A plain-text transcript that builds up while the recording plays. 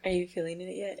Are you feeling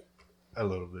it yet? A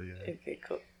little bit, yeah. Okay,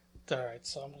 cool. Alright,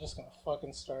 so I'm just gonna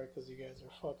fucking start because you guys are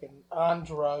fucking on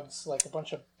drugs like a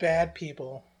bunch of bad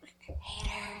people.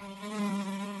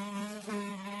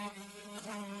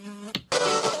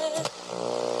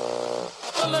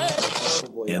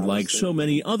 And like so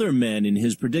many other men in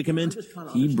his predicament,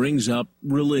 he brings up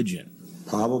religion.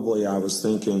 Probably I was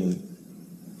thinking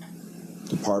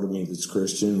the part of me that's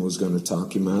Christian was going to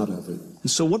talk him out of it.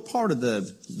 So what part of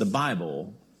the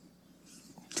Bible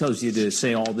tells you to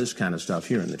say all this kind of stuff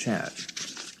here in the chat?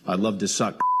 I'd love to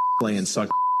suck, play and suck,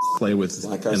 play with,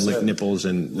 like and lick said, nipples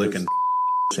and lick and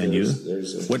and you?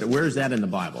 Where is that in the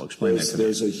Bible? Explain that to me.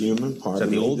 There's a human part. Is that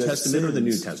the Old Testament or the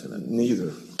New Testament?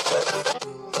 Neither.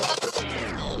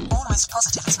 Almost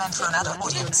Positive is meant for an adult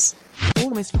audience.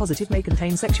 Almost Positive may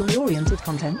contain sexually oriented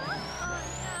content,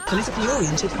 Politically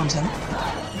oriented content.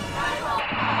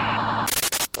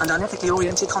 And unethically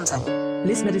oriented content.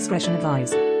 Listener discretion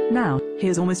advised. Now,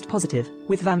 here's Almost Positive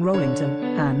with Van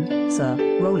Rollington and Sir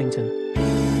Rollington.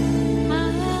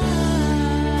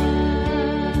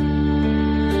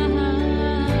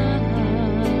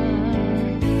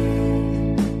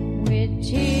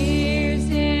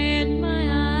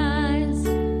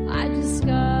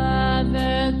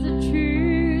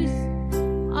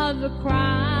 A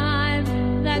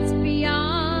crime that's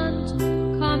beyond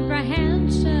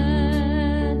comprehension.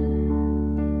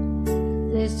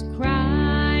 This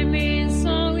crime is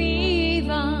so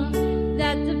evil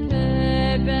that the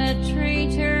perpetrators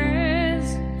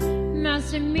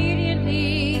must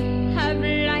immediately have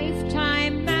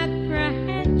lifetime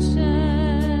apprehension.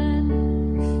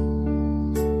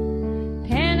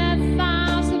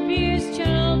 Pedophiles abuse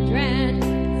children,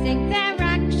 think their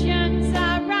actions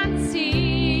are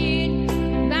unseen.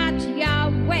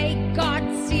 God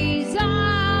sees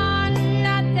all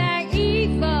of their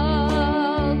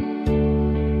evil,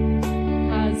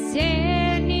 'cause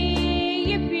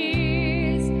any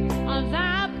abuse of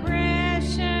our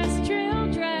precious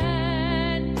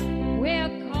children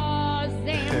will cause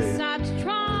them such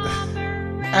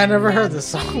trauma. I never heard this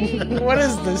song. What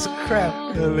is this crap?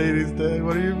 The lady's dead.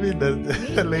 What do you mean?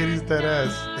 The lady's dead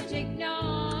ass.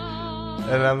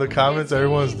 And on the comments,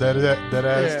 everyone's dead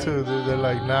ass too. They're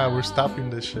like, nah, we're stopping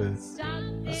this shit.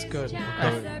 That's good.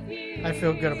 I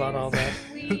feel good about all that.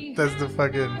 That's the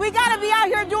fucking... We gotta be out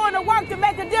here doing the work to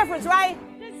make a difference, right?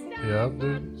 Yep,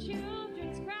 dude.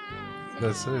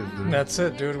 That's it, dude. That's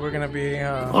it, dude. We're gonna be...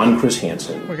 On Chris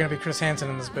Hansen. We're gonna be Chris Hansen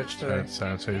in this bitch today.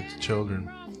 Sanitize the children.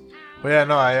 But yeah,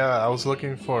 no, I was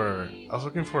looking for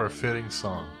a fitting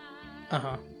song.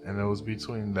 Uh-huh. And it was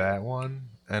between that one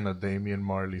and a Damian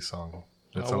Marley song.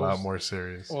 It's a lot more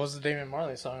serious. What was the Damian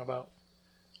Marley song about?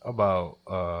 About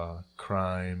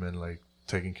crime and like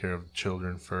taking care of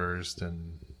children first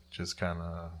and just kind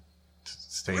of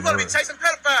staying. We want to be chasing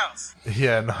pedophiles.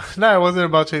 Yeah, no, it wasn't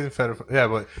about chasing pedophiles. Yeah,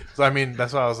 but so, I mean,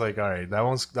 that's why I was like, all right, that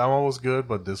one was good,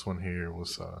 but this one here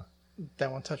was.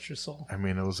 That one touched your soul. I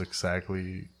mean, it was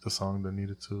exactly the song that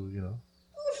needed to, you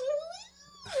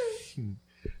know.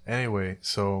 Anyway,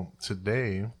 so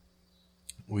today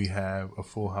we have a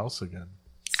full house again.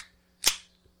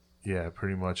 Yeah,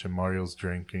 pretty much. And Mario's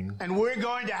drinking. And we're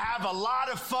going to have a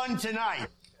lot of fun tonight.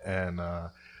 And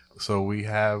so we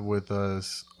have with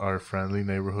us our friendly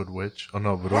neighborhood witch. Oh,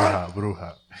 no,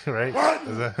 Bruja. Right?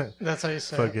 That's how you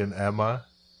say fucking Emma.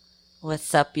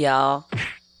 What's up, y'all?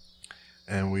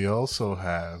 And we also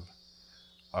have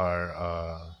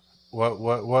our...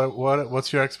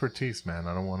 what's your expertise, man?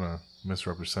 I don't want to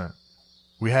misrepresent.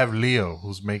 We have Leo,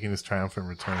 who's making his triumphant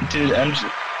return. Dude,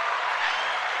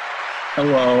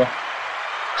 Hello.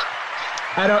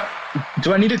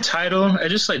 Do I need a title? I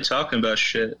just like talking about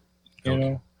shit. You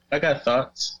know? I got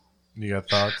thoughts. You got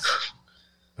thoughts?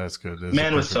 That's good.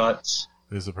 Man with thoughts.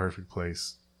 This is a perfect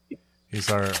place.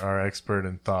 He's our expert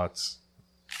in thoughts.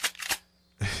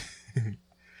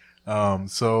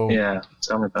 So yeah,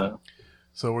 tell me about it.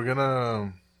 So we're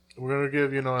gonna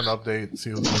give an update,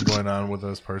 see what's been going on with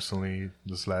us personally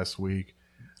this last week,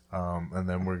 and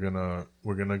then we're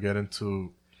gonna get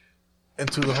into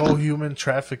the whole human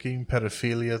trafficking,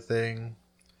 pedophilia thing,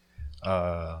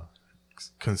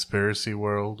 conspiracy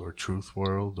world or truth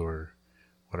world or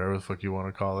whatever the fuck you want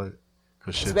to call it.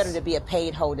 It's better to be a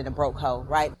paid hoe than a broke hoe,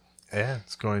 right? Yeah,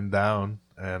 it's going down,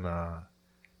 and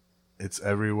it's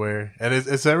everywhere, and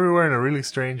it's everywhere in a really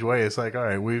strange way. It's like, all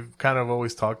right, we've kind of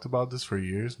always talked about this for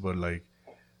years, but like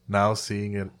now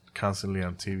seeing it constantly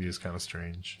on TV is kind of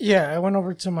strange. Yeah, I went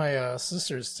over to my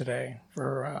sister's today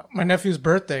for my nephew's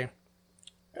birthday.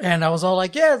 And I was all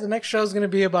like, yeah, the next show is going to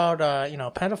be about,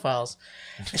 pedophiles.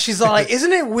 And she's all like,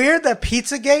 isn't it weird that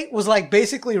Pizzagate was like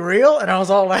basically real? And I was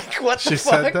all like, what the fuck? She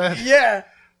said that? Yeah.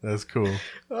 That's cool.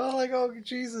 Oh, like, oh,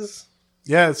 Jesus.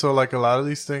 Yeah, so like a lot of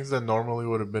these things that normally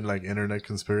would have been like internet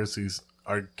conspiracies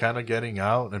are kind of getting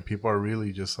out, and people are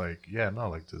really just like, yeah, no,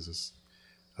 like this is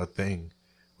a thing,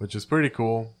 which is pretty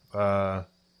cool. Because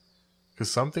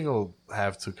something will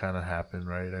have to kind of happen,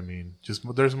 right? I mean, just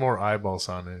there's more eyeballs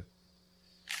on it,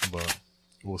 but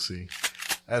we'll see.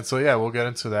 And so yeah, we'll get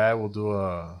into that. We'll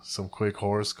do some quick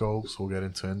horoscopes. We'll get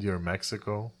into India or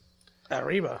Mexico.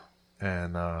 Arriba.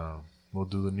 And we'll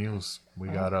do the news. We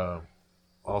got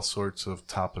all sorts of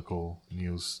topical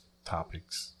news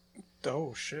topics.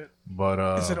 Oh shit! But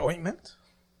is it ointment?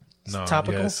 No,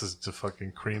 topical? Yeah, this is the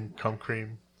fucking cream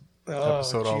Oh,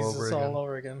 episode Jesus, all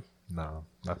over again. No,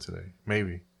 not today.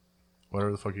 Maybe.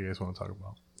 Whatever the fuck you guys want to talk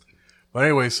about. But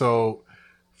anyway, so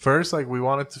first, like, we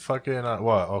wanted to fucking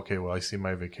I see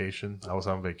my vacation. I was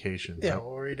on vacation. Yeah, what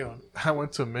were you doing? I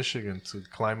went to Michigan to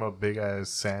climb up big ass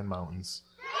sand mountains.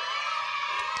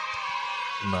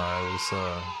 No,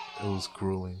 it was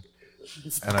grueling.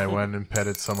 And I went and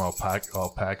petted some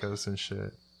alpacas and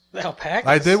shit. The alpacas?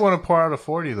 I did want to pour out a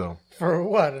 40 though. For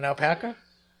what? An alpaca?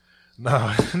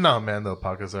 No, man, the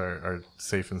alpacas are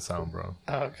safe and sound, bro.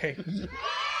 Oh, okay.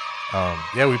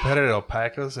 Yeah, we petted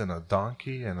alpacas and a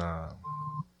donkey and a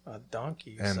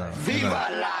donkey. And Viva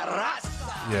la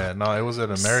raza! Yeah, no, it was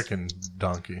an American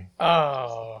donkey.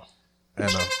 Oh.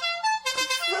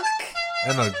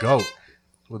 And a goat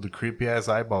with the creepy ass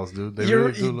eyeballs, dude. They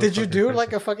really do look did you do crazy.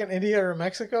 like a fucking India or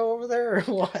Mexico over there or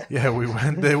what? Yeah, we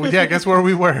went. Yeah, guess where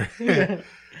we were.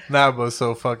 Nah, but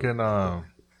so fucking.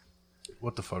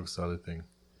 What the fuck's the other thing?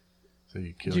 So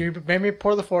you kill. You made me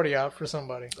pour the 40 out for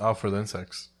somebody. Oh, for the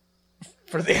insects.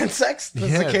 For the insects? The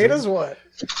Yeah, cicadas? dude. What?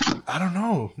 I don't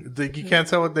know. You can't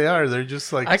tell what they are. They're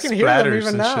just like I can hear them even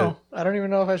and now. shit. I don't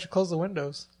even know if I should close the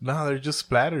windows. No, they're just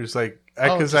splatters. Like,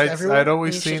 Oh, because just everywhere? I'd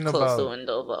always You seen should close about. the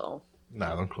window, though.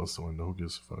 Nah, don't close the window. Who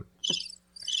gives a fuck?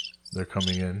 They're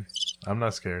coming in. I'm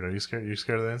not scared. Are you scared? You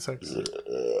scared of the insects?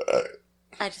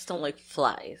 I just don't like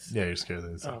flies. Yeah, you're scared of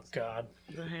the insects. Oh, God.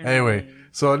 Anyway,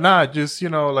 so just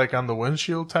like on the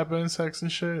windshield type of insects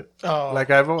and shit. Oh. Like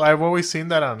I've always seen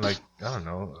that on like I don't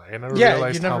know. I never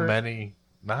realized how many.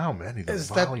 Not how many. The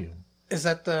volume. Is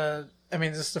that the? I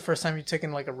mean, is this the first time you've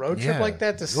taken like a road trip Yeah. like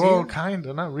that to see? Well, kind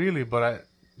of, not really, but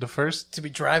the first to be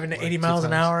driving at like 80 two miles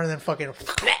an times. hour and then fucking.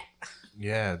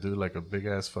 Yeah, dude, like a big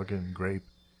ass fucking grape.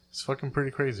 It's fucking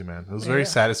pretty crazy, man. It was very Yeah.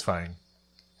 satisfying.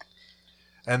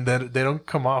 And then they don't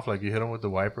come off like you hit them with the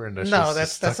wiper and No,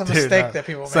 that's that's a stuck there. mistake that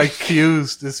people It's make. like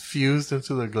fused. It's fused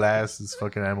into the glass. This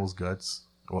fucking animal's guts.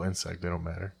 Well, insect, they don't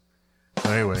matter. But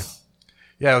anyway,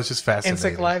 yeah, it was just fascinating.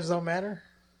 Insect lives don't matter?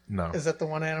 No. Is that the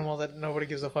one animal that nobody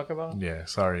gives a fuck about? Yeah,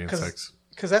 sorry, insects.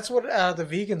 Because that's what the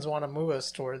vegans want to move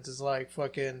us towards is like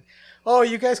fucking, oh,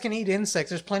 you guys can eat insects.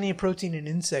 There's plenty of protein in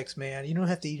insects, man. You don't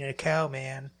have to eat a cow,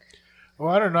 man.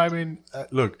 Well, I don't know. I mean,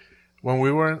 look, when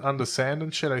we were on the sand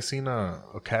and shit, I seen a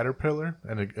caterpillar,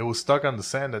 and it was stuck on the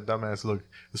sand. That dumbass, look,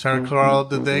 it was trying to crawl up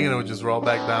the thing, and it would just roll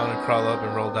back down and crawl up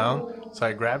and roll down. So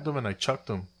I grabbed him and I chucked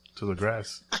him to the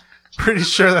grass. Pretty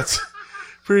sure that's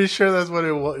what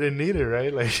it needed,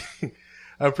 right? Like,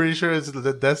 I'm pretty sure it's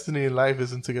the destiny in life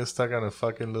isn't to get stuck on a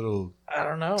fucking little. I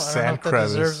don't know. I don't know sand if that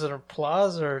crevice. deserves an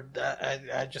applause or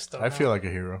I just don't know. I feel like a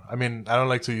hero. I mean, I don't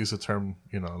like to use the term,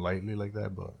 lightly like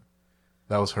that, but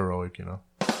that was heroic,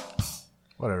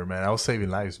 Whatever, man. I was saving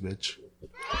lives, bitch.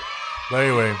 But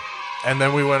anyway, and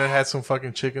then we went and had some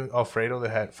fucking chicken Alfredo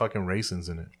that had fucking raisins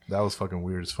in it. That was fucking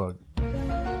weird as fuck.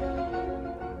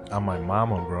 On my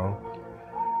mama, bro.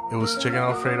 It was chicken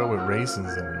Alfredo with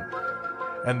raisins in it.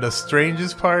 And the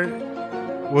strangest part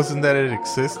wasn't that it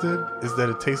existed, is that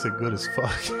it tasted good as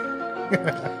fuck.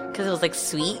 Because it was like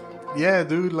sweet. Yeah,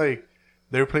 dude, like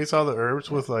they replaced all the herbs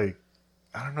with like,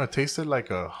 I don't know, it tasted like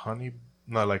a honey,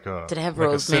 not like a. Did it have like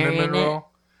a rosemary cinnamon in it? roll.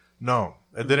 No,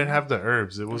 it didn't have the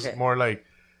herbs. It was Okay. more like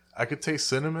I could taste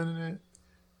cinnamon in it,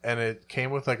 and it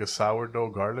came with like a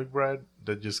sourdough garlic bread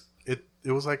that just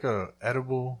it was like a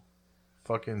edible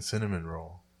fucking cinnamon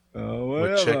roll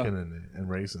with chicken in it and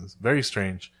raisins. Very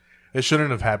strange. It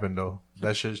shouldn't have happened though.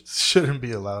 That shouldn't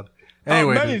be allowed.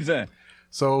 Anyway, dude. Amazing.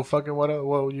 So fucking what?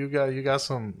 Well, you got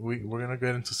some. We're gonna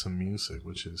get into some music,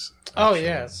 which is. Oh actually-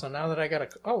 yeah. So now that I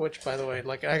got which by the way,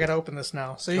 like I gotta open this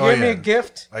now. So you Oh, gave me yeah. a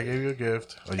gift. I gave you a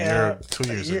gift a year, 2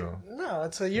 years a year- ago. No,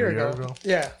 it's a year ago.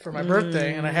 Yeah, for my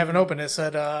birthday, and I haven't opened it. It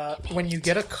said when you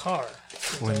get a car.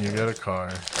 When you get a car,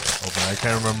 open. I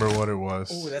can't remember what it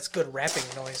was. Ooh, that's good rapping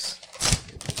noise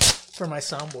for my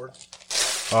soundboard.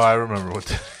 Oh, I remember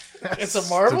what. It's a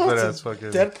Marvel. Stupid It's ass a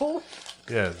fucking. Deadpool.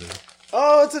 Yeah, dude.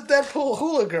 Oh, it's a Deadpool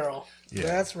hula girl. Yeah.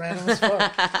 That's random as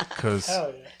fuck. Because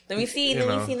Hell yeah. Let me see. you Let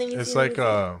know, me see. Let me it's see. like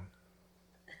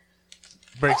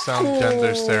breaks down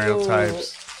gender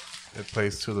stereotypes. It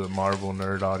plays to the Marvel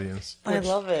nerd audience. I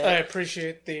love it. I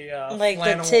appreciate the like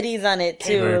flannel. the titties on it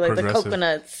too, Very like the progressive.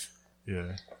 coconuts.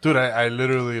 Yeah, dude, I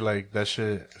literally like that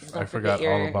shit. I forgot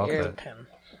all about that. Pen.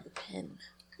 Pen.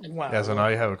 Wow. Yeah, so now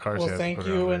you have a car. Well, so thank put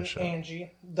it on you that and shit.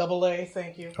 Angie. Double A,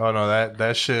 thank you. Oh no,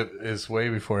 that shit is way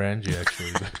before Angie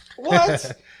actually.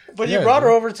 What? But Yeah, you brought her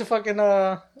dude. over to fucking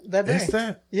that day. Is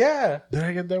that? Yeah. Did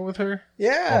I get that with her?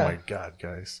 Yeah. Oh my god,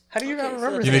 guys! How do you not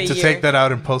remember You that? need to take that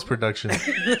out in post production.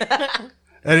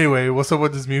 Anyway, what's up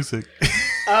with this music?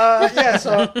 Yeah,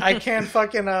 so I can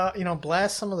fucking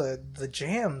blast some of the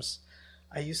jams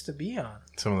I used to be on.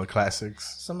 Some of the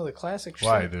classics. Some of the classic shit.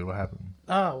 Why, dude? What happened?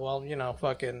 Oh, well,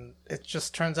 fucking it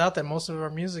just turns out that most of our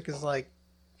music is like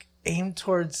aimed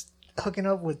towards hooking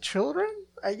up with children,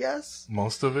 I guess.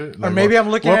 Most of it, Or maybe I'm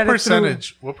looking at it through-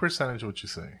 percentage? What percentage would you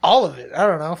say? All of it. I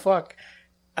don't know. Fuck.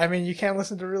 I mean, you can't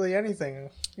listen to really anything,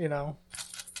 Hit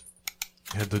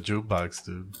the jukebox,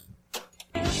 dude.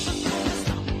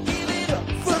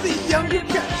 For the younger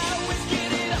guy.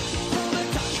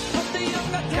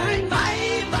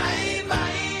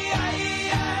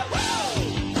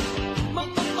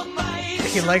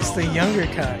 He likes the younger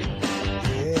kind.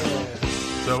 Yeah.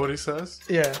 Is that what he says?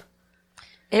 Yeah.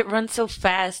 It runs so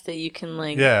fast that you can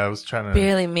like Yeah, I was trying to.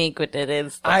 barely make what it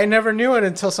is. I never knew it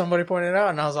until somebody pointed it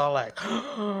out, and I was all like,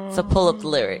 So pull up the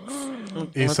lyrics.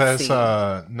 He Let's says,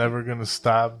 see. "Never gonna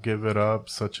stop, give it up,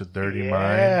 such a dirty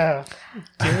mind. yeah.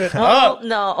 Give it Oh up.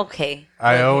 no, okay.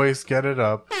 I always get it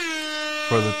up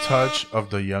for the touch of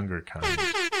the younger kind."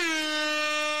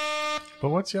 But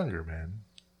what's younger, man?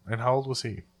 And how old was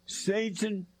he?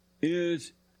 Satan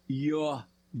is your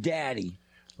daddy.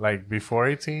 Like before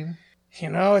 18?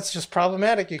 It's just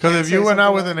problematic. Because if say you went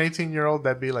out something with an 18-year-old,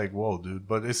 that'd be like, whoa, dude.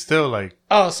 But it's still like,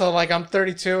 Oh, so like I'm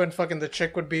 32 and fucking the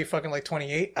chick would be fucking like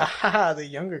 28? Aha, the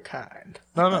younger kind.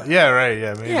 no, yeah, right,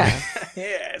 yeah, maybe. Yeah.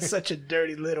 Yeah, it's such a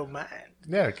dirty little mind.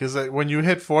 Yeah, because when you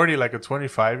hit 40, like a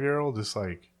 25-year-old, it's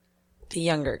like, The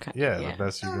younger kind. yeah, the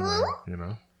best you're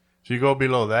gonna, If you go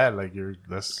below that, like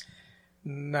that's.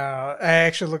 No, I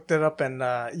actually looked it up and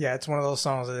yeah, it's one of those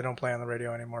songs that they don't play on the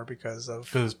radio anymore because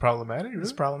it's problematic. It's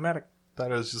Really? problematic.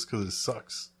 Thought it was just because it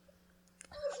sucks.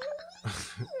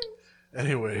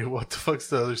 Anyway, what the fuck's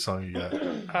the other song you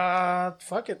got?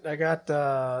 Fuck it. I got.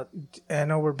 I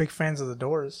know we're big fans of the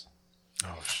Doors.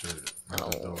 Oh shit!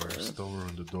 Not the Doors. Don't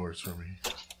ruin the Doors for me.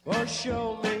 Well,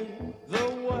 show me the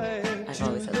way I've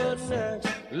always had that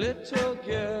song. next little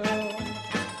girl.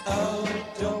 Oh,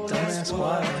 don't ask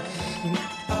why.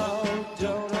 Oh,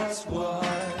 don't ask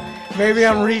why. Maybe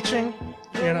I'm reaching.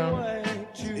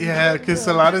 Yeah, because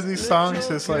a lot of these songs,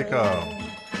 it's like,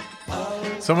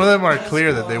 some of them are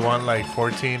clear that they want like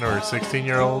 14 or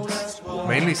 16-year-olds,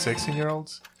 mainly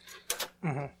 16-year-olds.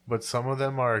 Mm-hmm. But some of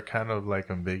them are kind of like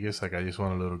ambiguous, like I just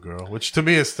want a little girl, which to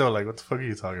me is still like, what the fuck are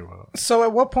you talking about? So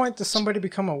at what point does somebody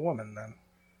become a woman then?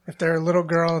 If they're a little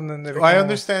girl and then they become I a-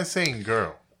 understand saying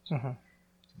girl. Mhm.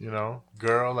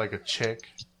 Girl, like a chick.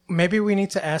 Maybe we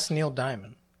need to ask Neil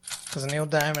Diamond. Because Neil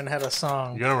Diamond had a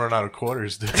song. You're gonna run out of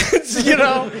quarters, dude. You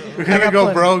know? We're I gonna got go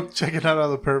plenty. broke checking out all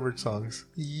the pervert songs.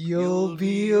 You'll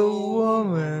be a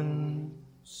woman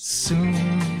soon.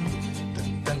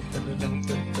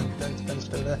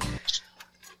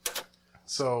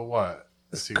 So what?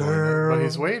 Is he Girl. But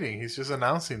he's waiting. He's just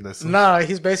announcing this. No,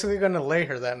 he's basically going to lay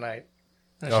her that night.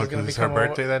 And Oh, she's gonna because it's her become a-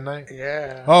 birthday that night?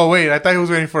 Yeah. Oh, wait. I thought he was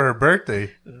waiting for her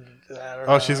birthday. I don't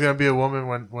Oh, know. she's going to be a woman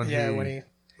when Yeah, he... when he-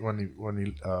 When he...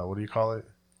 what do you call it?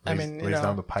 I Lays, mean, lays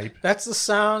down the pipe. That's the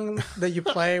song that you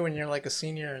play when you're like a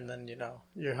senior, and then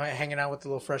you're hanging out with the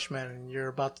little freshmen, and you're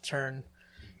about to turn,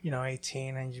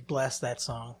 18, and you blast that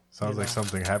song. Sounds like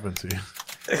something happened to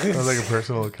you. Sounds like a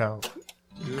personal account.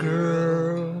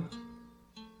 Girl,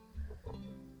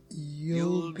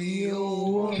 you'll be a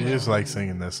woman. He just likes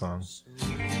singing that song.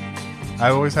 I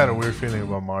always had a weird feeling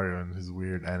about Mario and his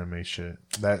weird anime shit.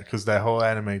 Because that whole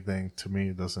anime thing to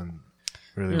me doesn't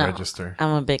really No, register.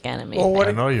 I'm a big anime Well, what-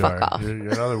 I know you Fuck are. off. You're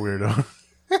another weirdo.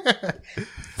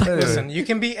 Listen, you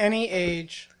can be any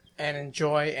age and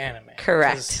enjoy anime.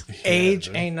 Correct. 'Cause age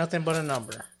dude. ain't nothing but a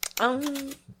number.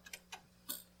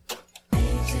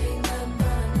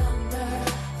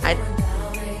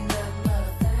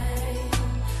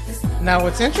 Now,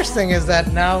 what's interesting is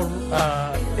that now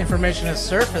information has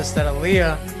surfaced that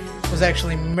Aaliyah was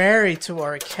actually married to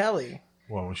R. Kelly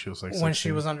Well, when she was like when she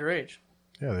 16. was underage.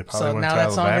 Yeah, they probably So went now to that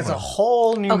Alabama. song has a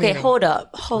whole new Okay, meaning. hold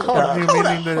up. Hold up. New Hold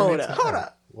meaning up, that it hold needs up, to hold have.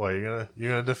 up. What, you're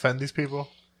gonna defend these people?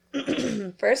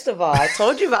 First of all, I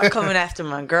told you about coming after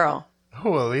my girl. Who,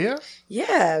 Aaliyah?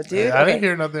 Yeah, dude. I didn't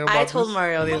hear nothing about I told this.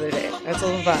 Mario the other day. I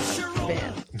told him about it.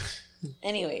 Man.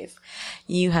 Anyways,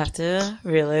 you have to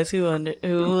realize who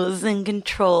was in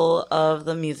control of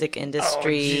the music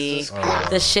industry.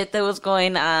 The shit that was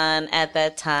going on at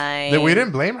that time. We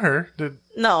didn't blame her.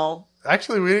 No.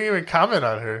 Actually, we didn't even comment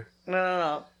on her.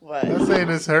 No. What? I'm not saying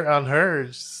it's on her.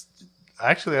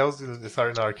 Actually, I was going to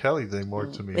start an R. Kelly thing more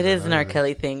to me. It is an R.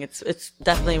 Kelly thing. It's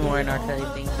definitely more an R. Kelly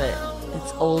thing, but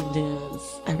it's old news.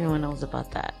 Everyone knows about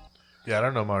that. Yeah, I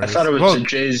don't know, Mario. I thought it was a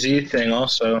Jay-Z thing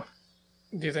also.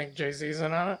 Do you think Jay-Z's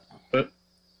in on it? But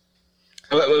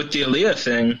with the Aaliyah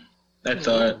thing, I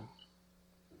thought.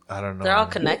 I don't know. They're all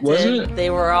connected. Was it? They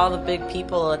were all the big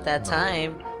people at that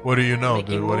time. What do you know,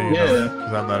 dude? What do you know?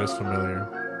 Because I'm not as familiar.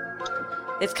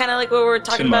 It's kind of like what we're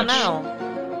talking about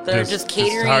now. They're just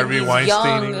catering Harvey these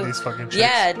Weinsteining young, these fucking chicks.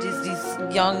 yeah,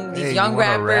 these young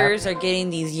rappers are getting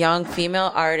these young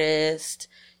female artists.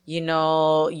 You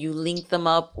know, you link them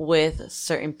up with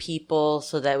certain people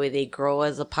so that way they grow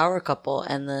as a power couple,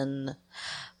 and then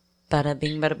bada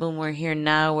bing, bada boom, we're here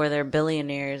now where they're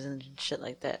billionaires and shit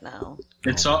like that now.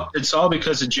 It's all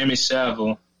because of Jimmy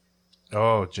Savile.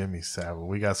 Oh, Jimmy Savile.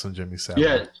 We got some Jimmy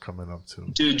Savile coming up too.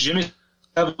 Dude, Jimmy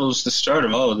Savile was the start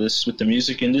of all of this with the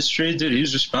music industry. Dude, he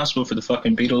was responsible for the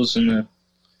fucking Beatles and the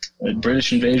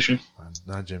British invasion.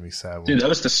 Not Jimmy Savile. Dude, that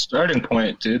was the starting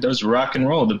point, dude. That was rock and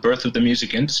roll, the birth of the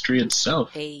music industry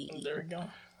itself. Hey. There we go.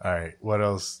 All right, what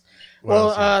else?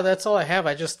 That's all I have.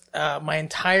 I just my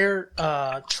entire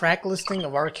track listing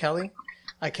of R. Kelly.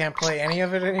 I can't play any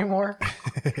of it anymore.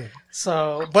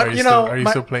 So, but are you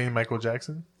still playing Michael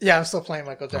Jackson? Yeah, I'm still playing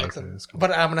Michael Jackson. Okay, that's cool.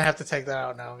 But I'm gonna have to take that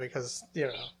out now because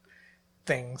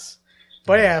things.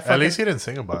 But yeah, at least he didn't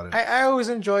sing about it. I always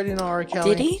enjoyed R. Kelly.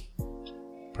 Did he?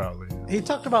 Probably. Yeah. He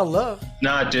talked about love.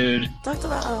 Nah, dude. Talked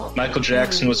about Michael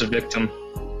Jackson was a victim.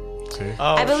 See?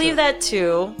 I believe that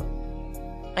too.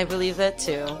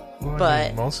 Well,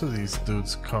 but most of these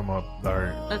dudes come up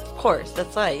are. Of course,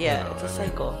 that's right. Yeah, it's a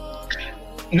cycle.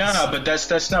 Nah, but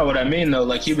that's not what I mean though.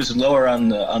 Like he was lower on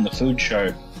the food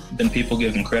chart than people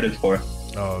give him credit for.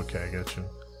 Oh, okay, I get you.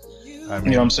 I mean,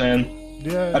 you know what I'm saying?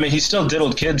 Yeah. I mean, he still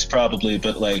diddled kids probably,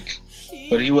 but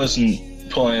he wasn't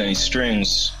pulling any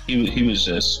strings. He was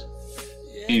a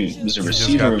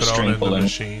receiver of string pulling.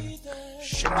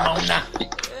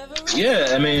 Yeah,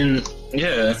 I mean,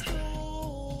 yeah.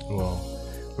 Well,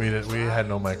 we had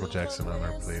no Michael Jackson on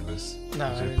our playlist.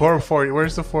 No. Poor 40.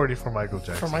 Where's the 40 for Michael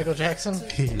Jackson? For Michael Jackson?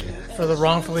 Yeah. For the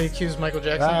wrongfully accused Michael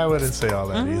Jackson? I wouldn't say all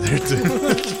that either,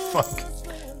 dude. Fuck.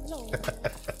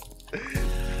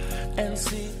 And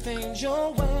see things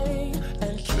your way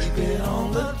and keep it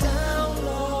on the down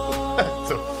low. What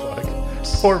the fuck?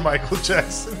 Poor Michael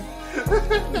Jackson.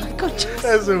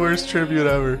 That's the worst tribute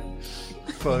ever.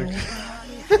 Fuck.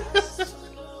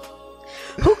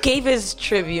 Who gave his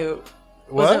tribute?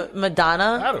 What? Was it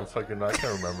Madonna? I don't fucking know. I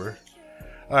can't remember.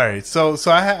 All right, so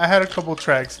I had a couple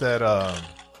tracks that I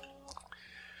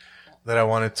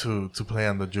wanted to play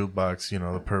on the jukebox,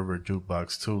 the pervert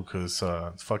jukebox too, because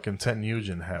fucking Ted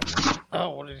Nugent had one. Oh,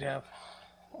 what did he have?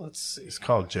 Let's see. It's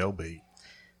called Jailbait.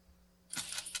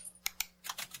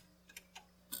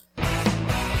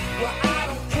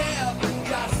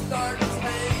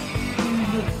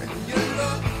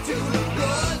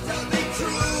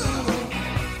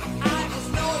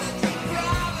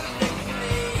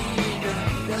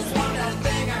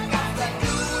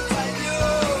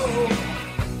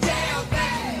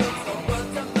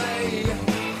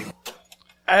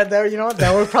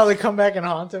 That would probably come back and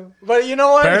haunt him. But you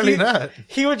know what? Apparently not.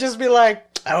 He would just be like,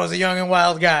 I was a young and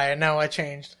wild guy, and now I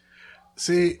changed.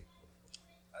 See,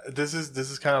 this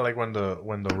is kind of like when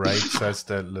the right says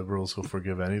that liberals will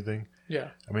forgive anything. Yeah.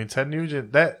 I mean, Ted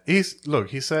Nugent, he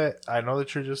said, I know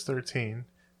that you're just 13,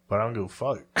 but I don't give a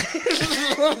fuck.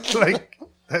 Like,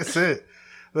 that's it.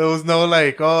 There was no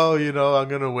I'm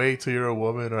going to wait till you're a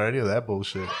woman or any of that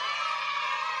bullshit.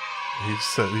 He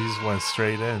just went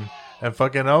straight in. And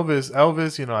fucking Elvis, I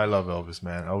love Elvis,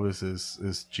 man. Elvis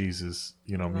is Jesus,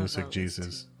 music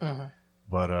Jesus. Uh-huh.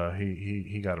 But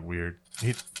he got weird.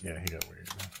 He got weird.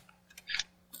 Man.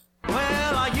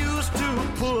 Well, I used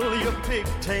to pull your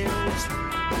pigtails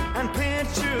and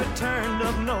pinch your turned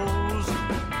up nose.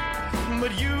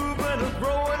 But you've been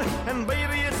growing, and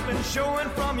baby, it's been showing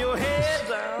from your head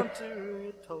down to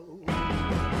your toes.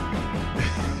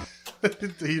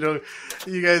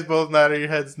 You guys both nodding your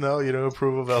heads. No, you don't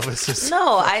approve of Elvis.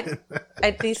 No, I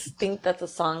at least think that's a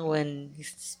song when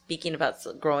he's speaking about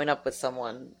growing up with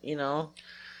someone. No.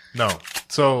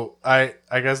 So I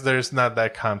guess there's not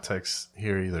that context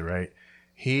here either, right?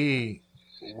 The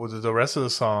rest of the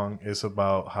song is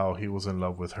about how he was in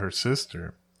love with her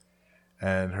sister,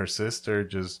 and her sister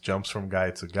just jumps from guy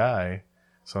to guy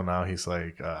So now he's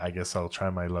like, I guess I'll try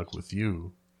my luck with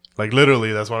you. Like,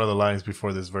 literally, that's one of the lines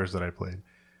before this verse that I played.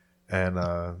 And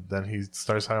then he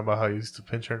starts talking about how he used to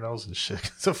pinch her nose and shit.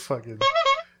 It's a fucking...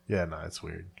 Yeah, no, it's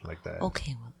weird like that.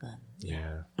 Okay, well then.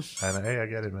 Yeah. And hey, I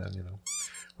get it, man, you know.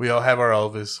 We all have our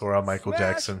Elvis or our Michael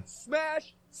Jackson.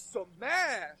 Smash!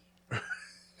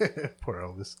 Poor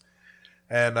Elvis.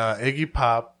 And Iggy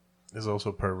Pop is also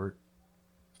a pervert.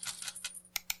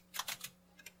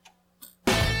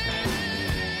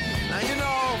 Now, you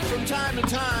know, from time to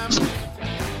time,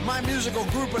 my musical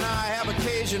group and I have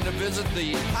occasion to visit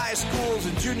the high schools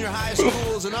and junior high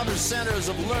schools and other centers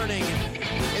of learning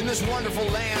in this wonderful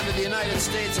land of the United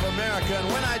States of America. And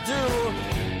when I do,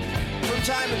 from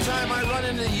time to time, I run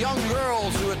into young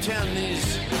girls who attend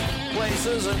these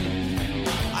places, and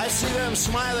I see them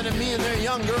smiling at me in their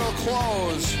young girl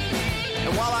clothes.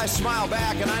 And while I smile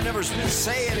back and I never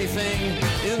say anything,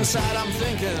 inside I'm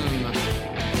thinking,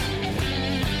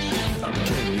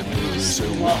 can you pussy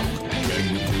walk?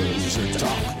 Can you pussy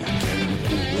talk? Can you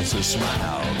pussy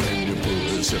smile? Can you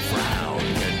pussy frown?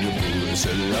 Can you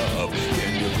pussy love?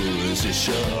 Can you pussy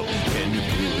shove? Can you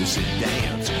pussy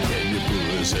dance? Can you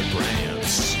pussy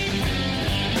prance?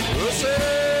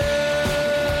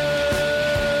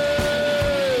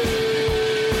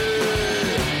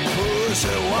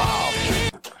 Pussy walk.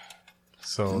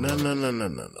 So No.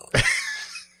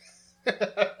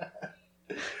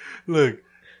 look,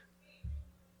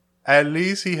 at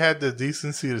least he had the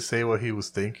decency to say what he was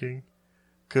thinking.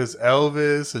 Because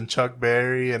Elvis and Chuck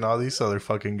Berry and all these other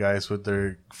fucking guys with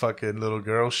their fucking little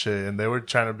girl shit, and they were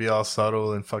trying to be all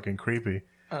subtle and fucking creepy.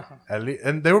 Uh-huh. At least,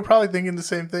 and they were probably thinking the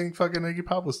same thing fucking Iggy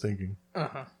Pop was thinking.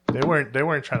 Uh-huh. They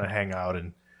weren't trying to hang out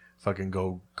and fucking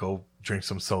go drink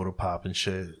some soda pop and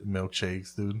shit,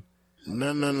 milkshakes, dude.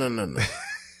 No.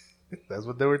 That's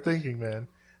what they were thinking, man.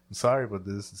 I'm sorry, but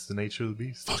this is the nature of the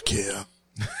beast. Fuck yeah.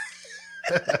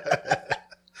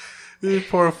 You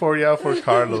pour a 40 out for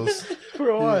Carlos.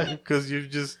 For what? Because you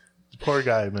just... Poor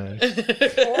guy, man.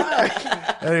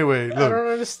 Why? Anyway, look. I don't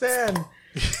understand.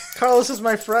 Carlos is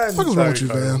my friend. What is wrong with you,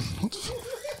 man?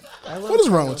 What is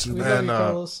wrong with you, man?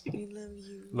 Carlos.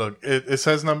 Look, it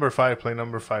says number 5. Play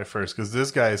number 5 first. Because this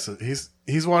guy,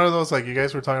 he's one of those, like, you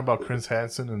guys were talking about Chris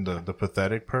Hansen and the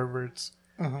pathetic perverts.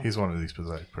 Uh-huh. He's one of these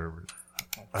pathetic perverts.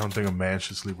 I don't think a man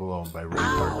should sleep alone by Ray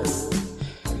Parker.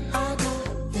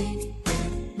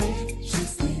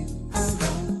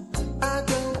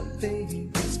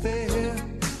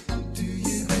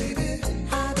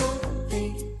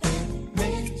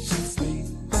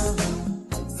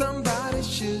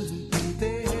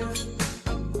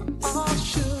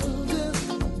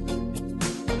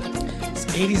 It's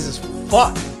 80s as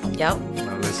fuck. Yep.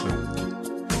 Now listen.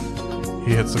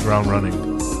 He hits the ground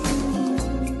running.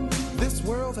 This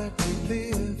world that we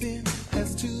live in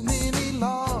has too many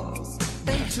laws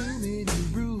and too many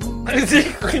rules.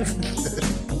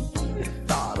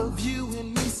 Thought of you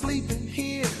and me sleeping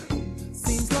here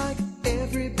seems like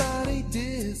everybody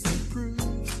disapproves.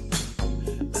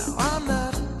 Now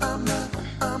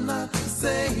I'm not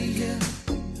saying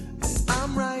that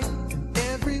I'm right and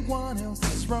everyone else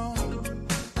is wrong.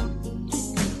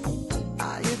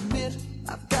 I admit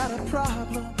I've got a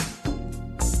problem.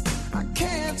 I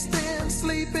can't stand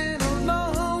sleeping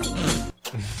alone.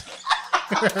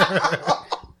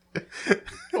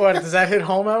 What, does that hit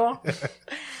home at all?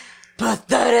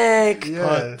 Pathetic. Yeah.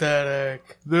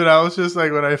 Pathetic. Dude, I was just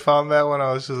like, when I found that one,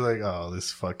 I was just like, oh,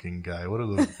 this fucking guy. What a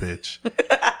little bitch.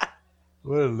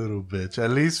 What a little bitch. At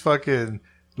least fucking...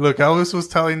 Look, Elvis was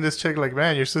telling this chick, like,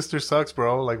 man, your sister sucks,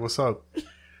 bro. Like, what's up?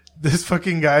 This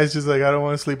fucking guy is just like, I don't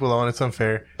want to sleep alone. It's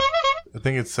unfair. I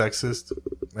think it's sexist.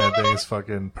 I think it's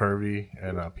fucking pervy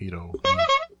and pedo.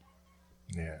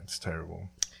 Yeah, it's terrible.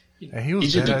 And he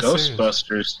was did the dead ass serious.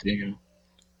 Ghostbusters theme.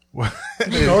 What?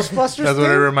 Ghostbusters That's what it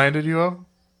theme? reminded you of?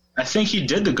 I think he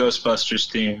did the Ghostbusters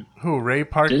theme. Who, Ray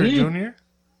Parker Did he? Jr.? Yeah,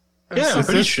 I'm Is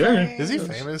pretty this- sure. Is he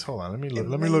famous? Hold on, let me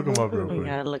look him up real We quick.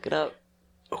 gotta look it up.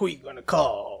 Who you gonna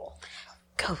call?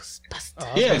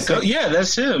 Ghostbusters. Yeah,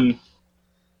 that's him.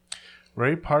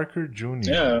 Ray Parker Jr.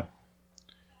 Yeah.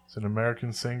 He's an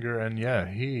American singer, and yeah,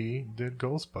 he did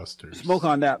Ghostbusters. Smoke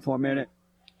on that for a minute.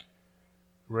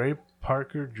 Ray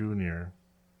Parker Jr.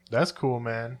 That's cool,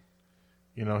 man.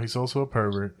 You know, he's also a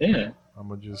pervert. Yeah.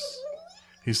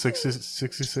 He's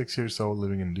 66 years old,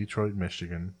 living in Detroit,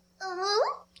 Michigan.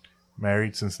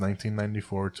 Married since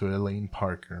 1994 to Elaine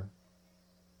Parker.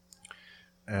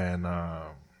 And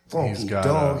he's got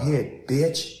dog head,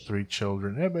 bitch. 3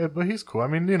 children. Yeah, but he's cool. I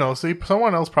mean, you know, see,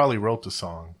 someone else probably wrote the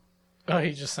song. Oh,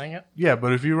 he just sang it? Yeah,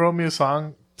 but if you wrote me a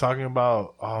song talking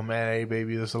about, oh man, hey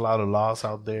baby, there's a lot of laws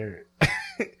out there.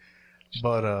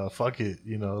 But fuck it,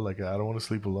 you know, like I don't want to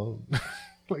sleep alone.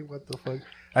 Like what the fuck?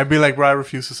 I'd be like, bro, I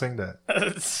refuse to sing that.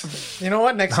 You know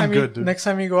what? Next I'm time good, dude. next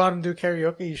time you go out and do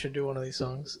karaoke, you should do one of these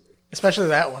songs, especially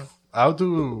that one. I'll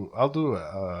do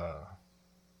oh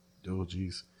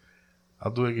jeez.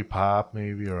 I'll do Iggy Pop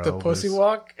maybe or The Elvis. Pussy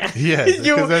Walk. Yeah,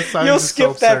 because that song you'll is just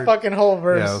skip so that absurd. fucking whole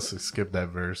verse. Yeah, I'll skip that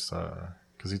verse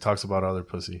because he talks about other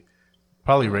pussy,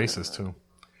 probably racist too.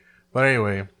 But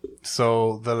anyway,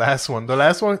 so the last one,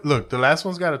 look, the last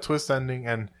one's got a twist ending,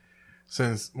 and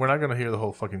since we're not gonna hear the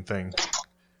whole fucking thing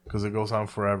because it goes on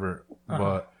forever,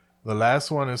 but the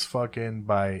last one is fucking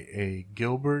by a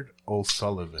Gilbert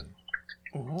O'Sullivan.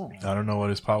 Ooh. I don't know what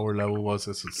his power level was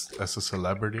as a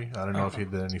celebrity. I don't know if he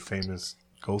did any famous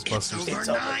Ghostbusters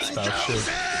style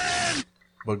shit.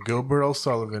 But Gilbert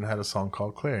O'Sullivan had a song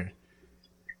called Claire.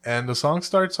 And the song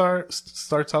starts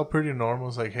out pretty normal.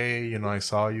 It's like, hey, you know, I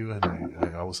saw you and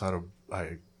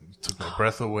I took my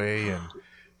breath away and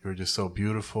you were just so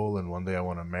beautiful and one day I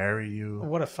want to marry you.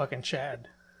 What a fucking Chad.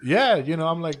 Yeah, you know,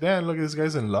 I'm like, damn, look, this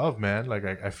guy's in love, man. Like,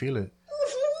 I feel it.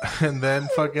 And then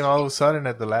fucking all of a sudden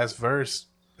at the last verse,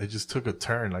 it just took a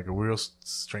turn, like a real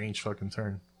strange fucking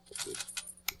turn.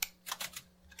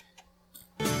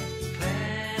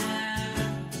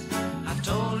 I've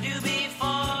told you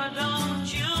before,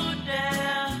 don't you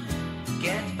dare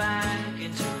get back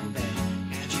into bed.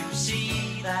 Can't you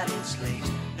see that it's late?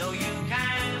 No, you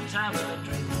can't have a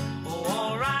drink. Oh,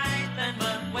 alright then,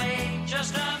 but wait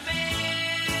just a bit.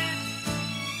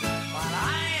 While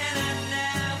I in an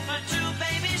effort to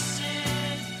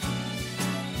babysit,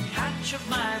 catch of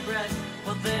my breath,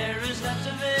 what there is left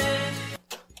of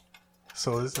it.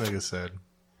 So this nigga said,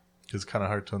 it's kind of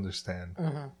hard to understand.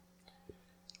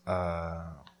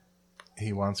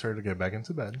 He wants her to get back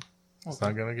into bed. He's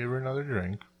not gonna give her another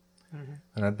drink.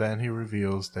 And at the end, he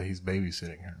reveals that he's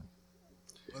babysitting her.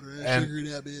 And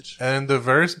in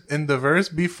the verse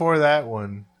before that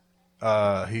one,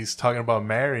 he's talking about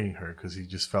marrying her because he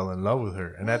just fell in love with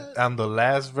her. And on the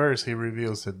last verse, he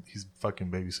reveals that he's fucking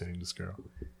babysitting this girl.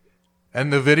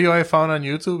 And the video I found on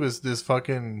YouTube is this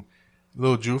fucking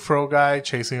little Jufro guy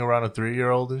chasing around a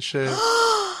 3-year-old and shit.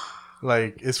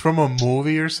 Like, it's from a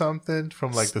movie or something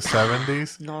from like the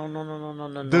 70s. No.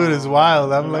 Dude, it's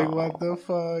wild. I'm like, what the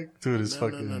fuck? Dude, it's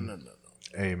fucking... No.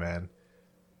 Hey, man.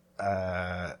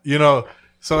 You know,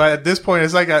 so at this point,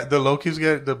 it's like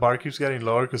the bar keeps getting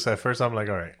lower because at first I'm like,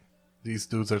 all right, these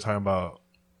dudes are talking about...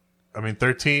 I mean,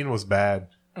 13 was bad.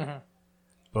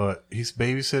 But he's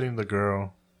babysitting the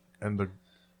girl. And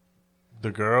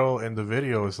the girl in the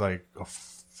video is like a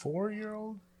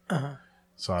 4-year-old.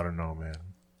 So I don't know, man.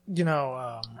 You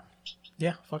know,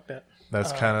 yeah, fuck that.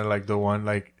 That's kind of like the one,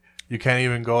 like, you can't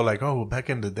even go like, oh, back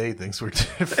in the day, things were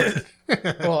different.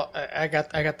 Well, I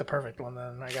got the perfect one.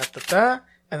 Then I got the da,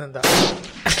 and then the.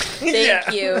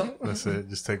 Thank you. That's it.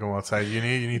 Just take them outside. You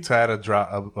need to add a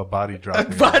body drop.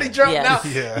 A body drop. Yes.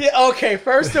 Now, Yeah. okay.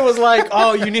 First it was like,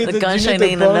 oh, you need The the gunshot you need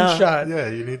ain't the bone enough. shot. Yeah,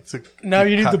 you need to. Now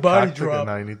you need the body drop.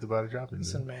 Now you need the body drop.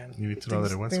 Listen, man. You need to know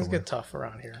that it went Things somewhere. get tough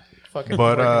around here. Fucking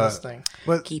But working this thing.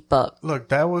 but Keep up. look,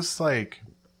 that was like.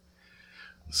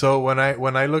 So when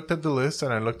I looked at the list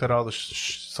and I looked at all the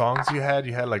songs you had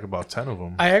like about 10 of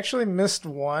them. I actually missed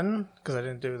one because I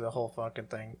didn't do the whole fucking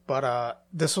thing. But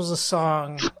this was a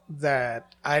song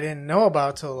that I didn't know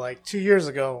about till like 2 years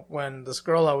ago when this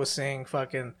girl I was seeing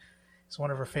fucking it's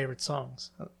one of her favorite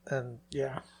songs. And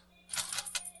yeah.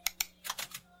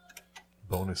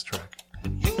 Bonus track.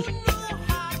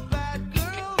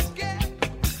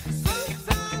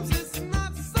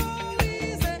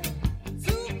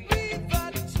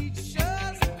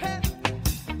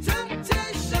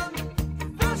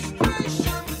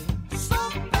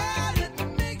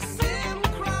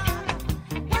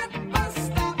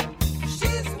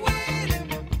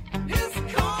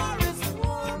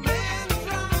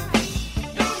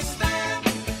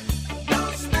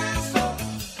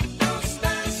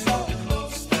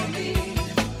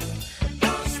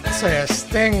 So yeah,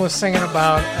 Sting was singing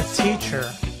about a teacher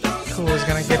who was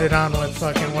gonna get it on with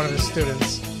fucking one of his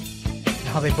students, and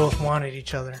how they both wanted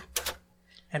each other,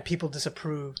 and people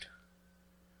disapproved.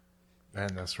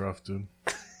 Man, that's rough, dude.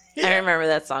 I remember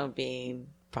that song being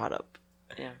brought up.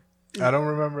 Yeah. I don't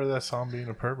remember that song being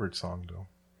a pervert song, though.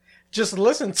 Just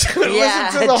listen to it. Yeah,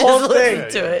 listen to the just whole listen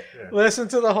thing. to it. Listen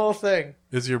to the whole thing.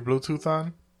 Is your Bluetooth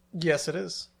on? Yes, it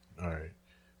is. All right.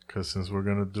 Because since we're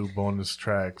going to do bonus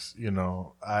tracks, you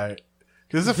know,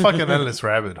 because it's a fucking endless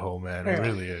rabbit hole, man. It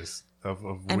really is. Of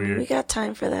I mean, weird, we got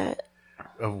time for that.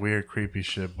 of weird, creepy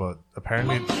shit. But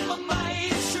apparently,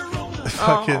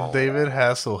 fucking David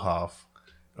Hasselhoff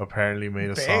apparently made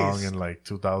a song in like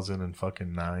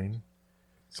 2009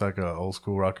 It's like a old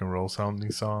school rock and roll sounding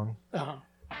song,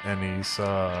 and he's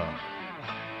I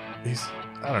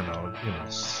don't know, you know.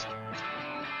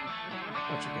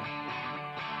 What you got?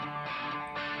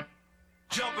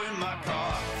 Jump in my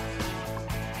car.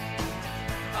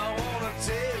 I wanna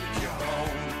take you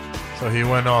home. So he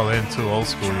went all into old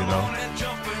school, you know. And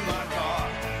jump in my car.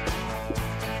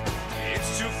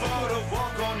 It's too far to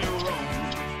walk on your own.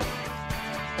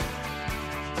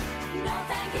 No,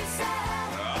 thank you, sir.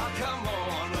 Oh, come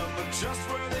on, I'm just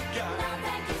where they got. No,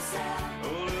 thank you, sir. Oh,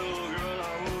 little girl, I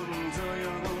wouldn't tell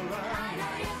you no lie. I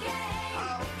know you're gay.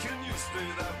 How can you say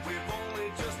that we've only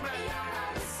just met? You're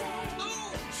not the same.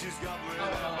 Ooh, she's got me,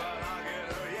 but I get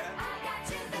her yet. I got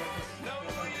you there. No,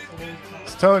 you didn't.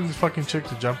 He's telling this fucking chick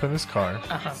to jump in his car.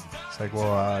 It's like,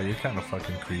 well, you're kind of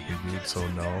fucking creepy, dude, so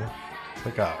no.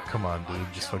 Like, come on,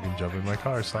 dude, just fucking jump in my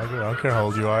car. It's not good. I don't care how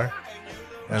old you are.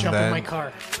 And Jump then, in my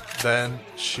car. Then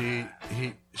she's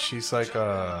like,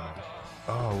 oh,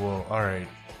 well, all right,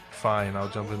 fine, I'll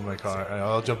jump in my car.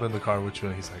 I'll jump in the car with you.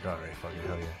 And he's like, all right, fucking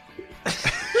hell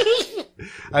yeah.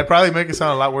 I'd probably make it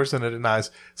sound a lot worse than it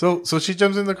is. So she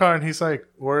jumps in the car and he's like,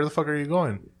 where the fuck are you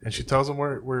going? And she tells him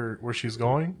where she's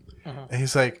going. And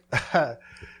he's like, nah,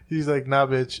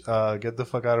 bitch, get the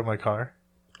fuck out of my car.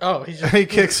 Oh, he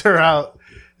kicks her out.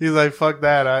 He's like, fuck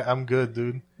that, I'm good,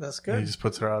 dude. That's good. And he just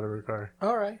puts her out of her car.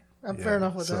 All right, I'm fair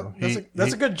enough with so that.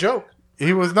 That's a good joke.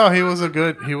 He was a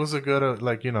good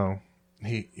like, you know,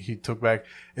 he took back.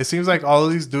 It seems like all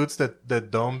of these dudes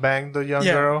that don't bang the young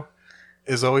girl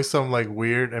is always some like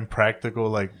weird and practical,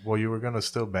 like, well, you were gonna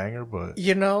still bang her, but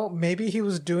you know, maybe he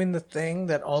was doing the thing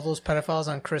that all those pedophiles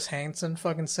on Chris Hansen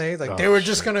fucking say, like they were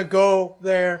just gonna go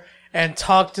there and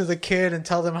talk to the kid and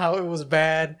tell them how it was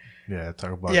bad. Yeah,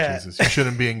 talk about Jesus. You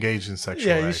shouldn't be engaged in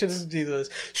sexual acts. You shouldn't do this.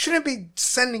 Shouldn't be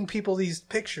sending people these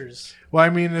pictures. Well, I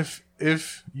mean,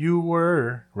 if you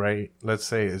were, right, let's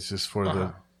say it's just for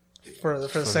the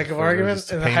sake of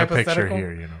argument, in a hypothetical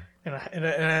here, you know. In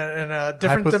a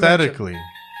different hypothetically,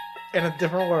 dimension, in a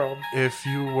different world. If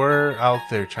you were out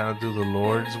there trying to do the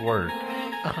Lord's work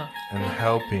and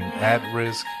helping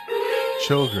at-risk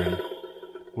children,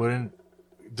 wouldn't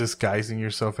disguising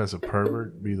yourself as a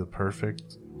pervert be the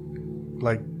perfect,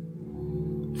 like,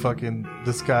 fucking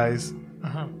disguise?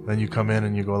 Then you come in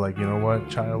and you go like, you know what,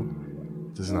 child,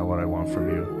 this is not what I want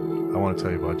from you. I want to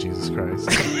tell you about Jesus Christ.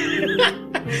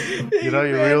 You know,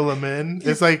 you reel them in.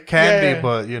 It's like candy,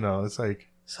 but you know, it's like,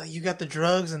 so you got the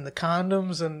drugs and the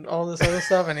condoms and all this other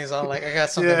stuff, and he's all like, I got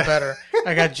something better.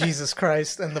 I got Jesus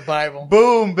Christ and the Bible.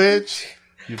 Boom, bitch.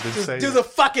 You've been saying, do the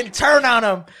fucking turn on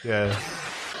him. Yeah.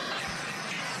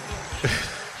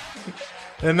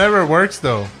 It never works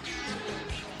though.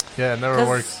 Yeah, it never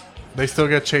works. They still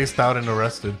get chased out and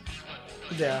arrested.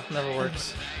 Yeah, never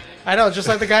works. I know, just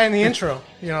like the guy in the intro.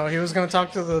 You know, he was going to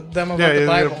talk to them about the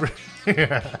Bible.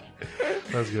 Yeah.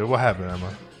 That's good. What happened,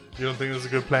 Emma? You don't think it was a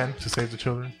good plan to save the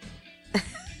children?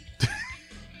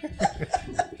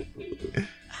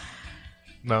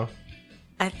 No?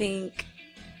 I think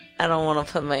I don't want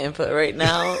to put my input right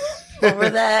now over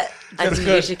that. I think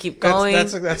we should keep going.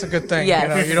 That's a good thing. Yes. You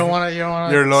know, you don't want to.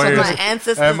 Your lawyers. So my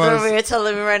ancestors over here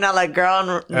telling me right now, like, girl,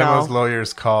 no. Emma's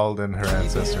lawyers called and her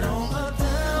ancestors.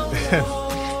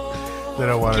 They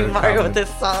don't want to Mario with this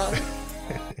song.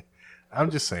 I'm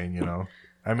just saying, you know.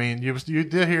 I mean, you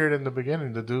did hear it in the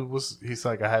beginning. The dude he's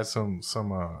like, I had some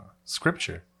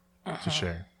scripture to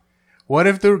share. What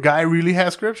if the guy really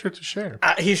has scripture to share?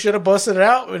 He should have busted it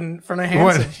out in front of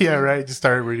Hansen. Yeah, right. Just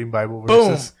started reading Bible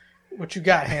verses. Boom. What you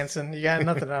got, Hansen? You got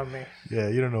nothing on me. Yeah,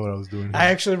 you don't know what I was doing here. I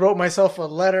actually wrote myself a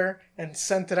letter and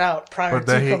sent it out prior to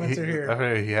coming through here. I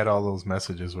heard he had all those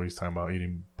messages where he's talking about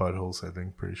eating buttholes, I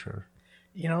think, pretty sure.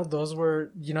 You know, those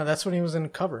were, you know, that's when he was in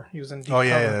cover. He was in deep cover.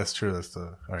 Yeah, that's true. That's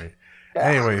all right.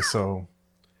 Anyway, so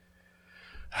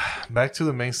back to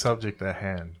the main subject at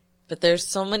hand. But there's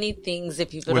so many things that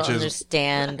people don't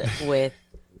understand with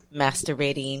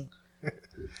masturbating.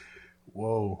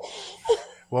 Whoa.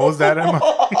 What was that, Emma?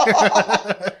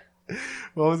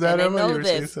 What was that, Emma? You were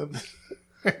saying something?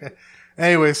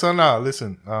 Anyway, so now,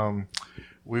 listen.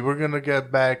 We were going to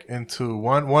get back into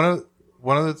one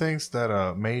of the things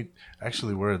that made...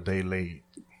 Actually, we're a day late.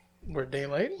 We're a day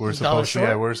late? We're supposed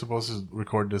to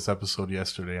record this episode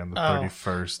yesterday on the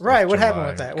 31st. Right, what happened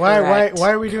with that? Why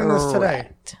are we doing this today?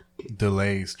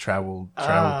 Delays, travel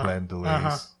plan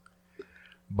delays.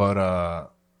 But I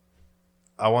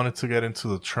wanted to get into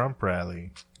the Trump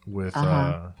rally with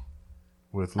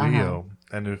Leo,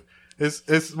 and if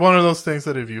it's one of those things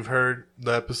that if you've heard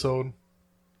the episode,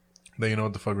 then you know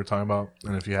what the fuck we're talking about,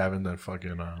 and if you haven't, then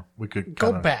fucking we could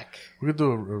go back. We could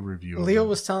do a review. Leo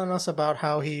was telling us about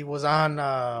how he was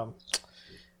on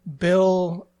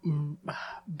Bill,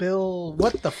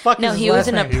 what the fuck? No, is his he was last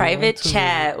in a name? private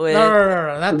chat with.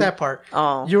 No, not that part.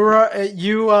 Oh, your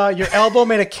elbow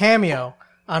made a cameo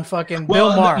on fucking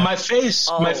Bill Maher. My face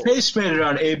made it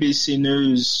on ABC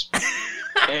News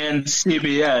and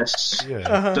CBS.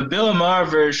 Yeah. The Bill Maher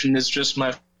version is just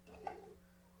my.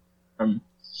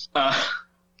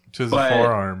 Just the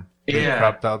forearm. He Yeah.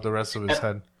 cropped out the rest of his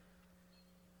head.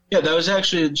 Yeah, that was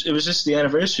actually, it was just the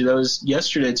anniversary. That was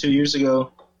yesterday, 2 years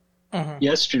ago.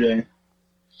 Yesterday.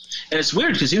 And it's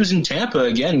weird because he was in Tampa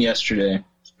again yesterday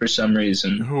for some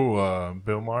reason. Who,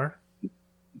 Bill Maher?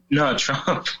 No,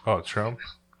 Trump. Oh, Trump?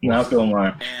 Not Bill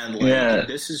Maher. And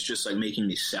this is just like making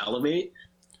me salivate.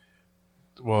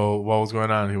 Well, what was going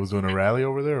on? He was doing a rally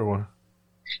over there, or what?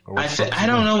 Or I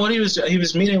don't know what he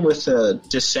was meeting with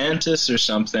DeSantis or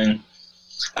something.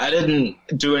 I didn't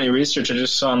do any research. I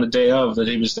just saw on the day of that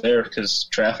he was there because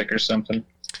traffic or something.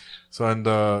 So, and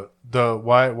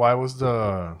why was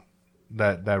that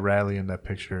rally in that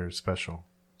picture special?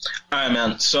 All right,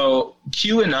 man. So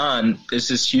QAnon is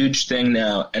this huge thing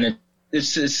now, and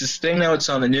it's this thing now. It's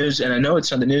on the news, and I know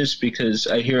it's on the news because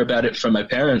I hear about it from my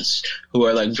parents, who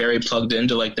are like very plugged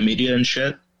into like the media and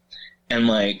shit. And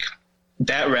like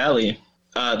that rally,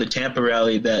 the Tampa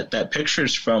rally that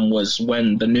picture's from was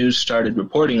when the news started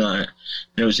reporting on it.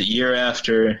 And it was a year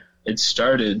after it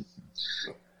started.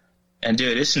 And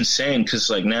dude, it's insane because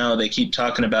like now they keep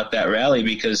talking about that rally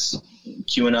because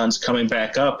QAnon's coming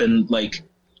back up, and like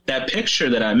that picture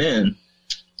that I'm in,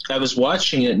 I was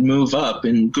watching it move up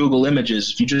in Google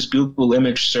Images. If you just Google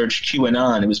image search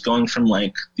QAnon, it was going from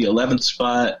like the 11th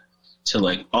spot to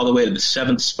like all the way to the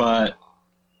 7th spot.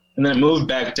 And then it moved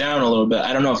back down a little bit.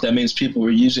 I don't know if that means people were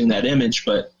using that image,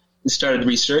 but it started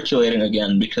recirculating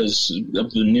again because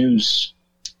of the news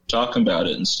talking about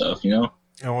it and stuff, you know?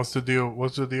 And what's the deal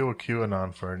with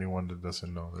QAnon for anyone that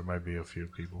doesn't know? There might be a few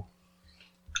people.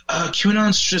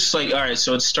 QAnon's just like, all right,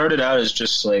 so it started out as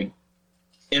just like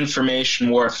information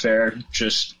warfare,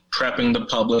 just prepping the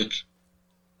public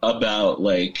about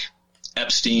like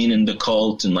Epstein and the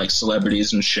cult and like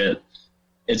celebrities and shit.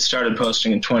 It started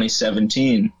posting in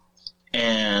 2017,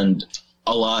 and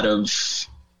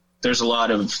there's a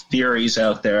lot of theories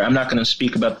out there. I'm not going to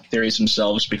speak about the theories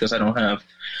themselves because I don't have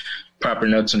proper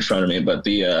notes in front of me, but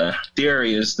the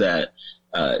theory is that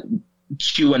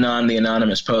QAnon, the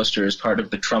anonymous poster, is part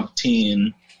of the Trump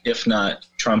team, if not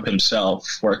Trump himself,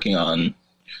 working on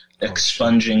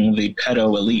expunging the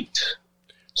pedo elite,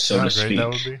 so to speak. That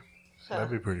would be? That'd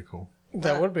be pretty cool.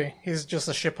 That would be. He's just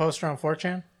a shit poster on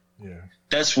 4chan? Yeah.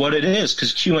 That's what it is,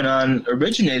 because QAnon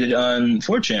originated on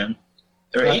 4chan,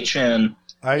 or 8chan.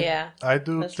 I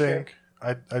do think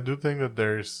that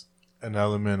there's an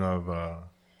element of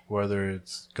whether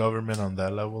it's government on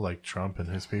that level, like Trump and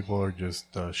his people, or just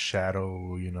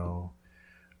shadow, you know,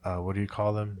 what do you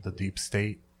call them? The deep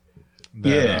state.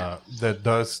 That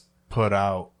does put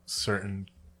out certain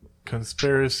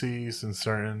conspiracies and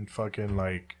certain fucking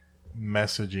like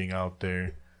messaging out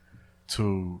there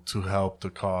to help the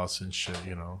cause and shit,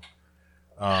 you know.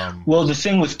 Well, the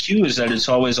thing with Q is that it's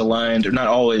always aligned, or not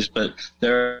always, but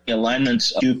there are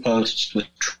alignments of Q posts with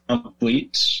Trump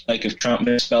tweets. Like if Trump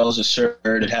misspells a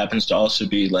word, it happens to also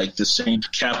be like the same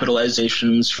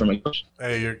capitalizations from a...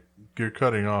 Hey, you're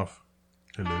cutting off.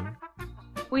 Hello?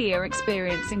 We are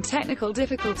experiencing technical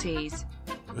difficulties.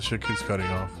 The shit keeps cutting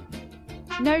off.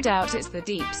 No doubt it's the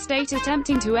deep state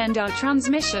attempting to end our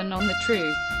transmission on the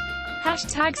truth.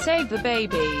 Hashtag save the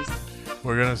babies.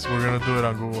 We're gonna do it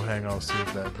on Google Hangouts, see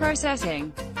if that...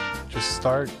 Processing. Just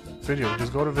start video.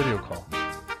 Just go to video call.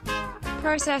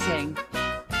 Processing.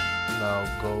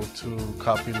 Now go to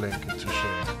copy link and to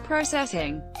share.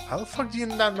 Processing. How the fuck do you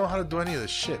not know how to do any of this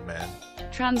shit, man?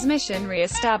 Transmission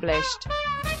reestablished.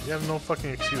 You have no fucking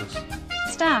excuse.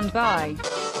 Stand by.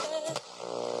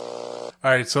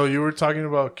 Alright, so you were talking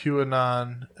about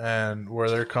QAnon and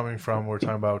where they're coming from. We're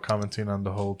talking about commenting on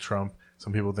the whole Trump.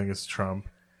 Some people think it's Trump.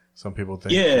 Some people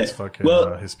think it's fucking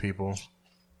his people.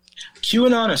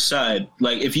 QAnon aside,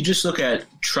 like if you just look at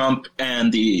Trump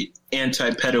and the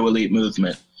anti-pedo elite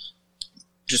movement,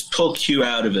 just pull Q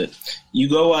out of it. You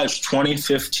go watch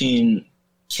 2015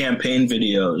 campaign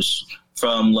videos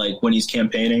from like when he's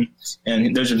campaigning,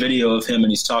 and there's a video of him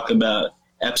and he's talking about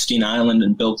Epstein Island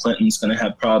and Bill Clinton's going to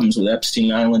have problems with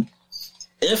Epstein Island.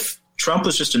 If Trump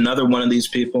was just another one of these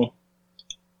people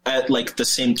at like the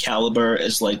same caliber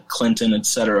as like Clinton,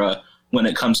 etc., when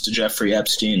it comes to Jeffrey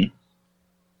Epstein,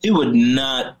 he would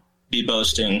not be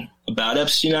boasting about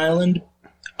Epstein Island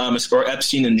or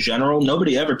Epstein in general.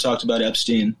 Nobody ever talked about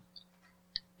Epstein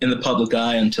in the public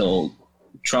eye until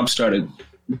Trump started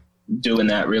doing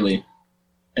that, really.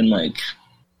 And like,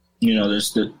 You know,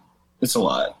 it's a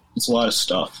lot. It's a lot of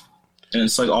stuff, and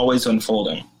it's like always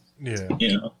unfolding. Yeah.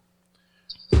 You know.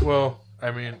 Well,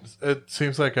 I mean, it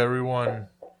seems like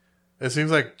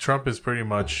Trump is pretty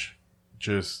much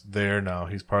just there now.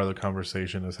 He's part of the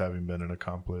conversation as having been an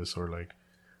accomplice or like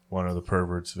one of the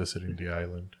perverts visiting the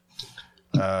island.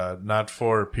 Not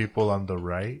for people on the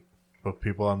right, but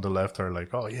people on the left are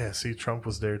like, oh yeah, see, Trump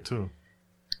was there too.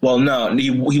 Well, no,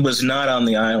 he was not on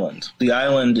the island. The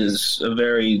island is a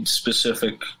very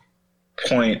specific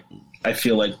point, I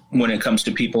feel like, when it comes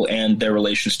to people and their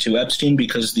relations to Epstein,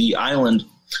 because the island,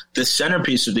 the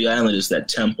centerpiece of the island is that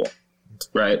temple,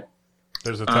 right?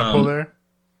 There's a temple there?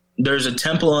 There's a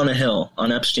temple on a hill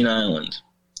on Epstein Island.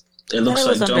 It looks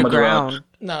like Dome of the Rock.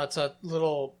 No, it's a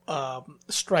little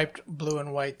striped blue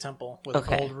and white temple with a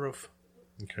gold roof.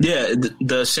 Okay. Yeah,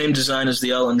 the same design as the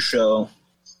Ellen show.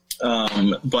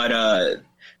 But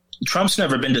Trump's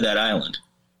never been to that island.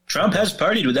 Trump has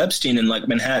partied with Epstein in like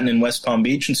Manhattan and West Palm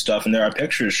Beach and stuff, and there are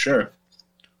pictures, sure.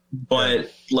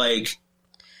 But like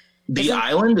the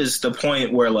island is the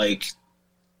point where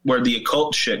the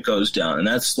occult shit goes down, and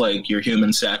that's like your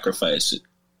human sacrifice,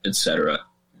 etc.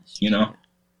 You know?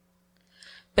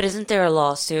 But isn't there a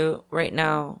lawsuit right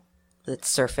now that's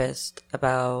surfaced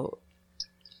about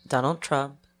Donald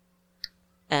Trump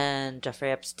and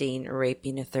Jeffrey Epstein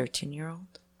raping a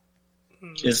 13-year-old?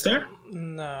 Is there?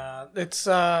 No, it's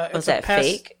Was that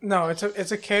fake? No,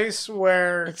 it's a case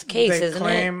where it's a case, they isn't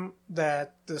claim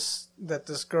that this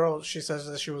girl, she says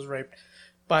that she was raped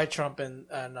by Trump in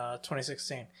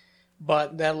 2016.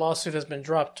 But that lawsuit has been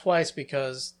dropped twice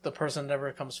because the person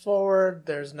never comes forward.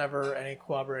 There's never any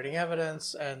corroborating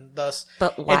evidence, and thus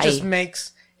why?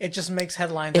 It just makes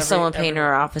headlines. Is someone paying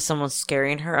her off? Is someone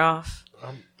scaring her off?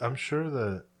 I'm sure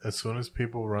that as soon as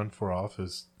people run for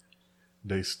office,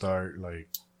 they start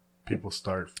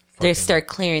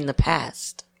clearing the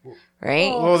past, right?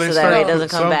 Well, so that way it doesn't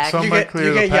come back. Some might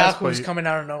clear the past, Yahoo's coming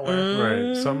out of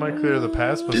nowhere. Right. Some might clear the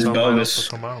past, but some might also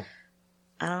come out.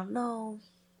 I don't know.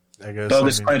 I guess.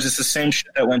 Bogus claims it's the same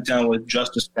shit that went down with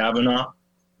Justice Kavanaugh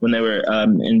when they were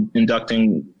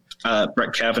inducting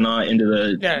Brett Kavanaugh into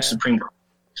the Supreme Court.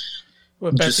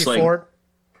 With Betsy Ford?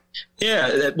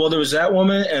 Yeah, well, there was that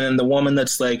woman, and then the woman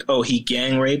that's like, oh, he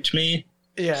gang raped me.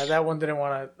 Yeah, that one didn't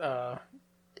want to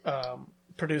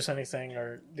produce anything,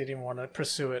 or they didn't want to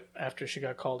pursue it after she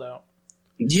got called out.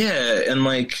 Yeah, and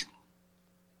like,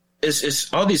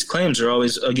 it's all these claims are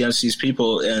always against these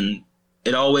people, and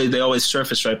they always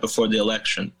surface right before the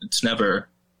election. It's never.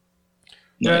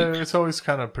 Yeah, it's always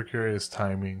kind of precarious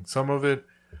timing. Some of it,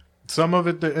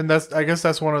 and I guess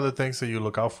that's one of the things that you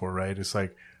look out for, right? It's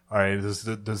like, all right, does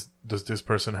this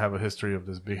person have a history of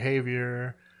this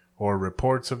behavior or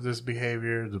reports of this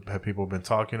behavior? Have people been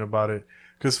talking about it?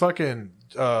 Because fucking,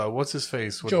 what's his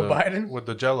face? Joe Biden? With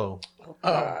the Jell-O. Oh,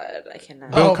 God, I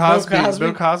cannot.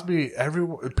 Bill Cosby,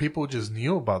 people just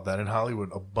knew about that in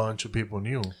Hollywood. A bunch of people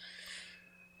knew.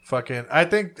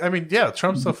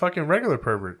 Trump's a fucking regular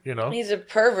pervert, you know? He's a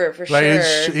pervert for like,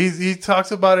 sure. He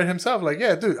talks about it himself. Like,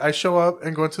 yeah, dude, I show up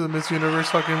and go into the Miss Universe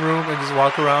fucking room and just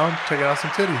walk around checking out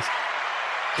some titties.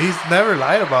 He's never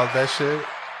lied about that shit.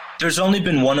 There's only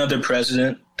been one other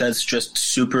president that's just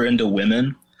super into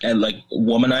women and like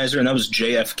womanizer, and that was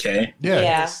JFK.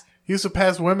 Yeah. He used to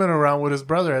pass women around with his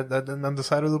brother on the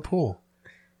side of the pool.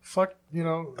 Fuck, you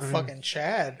know. Fucking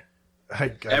Chad. I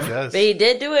guess. But he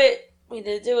did do it. We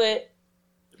did do it.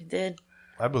 We did.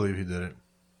 I believe he did it.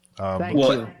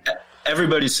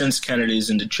 Everybody since Kennedy's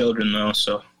into children though,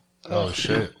 so. Oh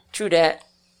shit. True that.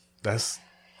 That's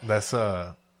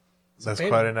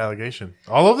quite an allegation.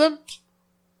 All of them?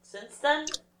 Since then?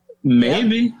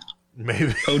 Maybe.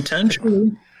 Maybe.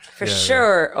 Potentially. For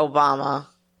sure, Obama.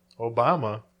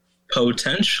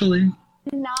 Potentially.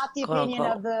 Not the Quote, opinion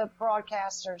unquote. of the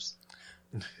broadcasters.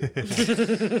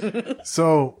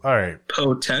 So, all right.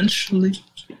 Potentially.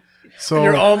 So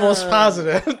you're almost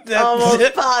positive.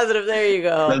 Almost positive. There you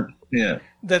go. Yeah.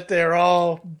 That they're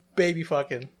all baby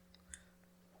fucking.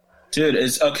 Dude,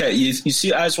 it's okay. You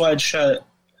see Eyes Wide Shut?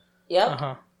 Yep.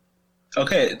 Uh-huh.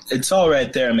 Okay, it's all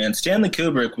right there, man. Stanley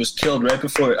Kubrick was killed right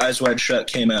before Eyes Wide Shut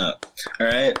came out. All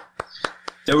right?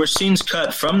 There were scenes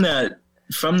cut from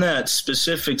that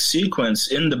specific sequence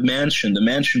in the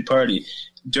mansion party.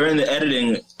 During the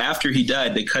editing, after he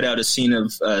died, they cut out a scene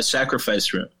of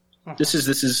Sacrifice Room. This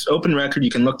is open record.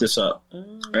 You can look this up,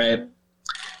 right?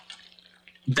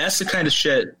 That's the kind of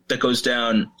shit that goes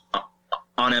down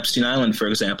on Epstein Island, for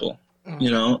example.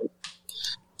 You know,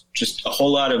 just a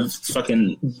whole lot of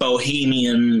fucking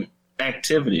bohemian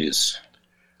activities.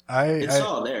 It's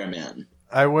all there, man.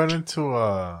 I went into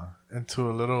a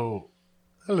little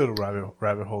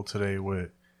rabbit hole today with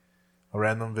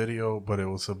random video, but it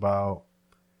was about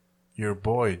your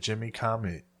boy Jimmy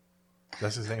Comet.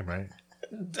 That's his name, right?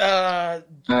 Yeah.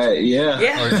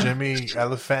 Or Jimmy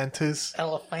Elephantis.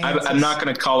 I'm not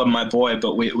going to call him my boy,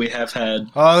 but we have had.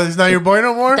 Oh, he's not your boy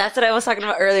no more? That's what I was talking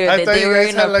about earlier. I That thought they you were guys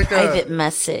in had a like private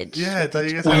message. Yeah, I thought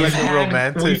you guys had like a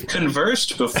romantic. We've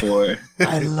conversed before.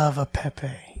 I love a Pepe.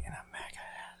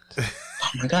 Oh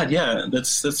my god, yeah,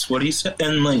 that's what he said,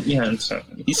 and like, yeah,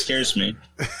 he scares me.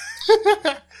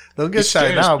 Don't get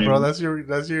shy now, bro. That's your.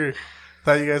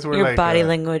 Thought you guys were Your like body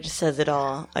language says it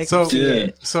all. I So- can see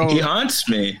it. so he haunts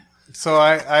me. So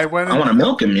I went. I want to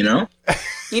milk him, you know.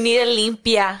 You need a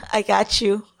limpia. I got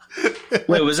you.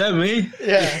 Wait, was that me?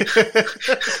 Yeah.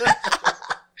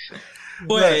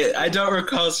 Wait, I don't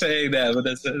recall saying that, but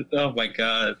that's oh my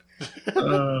god.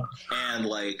 And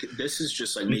like this is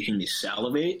just like making me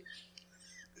salivate.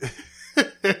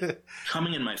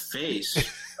 Coming in my face.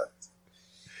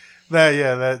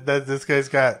 That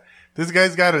this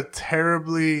guy's got a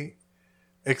terribly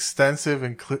extensive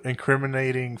and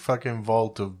incriminating fucking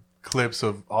vault of clips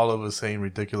of all of us saying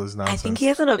ridiculous nonsense. I think he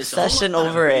has an obsession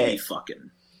over it.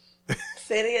 Fucking.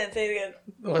 Say it again.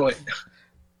 Wait.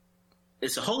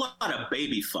 It's a whole lot of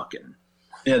baby fucking.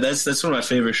 Yeah, that's one of my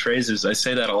favorite phrases. I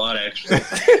say that a lot, actually.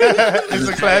 It's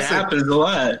a classic. It happens a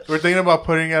lot. We're thinking about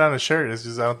putting it on a shirt. It's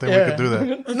just I don't think we could do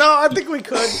that. No, I think we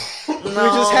could.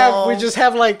 We just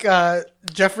have like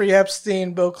Jeffrey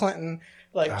Epstein, Bill Clinton,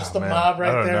 like just the mob I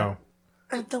right don't there. know.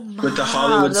 With the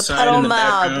Hollywood sign in the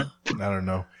background. I don't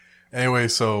know. Anyway,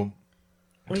 so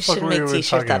We the fuck should were make we t-shirts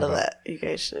talking out of about? that. You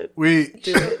guys should. We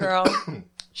Do it, girl.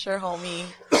 Sure, homie.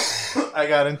 I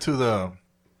got into the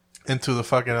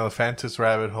fucking Elephantis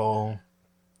rabbit hole,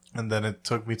 and then it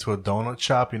took me to a donut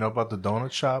shop. You know about the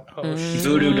donut shop? Oh,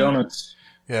 Voodoo Donuts.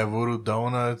 Yeah, Voodoo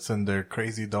Donuts, and their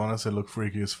crazy donuts that look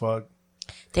freaky as fuck.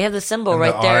 They have the symbol And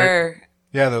right the there. art.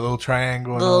 Yeah, the little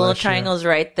triangle. The and all little that shit. triangle's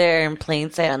right there in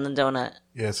plain sight on the donut.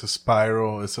 Yeah, it's a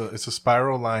spiral. It's a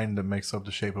spiral line that makes up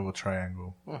the shape of a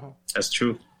triangle. That's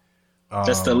true.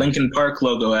 That's the Linkin Park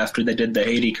logo after they did the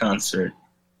Haiti concert.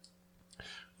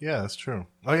 Yeah, that's true.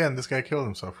 Oh yeah, and this guy killed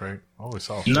himself, right? Oh, it's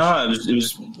all. No, it was.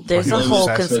 There's he a was whole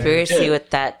assassinated? conspiracy with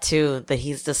that too. That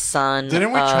he's the son.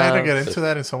 Didn't we try to of- get into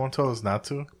that and someone told us not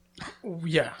to?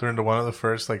 Yeah. During one of the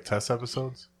first like test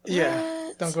episodes. Yeah.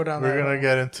 Don't go down We're there. gonna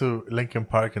get into Linkin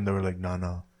Park, and they were like,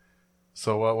 no.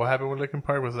 So what happened with Linkin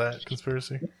Park? Was that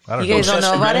conspiracy? I don't You guys don't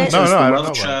know about it? No, the I don't know love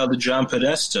about child of John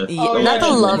Podesta. Not the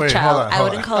love Wait, child. hold on, I hold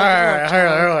wouldn't on. call it the love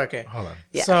child. Okay. Hold on.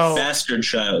 Yes. So Bastard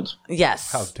child.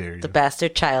 Yes. How dare you? The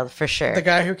bastard child for sure. the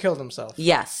guy who killed himself.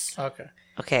 Yes. Okay.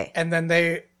 Okay. And then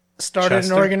they started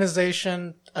Chester? an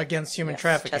organization against human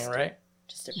trafficking, Chester. right?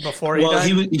 Before he Well,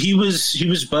 died. he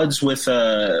was buds with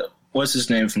what's his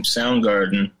name from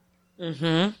Soundgarden.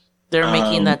 Mm-hmm. They're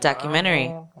making that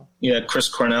documentary. Yeah, Chris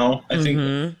Cornell, I think.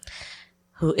 Mm-hmm.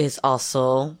 Who is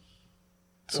also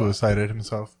Suicided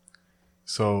himself.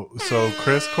 So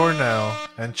Chris Cornell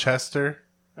and Chester,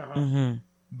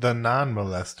 the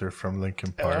non-molester from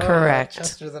Linkin Park, correct.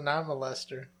 Chester the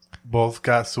non-molester. both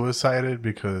got suicided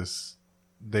because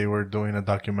they were doing a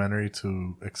documentary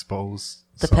to expose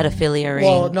The some- pedophilia ring.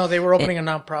 Well, no, they were opening a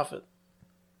nonprofit.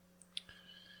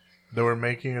 They were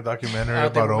making a documentary They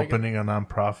about were making- opening a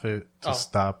nonprofit to Oh.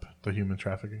 stop the human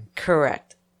trafficking,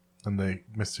 Correct. and they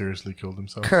mysteriously killed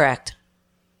themselves. Correct.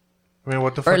 I mean,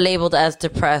 what the Or fuck? labeled as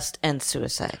depressed and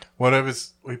suicide. What if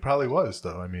it's? He probably was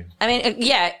though. I mean,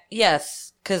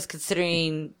 Yes. Because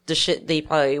considering the shit they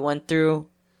probably went through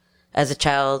as a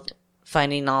child,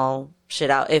 finding all shit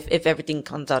out, if everything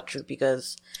comes out true,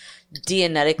 because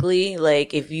genetically,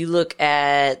 like, if you look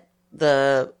at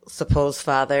the supposed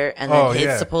father and then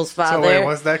his supposed father, So wait,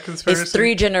 was that conspiracy? it's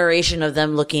 3 generations of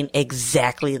them looking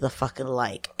exactly the fucking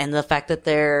like. And the fact that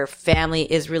their family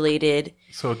is related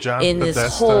So John in this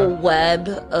Podesta- whole web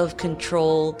of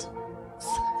controlled.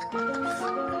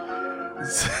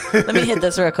 Let me hit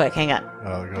this real quick. Hang on.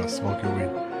 Oh, go smoke your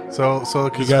weed. So the You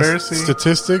got conspiracy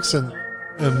statistics and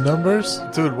numbers.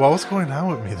 Dude, what was going on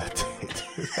with me that day?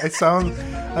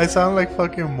 I sound like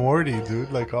fucking Morty,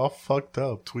 dude. Like all fucked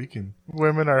up, tweaking.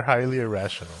 Women are highly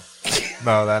irrational.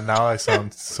 No, now I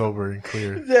sound sober and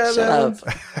clear. Yeah, Shut up.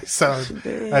 I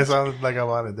sound like I'm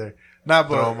on it there. Nah,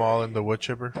 but throw them all in the wood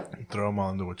chipper. Throw them all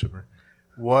in the wood chipper.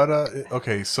 What?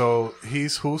 Okay, so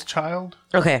he's whose child?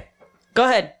 Okay. Go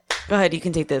ahead. You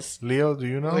can take this. Leo, do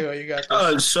you know? Leo, you got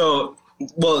this.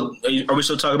 Are we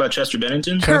still talking about Chester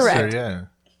Bennington? Correct. Yeah.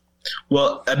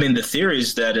 Well, I mean, the theory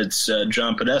is that it's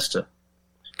John Podesta.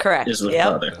 Correct. Is the Yep.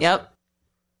 father. Yep.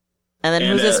 And then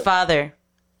And, who's his father?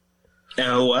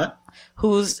 And what?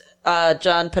 Who's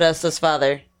John Podesta's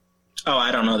father? Oh,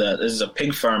 I don't know that. This is a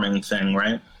pig farming thing,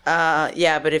 right?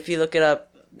 Yeah, but if you look it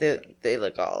up, they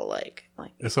look all like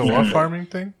It's a what farming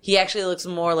thing? he actually looks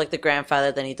more like the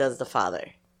grandfather than he does the father.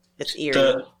 It's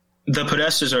eerie. The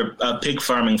Podestas are a pig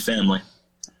farming family.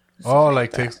 Oh,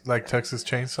 like Texas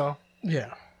Chainsaw?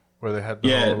 Yeah. Where they had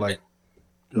the whole, like,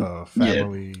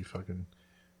 family fucking...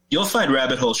 You'll find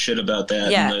rabbit hole shit about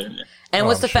that. Yeah. And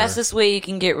what's the fastest way you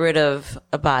can get rid of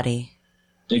a body?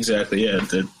 Exactly, yeah.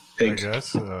 The pig. I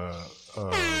guess, the pig.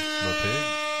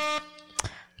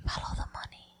 Follow the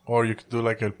money. Or you could do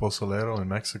like El Pozolero in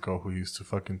Mexico, who used to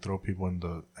fucking throw people in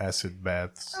the acid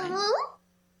baths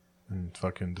and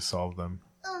fucking dissolve them.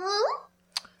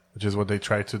 Which is what they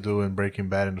tried to do in Breaking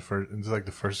Bad in the first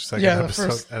or second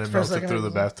episode, and it melted through the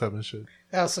bathtub and shit.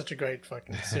 That was such a great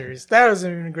fucking series. That was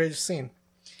even a great scene.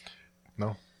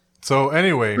 No. So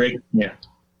anyway,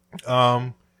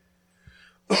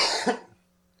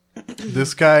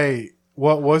 this guy,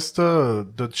 what was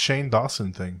the Shane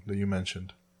Dawson thing that you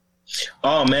mentioned?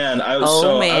 Oh man, I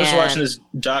was watching this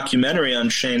documentary on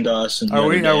Shane Dawson. Are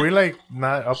we like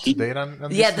not up to date on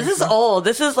this? Yeah, this is old.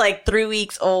 This is like 3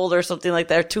 weeks old or something like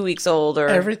that, or 2 weeks old. Or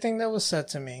everything that was said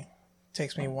to me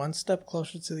takes me one step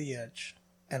closer to the edge,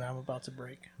 and I'm about to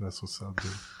break. That's what's up,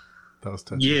 dude. That was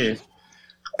touching. Yeah.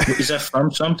 Is that from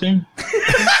something?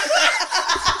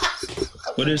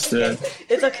 What is that?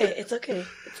 It's okay. It's okay.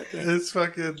 It's okay. It's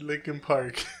fucking Linkin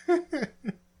Park.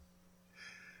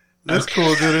 That's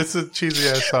cool, dude. It's a cheesy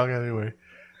ass song anyway.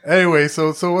 Anyway,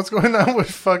 so what's going on with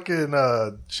fucking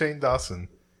Shane Dawson?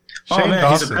 Shane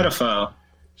Dawson. He's a pedophile.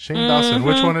 Shane Dawson.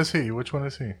 Which one is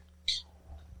he?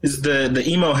 Is the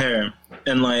emo hair,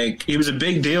 and like he was a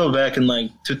big deal back in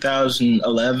like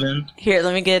 2011. Here,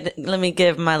 let me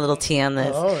give my little tea on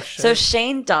this. Oh, shit. So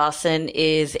Shane Dawson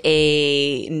is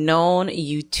a known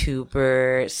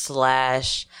YouTuber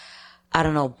 / I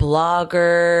don't know,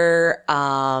 blogger,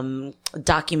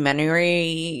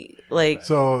 documentary, like.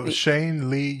 So Shane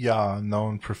Lee Ya,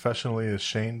 known professionally as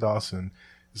Shane Dawson,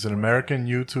 is an American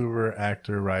YouTuber,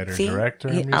 actor, writer, director,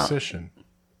 and musician.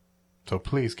 So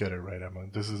please get it right, Emma.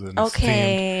 This is an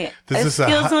esteemed. This is a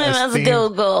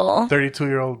esteemed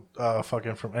 32-year-old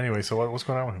fucking from. Anyway, so what's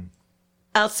going on with him?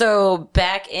 So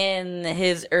back in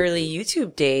his early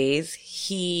YouTube days,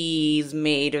 he's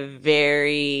made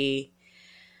very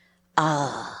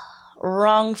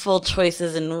wrongful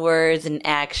choices in words and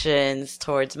actions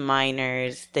towards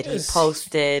minors that he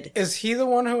posted. Is he the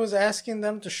one who was asking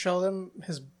them to show them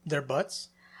their butts?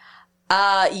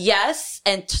 Yes,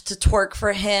 and to twerk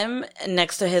for him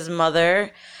next to his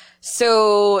mother.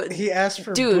 So he asked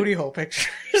for booty hole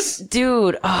pictures.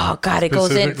 Dude, oh god, it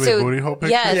goes in. So booty hole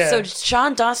pictures? Yeah, so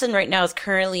Sean Dawson right now is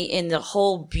currently in the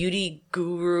whole beauty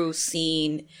guru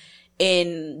scene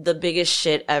in the biggest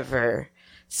shit ever.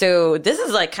 So this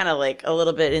is like kind of like a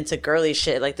little bit into girly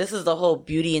shit. Like this is the whole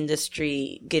beauty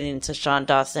industry getting into Sean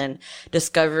Dawson,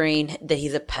 discovering that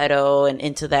he's a pedo and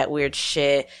into that weird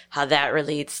shit, how that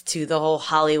relates to the whole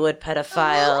Hollywood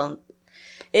pedophile.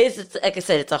 It's like I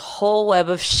said, it's a whole web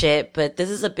of shit, but this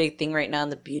is a big thing right now in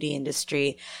the beauty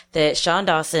industry that Sean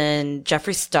Dawson,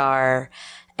 Jeffree Star,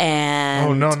 and...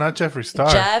 Oh, no, not Jeffree Star.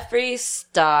 Jeffree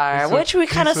Star, which we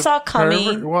kind of saw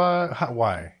coming. What?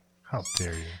 Why? How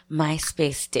dare you?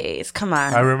 MySpace days. Come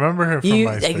on. I remember him from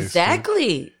MySpace.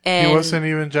 Exactly. And he wasn't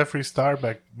even Jeffree Star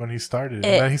back when he started.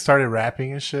 And then he started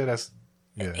rapping and shit.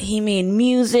 He made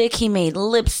music. He made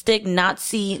lipstick,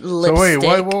 Nazi lipstick. So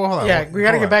wait, hold on. Yeah, we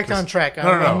got to get back on track.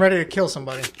 I'm ready to kill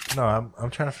somebody. No, I'm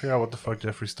trying to figure out what the fuck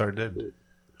Jeffree Star did.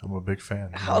 I'm a big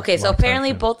fan. Okay, so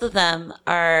apparently both of them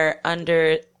are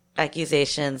under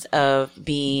accusations of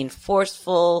being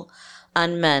forceful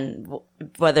on men,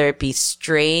 whether it be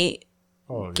straight,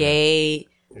 gay,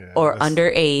 or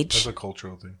underage. That's a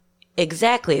cultural thing.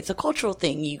 Exactly. It's a cultural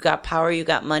thing. You got power, you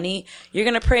got money, you're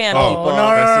going to prey on people.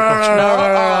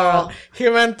 No. He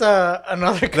meant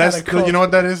another kind of culture. You know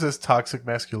what that is? It's toxic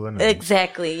masculinity.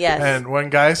 Exactly, yes. And when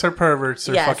guys are perverts,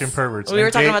 they're fucking perverts. We were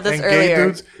talking about this earlier. Gay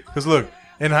dudes, because look,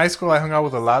 in high school I hung out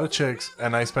with a lot of chicks,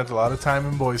 and I spent a lot of time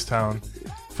in Boys Town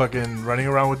fucking running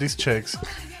around with these chicks.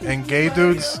 And gay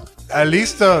dudes, at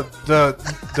least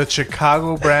the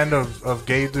Chicago brand of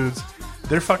gay dudes,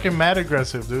 they're fucking mad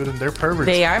aggressive, dude, and they're perverts.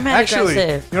 They are mad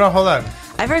aggressive. You know, hold on.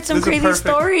 I've heard some crazy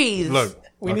stories. Look,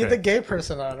 we need the gay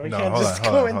person on. We can't just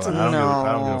go into I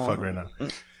don't give a fuck right now.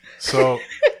 So,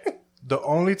 the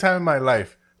only time in my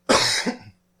life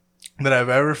that I've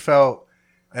ever felt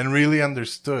and really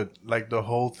understood, like the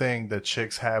whole thing that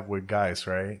chicks have with guys,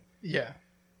 right? Yeah.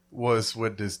 Was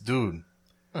with this dude.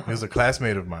 He was a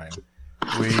classmate of mine.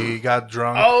 We got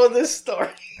drunk. Oh, this story.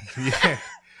 Yeah.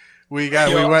 We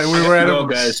were at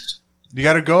guys. You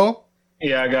gotta go?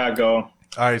 Yeah, I gotta go.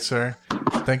 All right, sir.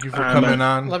 Thank you for coming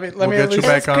on. Let me we'll at get you least-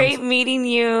 back It's on. great meeting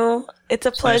you. It's a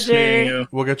Nice pleasure. meeting you.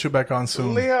 We'll get you back on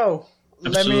soon. Leo,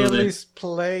 let me at Absolutely. least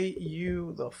play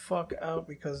you the fuck out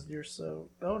because you're so.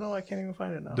 Oh no, I can't even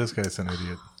find it now. This guy's an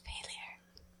idiot.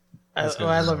 This I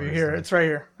guy's love you. an Here, idiot. it's right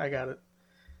here. I got it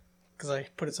because I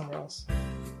put it somewhere else.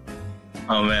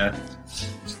 Oh man,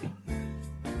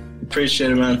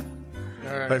 appreciate it, man.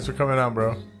 All right, Thanks for coming on,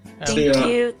 bro. Thank ya.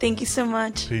 you. Thank you so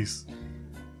much. Peace.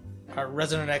 our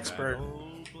resident expert.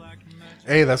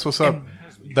 Hey, that's what's up.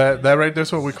 That right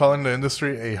there's what we call in the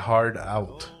industry a hard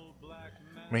out.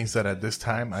 Means that at this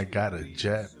time I got a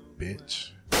jet, bitch.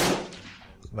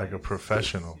 Like a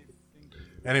professional.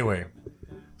 Anyway,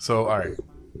 so all right.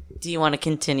 Do you want to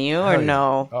continue or Hell yeah.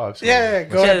 no? Oh, absolutely. Yeah,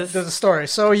 go ahead to the story.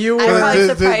 So you I were. probably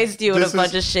This- surprised you with this a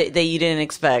bunch is- of shit that you didn't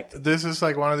expect. This is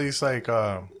like one of these like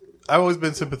I've always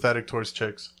been sympathetic towards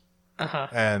chicks. Uh-huh.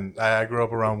 And I grew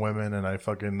up around women and I've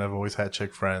always had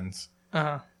chick friends.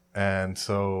 Uh-huh. And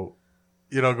so,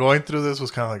 going through this was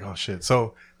kind of like, oh shit.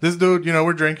 So this dude,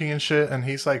 we're drinking and shit and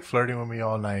he's like flirting with me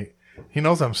all night. He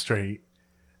knows I'm straight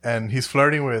and he's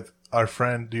flirting with our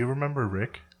friend. Do you remember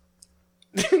Rick?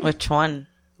 Which one?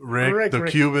 Rick, the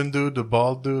Cuban dude, the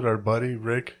bald dude, our buddy,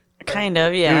 Rick. Kind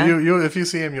of, yeah. You if you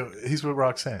see him, he's with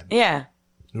Roxanne. Yeah.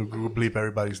 We'll bleep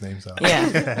everybody's names out.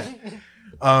 Yeah.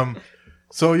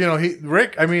 So,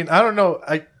 Rick, I mean, I don't know.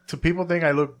 To people think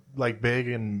I look like big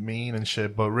and mean and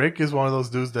shit, but Rick is one of those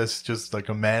dudes that's just like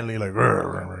a manly, like,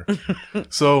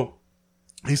 so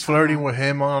he's flirting with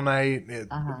him all night.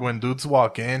 When dudes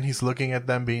walk in, he's looking at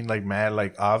them being like mad,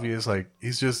 like obvious, like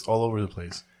he's just all over the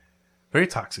place. Very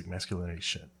toxic masculinity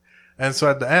shit. And so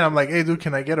at the end, I'm like, hey, dude,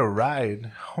 can I get a ride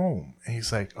home? And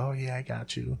he's like, oh, yeah, I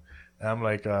got you. And I'm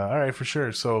like, all right, for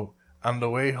sure. So on the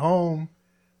way home,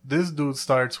 this dude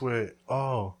starts with,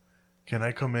 oh, can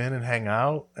I come in and hang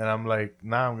out? And I'm like,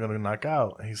 nah, I'm going to knock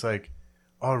out. And he's like,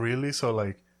 oh, really? So,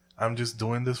 like, I'm just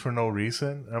doing this for no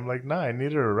reason? And I'm like, nah, I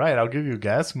needed a ride. I'll give you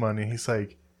gas money. He's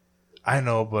like, I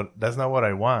know, but that's not what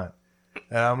I want.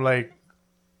 And I'm like,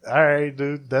 all right,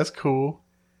 dude, that's cool.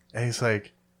 And he's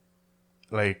like,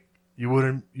 you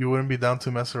wouldn't be down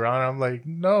to mess around? I'm like,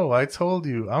 no, I told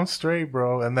you, I'm straight,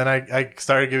 bro. And then I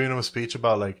started giving him a speech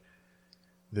about, like,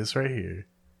 this right here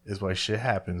is why shit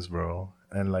happens, bro.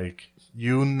 And like,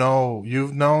 you've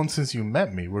known since you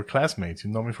met me. We're classmates.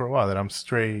 You've known me for a while that I'm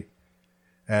straight.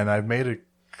 And I've made it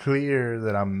clear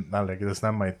that I'm not like, that's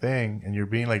not my thing. And you're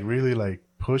being like really like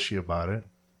pushy about it.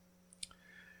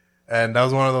 And that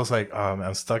was one of those like,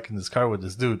 I'm stuck in this car with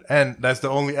this dude. And that's the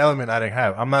only element I didn't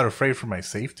have. I'm not afraid for my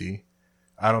safety.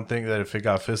 I don't think that if it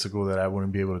got physical that I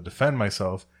wouldn't be able to defend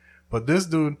myself. But this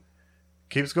dude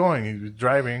keeps going. He's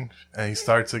driving and he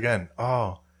starts again.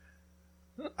 Oh,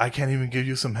 I can't even give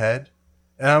you some head.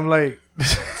 And I'm like,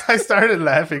 I started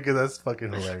laughing because that's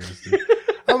fucking hilarious, dude.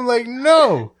 I'm like,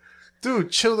 no,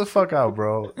 dude, chill the fuck out,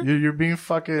 bro. You're being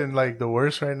fucking like the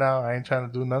worst right now. I ain't trying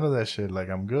to do none of that shit. Like,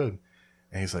 I'm good.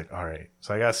 And he's like, all right.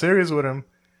 So I got serious with him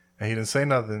and he didn't say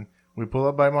nothing. We pull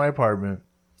up by my apartment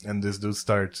and this dude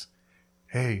starts,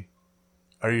 hey,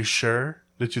 are you sure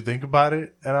that you think about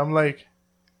it? And I'm like,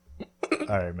 all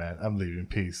right, man, I'm leaving.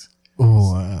 Peace.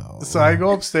 Oh, wow. So I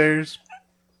go upstairs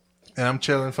and I'm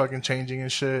chilling, fucking changing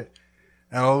and shit.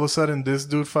 And all of a sudden, this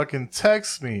dude fucking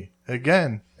texts me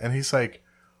again. And he's like,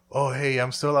 oh, hey,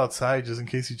 I'm still outside just in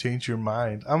case you change your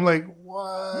mind. I'm like,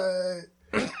 what?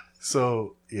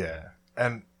 So, yeah.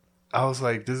 And I was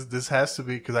like, this has to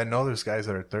be, because I know there's guys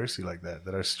that are thirsty like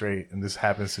that are straight. And this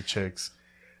happens to chicks.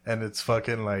 And it's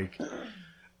fucking like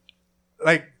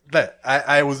that.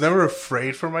 I was never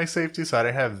afraid for my safety, so I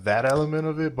didn't have that element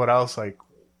of it. But I was like,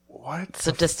 what?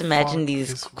 So just imagine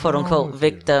these quote wrong unquote with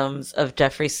victims of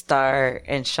Jeffree Star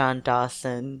and Sean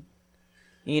Dawson.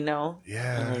 Yeah,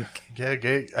 yeah,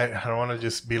 gay. I don't want to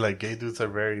just be like gay dudes are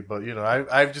very, but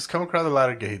I've just come across a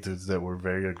lot of gay dudes that were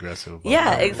very aggressive.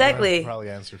 Yeah, exactly. I'll probably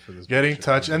answer for this. Get in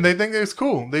touch, and they think it's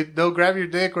cool. They'll grab your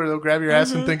dick or they'll grab your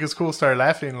ass and think it's cool. Start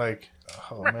laughing like,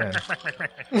 oh man.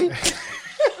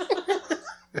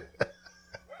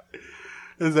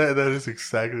 That is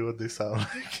exactly what they sound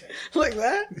like. Like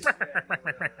that?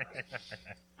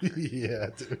 Yeah,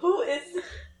 dude. Who is?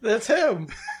 That's him.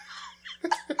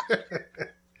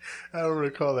 I don't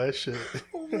recall that shit.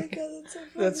 Oh my god, that's so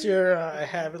funny. That's your. I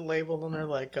have it labeled under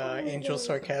like Angel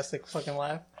sarcastic fucking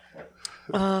laugh.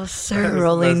 Oh, Sir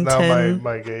Rollington. That's not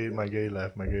my gay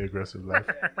laugh, my gay aggressive laugh.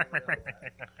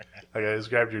 Like I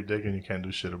just grabbed your dick and you can't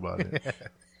do shit about it.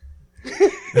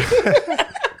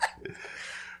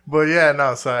 But yeah,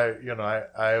 no. So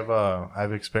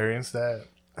I've experienced that,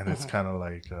 and it's kind of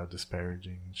like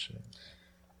disparaging and shit.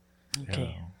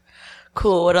 Okay,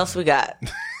 cool. What else we got?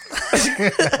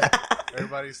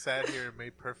 Everybody's sad here. It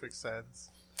made perfect sense.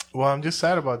 Well, I'm just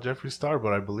sad about Jeffree Star,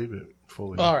 but I believe it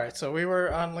fully. All right, so we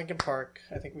were on Linkin Park.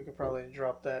 I think we could probably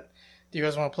drop that. Do you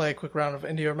guys want to play a quick round of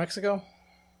India or Mexico?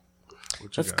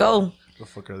 Let's go. What the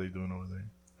fuck are they doing over there?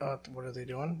 What are they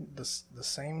doing? The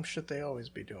same shit they always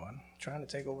be doing. Trying to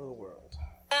take over the world.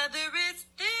 Whether it's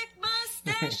thick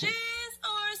mustaches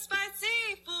or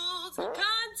spicy foods,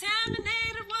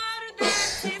 contaminated water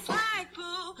that tastes like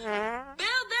poo. Build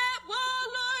that wall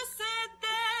or set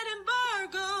that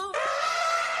embargo.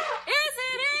 Is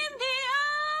it India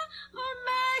or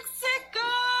Mexico?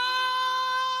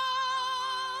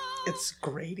 It's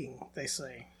grating, they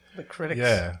say. The critics.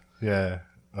 Yeah.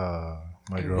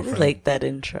 My I girlfriend really like that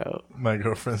intro. My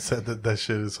girlfriend said that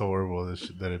shit is horrible.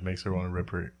 That it makes her want to rip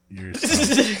her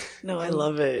ears. No, I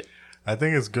love it. I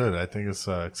think it's good. I think it's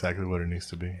exactly what it needs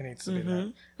to be. It needs to be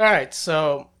that. All right,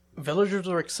 so villagers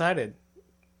were excited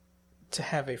to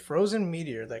have a frozen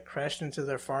meteor that crashed into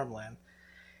their farmland,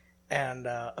 and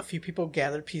a few people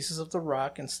gathered pieces of the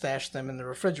rock and stashed them in the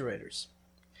refrigerators.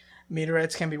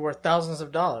 Meteorites can be worth thousands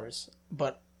of dollars,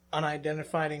 but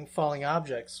unidentifying falling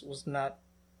objects was not.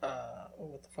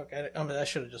 What the fuck? I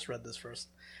should have just read this first.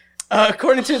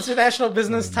 According to International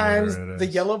Business Times, the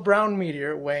yellow-brown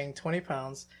meteor, weighing 20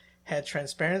 pounds, had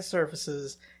transparent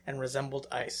surfaces and resembled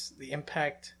ice. The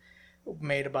impact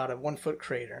made about a 1-foot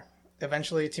crater.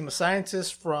 Eventually, a team of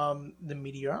scientists from the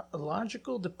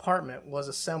meteorological department was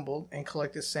assembled and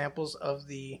collected samples of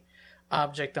the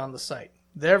object on the site.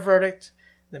 Their verdict: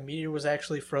 the meteor was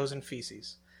actually frozen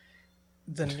feces.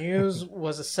 The news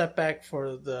was a setback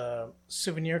for the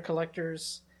souvenir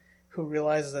collectors who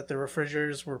realized that the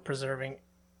refrigerators were preserving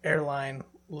airline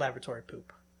laboratory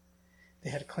poop. They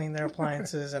had to clean their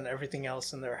appliances and everything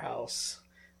else in their house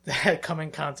that had come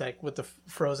in contact with the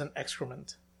frozen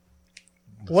excrement.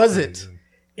 Was it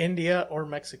India or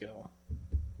Mexico?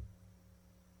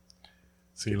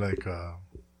 See, like,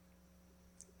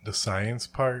 the science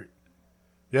part.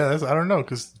 Yeah, I don't know,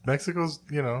 because Mexico's,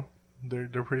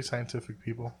 they're pretty scientific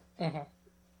people. Mm-hmm.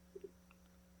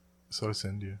 So it's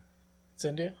India. It's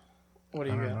India? What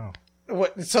do I you don't got? know.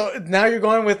 What? So now you're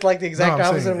going with like the exact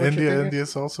opposite of what you're thinking?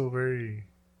 India's also very...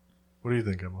 What do you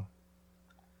think, Emma?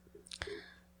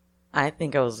 I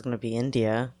think I was going to be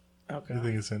India. Okay. You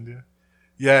think it's India?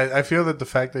 Yeah, I feel that the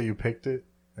fact that you picked it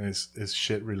and it's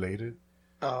shit related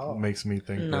makes me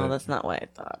think No, that's not what I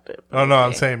thought. Oh, no,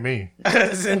 I'm saying me.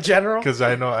 In general? Because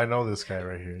I know this guy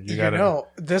right here.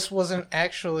 This wasn't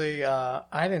actually...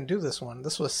 I didn't do this one.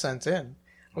 This was sent in.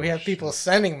 We have people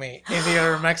sending me India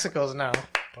or Mexico's now.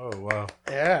 Oh, wow.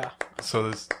 Yeah. So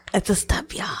this... It's a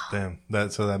step, yeah. Damn.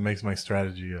 That makes my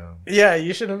strategy... yeah,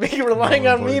 you shouldn't be relying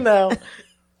on me now.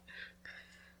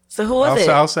 So who was it?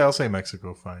 I'll say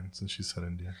Mexico, fine, since she said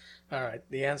India. All right.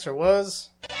 The answer was...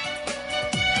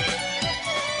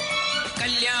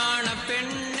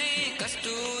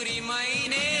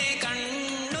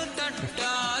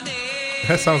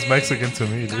 That sounds Mexican to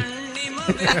me, dude.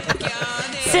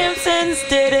 Simpsons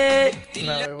did it.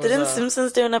 No, it was, Didn't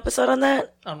Simpsons do an episode on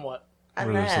that? On what?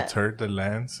 Where there's a turd that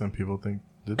lands and people think...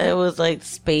 It was like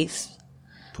space.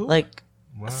 Poop? Like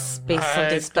space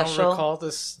something special. I don't recall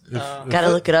this. Gotta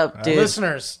look it up, dude.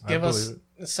 Listeners,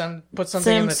 put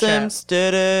something in the chat. Simpsons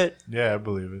did it. Yeah, I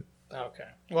believe it. Okay.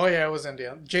 Well, yeah, it was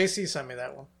India. JC sent me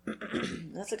that one.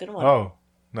 That's a good one. Oh,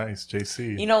 nice.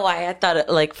 JC. You know why I thought it,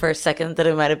 like, for a second that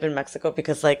it might have been Mexico?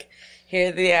 Because, like,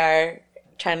 here they are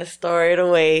trying to store it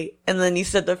away, and then you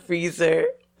said the freezer.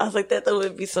 I was like, that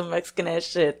would be some Mexican ass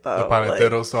shit, though. The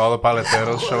paleteros, all the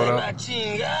paleteros showed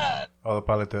up. All the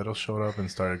paleteros showed up and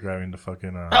started grabbing the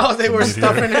fucking... they were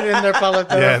stuffing it in their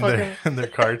paletero. Yeah, in their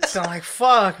carts. So I'm like,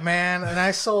 fuck, man. And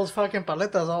I sold fucking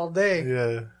paletas all day.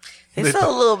 Yeah. They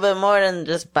sell a little bit more than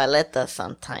just paletas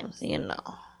sometimes, you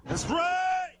know. That's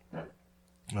right.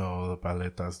 Oh, the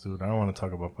paletas, dude. I don't want to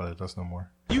talk about paletas no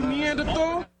more. You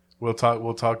Neanderthal? We'll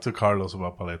talk to Carlos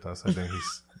about paletas.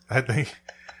 I think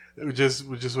just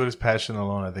with his passion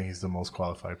alone, I think he's the most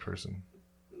qualified person.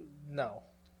 No.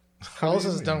 Carlos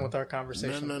is done with our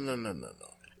conversation. No.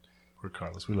 We're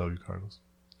Carlos. We love you, Carlos.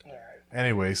 All right.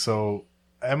 Anyway, so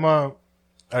Emma,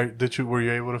 were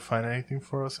you able to find anything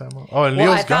for us, Emma? Oh, and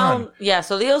Leo's gone.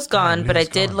 So Leo's gone, but I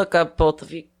did look up both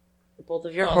of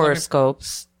your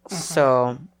horoscopes.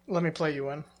 So let me play you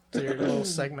in to your little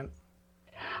segment.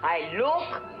 I look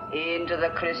into the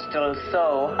crystal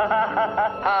so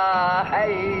I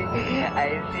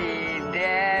see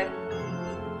death.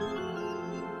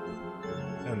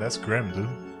 And that's grim, dude.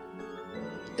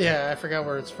 Yeah, I forgot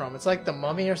where it's from. It's like The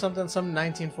Mummy or something, some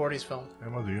 1940s film.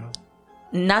 Emma, do you know?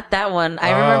 Not that one.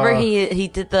 I remember he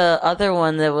did the other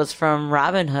one that was from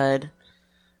Robin Hood.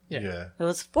 Yeah. It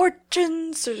was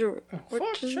fortunes.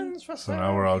 Fortunes for So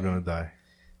now we're all gonna die.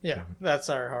 Yeah, that's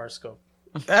our horoscope.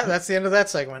 That's the end of that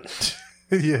segment.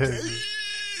 Yeah.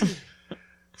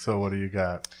 So what do you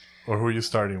got? Or who are you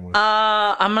starting with?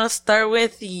 I'm gonna start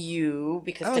with you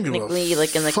because I don't give a technically,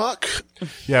 like in the fuck.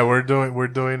 Yeah, we're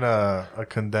doing a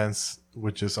condensed,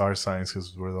 which is our signs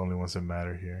because we're the only ones that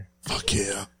matter here. Fuck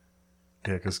yeah.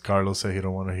 Yeah, because Carlos said he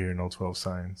don't want to hear no 12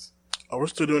 signs. Oh, we're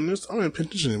still doing this? I don't even pay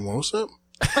attention anymore. What's up?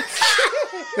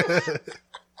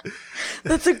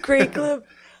 That's a great clip.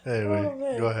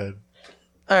 Anyway, go ahead.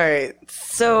 All right.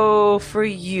 So for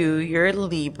you, you're a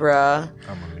Libra.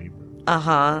 I'm a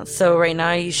Libra. So right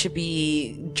now you should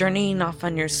be journeying off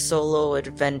on your solo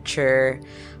adventure,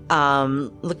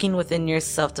 looking within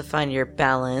yourself to find your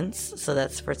balance. So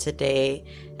that's for today.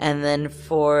 And then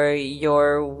for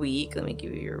your week, let me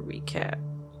give you your recap.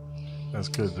 That's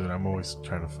good, dude. I'm always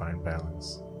trying to find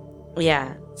balance.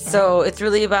 Yeah. So it's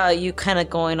really about you kind of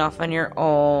going off on your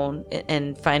own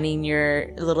and finding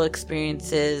your little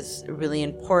experiences really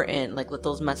important. Like, let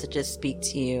those messages speak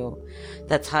to you.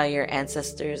 That's how your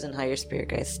ancestors and how your spirit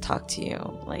guides talk to you,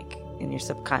 like in your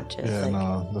subconscious. Yeah, like,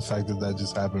 no. The fact that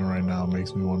just happened right now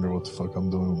makes me wonder what the fuck I'm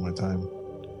doing with my time.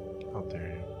 How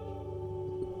dare you?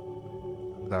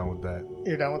 I'm down with that.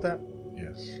 You're done with that?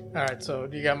 Yes. All right, so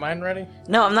do you got mine ready?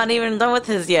 No, I'm not even done with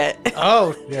his yet.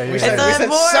 Oh, yeah. we said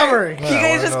summary. You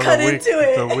guys just cut into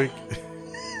it. The week.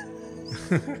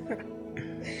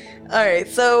 All right,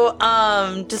 so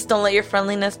just don't let your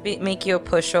friendliness make you a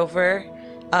pushover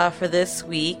for this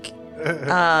week.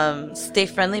 Stay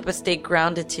friendly, but stay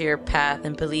grounded to your path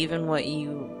and believe in what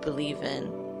you believe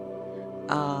in.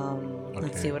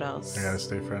 Let's see what else. I gotta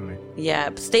stay friendly. Yeah,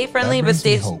 stay friendly, but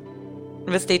stay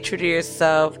true to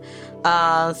yourself.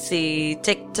 See,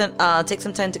 take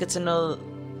some time to get to know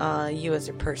you as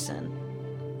a person.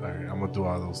 All right, I'm gonna do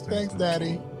all those things. Thanks,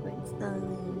 Daddy.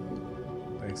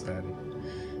 Thanks, Daddy.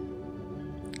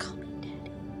 Call me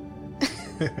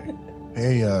Daddy.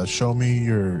 Hey, show me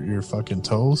your fucking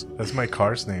toes. That's my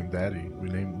car's name, Daddy.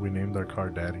 We named our car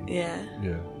Daddy. Yeah.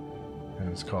 Yeah. And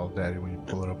it's called Daddy when you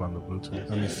pull it up on the Bluetooth.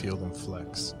 Let me feel them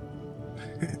flex.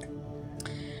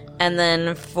 And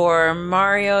then for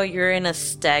Mario, you're in a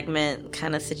stagnant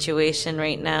kind of situation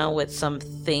right now with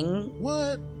something.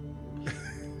 What?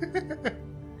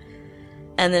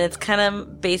 And then it's kind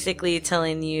of basically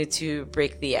telling you to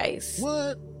break the ice.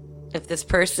 What? If this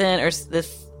person or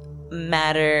this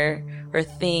matter or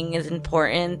thing is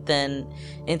important, then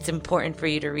it's important for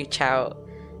you to reach out.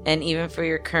 And even for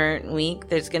your current week,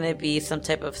 there's going to be some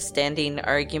type of standing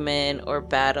argument or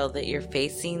battle that you're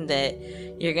facing that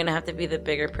you're going to have to be the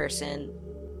bigger person.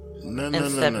 No.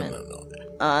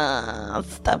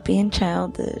 Stop being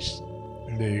childish.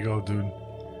 There you go, dude.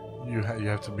 You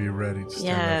have to be ready to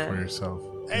stand up for yourself.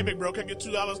 Hey, big bro, can I get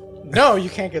 $2? No, you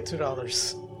can't get $2.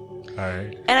 All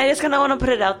right. And I just kind of want to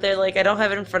put it out there. Like, I don't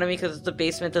have it in front of me because the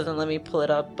basement doesn't let me pull it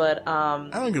up. But I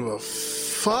don't give a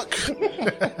fuck.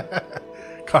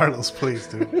 Carlos, please,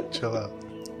 dude. Chill out.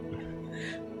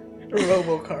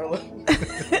 Robo Carlo.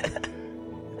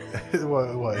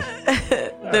 What?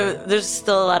 There's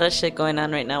still a lot of shit going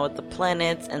on right now with the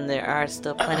planets, and there are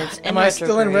still planets in Am I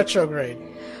still in retrograde?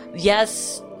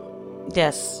 Yes.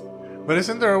 But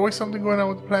isn't there always something going on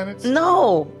with the planets?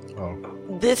 No. Oh.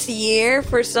 This year,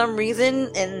 for some reason,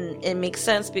 and it makes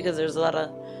sense because there's a lot of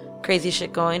crazy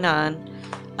shit going on.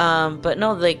 But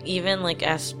no, like, even like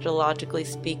astrologically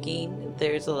speaking,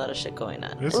 there's a lot of shit going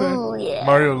on. Is there? Yeah.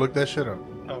 Mario, look that shit up.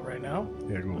 Oh, right now?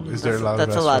 Yeah, cool. Is there a lot of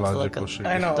astrological shit?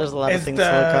 I know. There's a lot of things to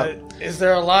look up. Is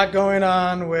there a lot going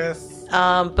on with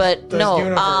but no,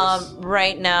 universe?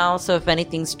 right now, so if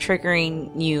anything's triggering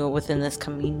you within this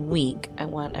coming week, I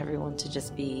want everyone to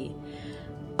just be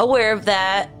aware of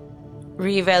that.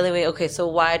 Reevaluate, okay, so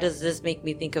why does this make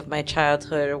me think of my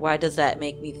childhood, or why does that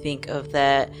make me think of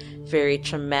that very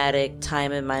traumatic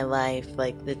time in my life?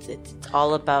 Like, it's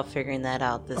all about figuring that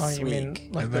out this you week.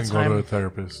 mean like and the then time, go to a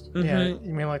therapist. Yeah, Mhm.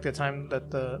 you mean like the time that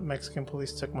the Mexican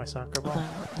police took my soccer ball?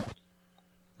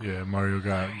 Yeah, Mario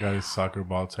got his soccer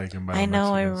ball taken by I the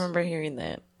know, I Mexicans. remember hearing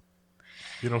that.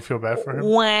 You don't feel bad for him?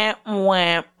 Wah,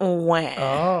 wah, wah.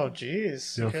 Oh,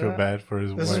 jeez. You don't feel bad for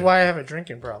his This wife? is why I have a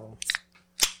drinking problem.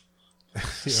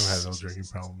 You don't have no drinking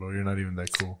problem, bro. You're not even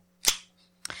that cool.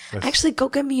 Actually, go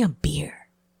get me a beer.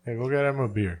 Hey, go get him a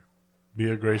beer.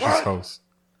 Be a gracious host.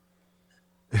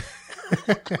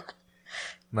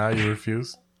 Now you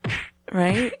refuse?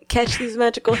 Right? Catch these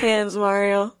magical hands,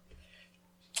 Mario.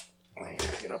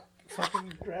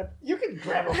 You can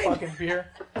grab a fucking beer.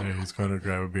 Yeah, he's going to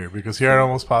grab a beer. Because here at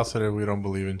Almost Positive, we don't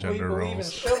believe in We gender believe in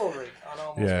roles. chivalry on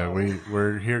Yeah,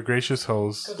 we're here, gracious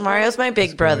hosts. Mario's my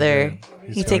big brother.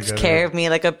 He takes care of me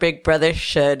like a big brother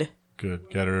should. Good.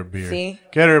 Get her a beer. See?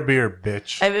 Get her a beer,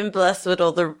 bitch. I've been blessed with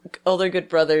older good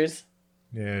brothers.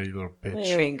 Yeah, you little bitch.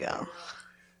 There we go.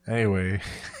 Anyway.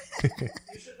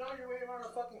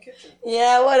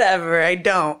 Yeah, whatever. I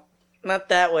don't. Not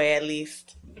that way, at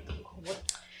least.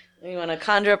 You want to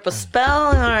conjure up a spell?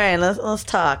 All right, let's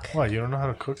talk. What, you don't know how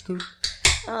to cook, dude?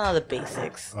 Oh, the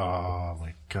basics. Oh,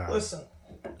 my God. Listen.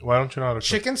 Why don't you know how to cook?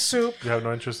 Chicken soup. You have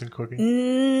no interest in cooking?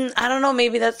 I don't know.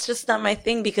 Maybe that's just not my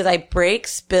thing because I break,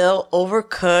 spill,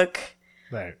 overcook,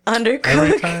 undercook.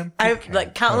 Every time? I've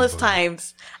like countless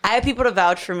times. I have people to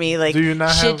vouch for me. Like, Do you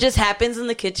not shit have- just happens in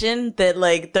the kitchen that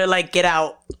like they're like, get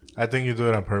out. I think you do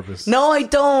it on purpose. No, I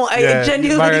don't. I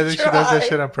genuinely Mara, I think try. she does that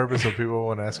shit on purpose so people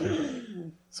won't ask her.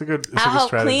 It's a good I help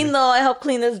strategy. clean though. I help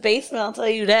clean this basement. I'll tell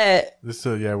you that.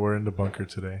 We're in the bunker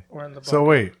today. We're in the bunker. So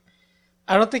wait.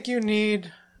 I don't think you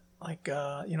need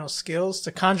skills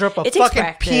to conjure up a It takes fucking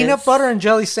practice. peanut butter and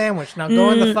jelly sandwich. Now go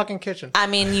in the fucking kitchen. I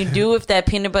mean, you do if that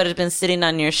peanut butter's been sitting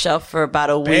on your shelf for about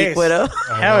a week Base. with a.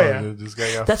 Hell yeah. Dude, this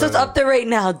guy got That's what's fed up there right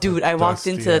now, dude. I walked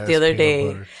into it the dusty-ass other day.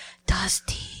 peanut butter.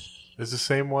 Dusty. It's the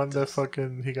same one that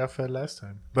fucking he got fed last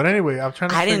time. But anyway, I'm trying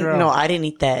to I figure didn't. out. No, I didn't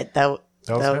eat that. That was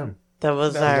him. That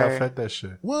was He our. got fed that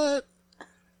shit. What?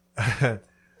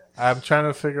 I'm trying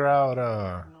to figure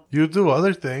out. You do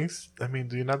other things. I mean,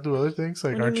 do you not do other things?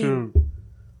 Like, What aren't do you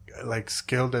you like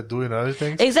skilled at doing other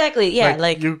things? Exactly. Yeah.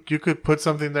 Like you could put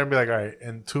something there and be like, all right,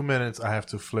 in 2 minutes I have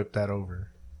to flip that over.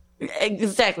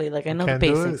 exactly. Like I know the Can't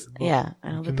do basics. it? Yeah, I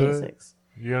know You the can do it? basics.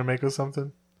 You gonna make us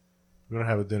something? We're gonna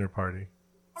have a dinner party.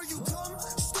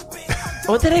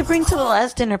 What did I bring to the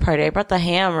last dinner party? I brought the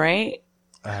ham, right?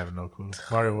 I have no clue.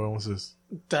 Mario, when was this?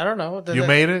 I don't know. You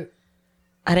made it?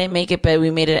 I didn't make it, but we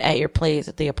made it at your place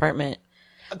at the apartment.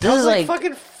 That was like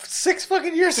fucking 6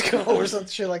 fucking years ago or some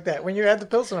shit like that when you had the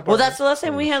Pilsen apartment. Well, that's the last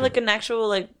time we had like an actual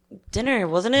like dinner,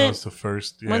 wasn't That it? was the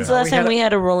first. When's the last time we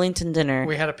had a Rollington dinner?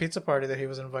 We had a pizza party that he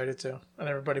was invited to, and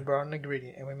everybody brought an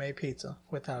ingredient, and we made pizza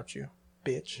without you,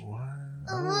 bitch. What? I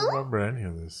don't remember any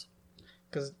of this.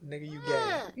 Because nigga, you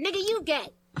gay. Nigga, you gay.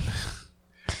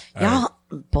 Y'all,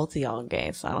 both of y'all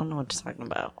gay, so I don't know what you're talking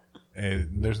about. Hey,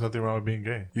 there's nothing wrong with being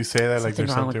gay. You say that like Something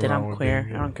there's wrong with something it. wrong I'm with queer.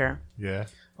 being gay. I don't care. Yeah.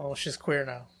 Oh, she's queer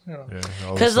now. You know. Yeah. all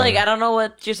of a Because like sudden. I don't know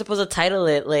what you're supposed to title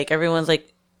it. Like everyone's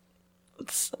like,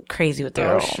 it's crazy with their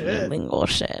Oh, own shit. lingo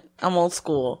shit. I'm old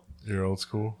school You're old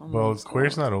school. Well,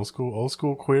 queer's not old school. Old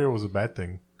school queer was a bad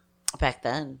thing. back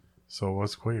then. So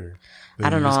what's queer? I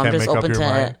don't You know. I'm can't just make up open your to.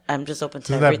 mind? I'm just open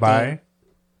to Isn't everything. that bi?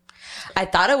 I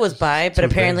thought it was bi, but Two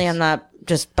apparently things. I'm not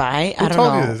just bi. Who I don't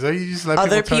told know. you this? You just let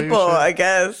Other people tell you people, shit? I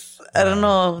guess. I don't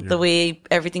know. you're- The way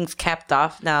everything's capped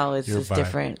off now is You're just bi.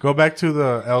 different. Go back to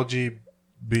the LGB.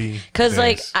 Because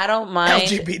like I don't mind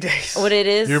LGB days. what it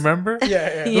is. You remember?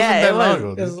 Yeah, Yeah, It wasn't that it long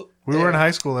was. ago, dude. We were in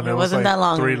high school and It it was wasn't like that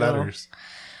long 3 ago. letters.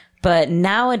 But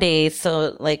nowadays,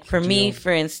 so like for me,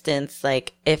 for instance,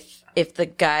 like if the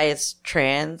guy is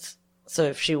trans, so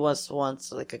if she was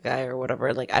once like a guy or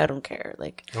whatever, like I don't care.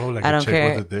 Like Oh, like I a don't chick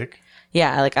care. with a dick?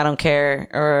 Yeah, like I don't care,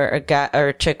 or a guy or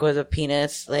a chick with a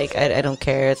penis. Like I don't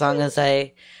care as long as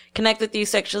I connect with you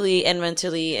sexually and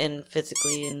mentally and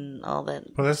physically and all that.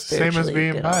 Well, that's the same as spiritually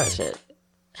being and all that bi. shit.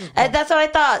 That's what I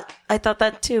thought. I thought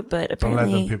that too, but Don't let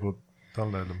apparently them people.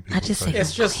 Don't let them people. I just tell you.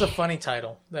 It's just a funny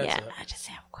title. That's yeah, it. I just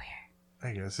say I'm queer.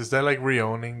 I guess. Is that like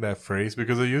re-owning that phrase?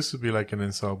 Because it used to be like an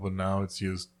insult, but now it's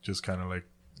used just kind of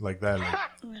like that, like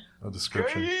a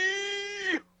description.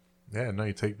 Yeah, no,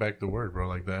 you take back the word, bro,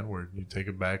 like that word. You take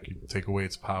it back, you take away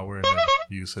its power, and then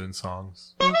you use it in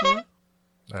songs. Mhm.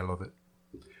 I love it.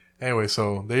 Anyway,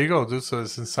 so there you go, dude. So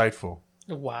it's insightful.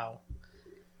 Wow.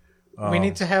 We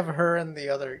need to have her and the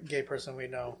other gay person we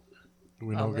know. Do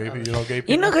we know on the- gay on people? the- You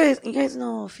know gay people? You guys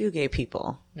know a few gay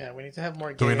people. Yeah, we need to have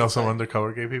more gay. Do we know some inside.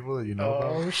 undercover gay people that you know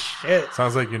about? Oh, shit.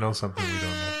 Sounds like you know something we don't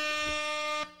know.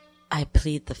 I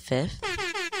plead the fifth.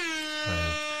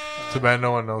 Too bad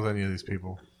no one knows any of these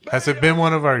people. Has it been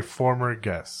one of our former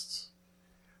guests?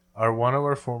 Are one of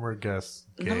our former guests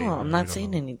gay? No, I'm We not don't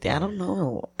saying know. anything. I don't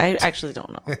know. I actually don't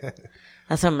know.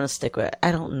 That's what I'm gonna stick with.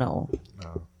 I don't know.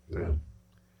 No, damn.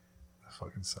 That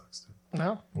fucking sucks, dude.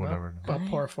 No? Whatever. No. I'll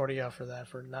pour 40 out for that,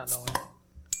 for not knowing.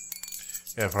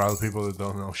 Yeah, for all the people that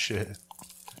don't know shit.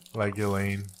 Like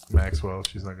Elaine Maxwell,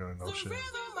 she's not gonna know shit.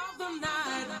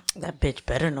 That bitch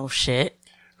better know shit.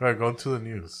 Alright, go to the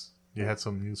news. You had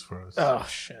some news for us. Oh,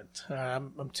 shit.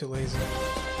 I'm too lazy.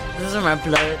 This is my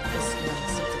blood.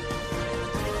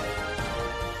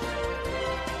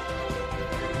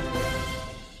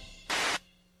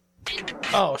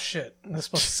 Oh shit! I'm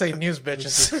supposed to say news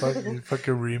bitches. You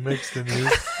fucking remixed the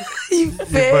news. You You busted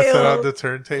failed. out the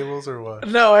turntables or what?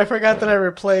 No, I forgot that I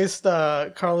replaced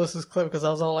Carlos's clip because I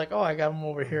was all like, "Oh, I got him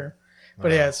over here."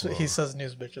 But yeah, he says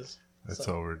news bitches. It's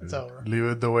So, over, dude. It's over. Leave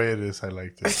it the way it is. I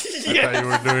liked it. I Yeah. thought you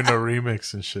were doing a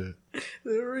remix and shit.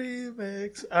 The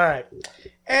remix. All right.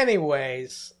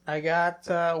 Anyways, I got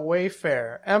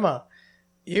Wayfair. Emma,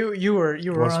 you were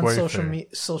What's on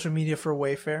Wayfair? social media for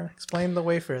Wayfair. Explain the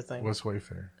Wayfair thing. What's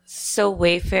Wayfair? So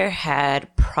Wayfair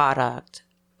had product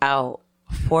out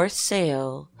for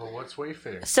sale. But what's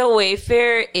Wayfair? So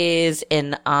Wayfair is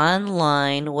an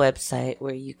online website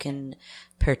where you can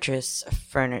purchase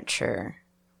furniture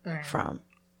from.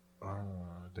 I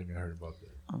think I heard about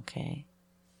that. Okay.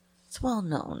 It's well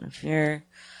known. If you're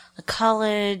a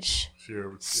college If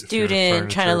you're a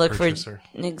student trying to look furniture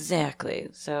for... Exactly.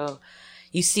 So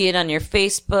you see it on your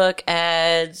Facebook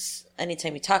ads.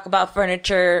 Anytime you talk about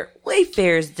furniture,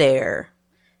 Wayfair's there.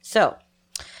 So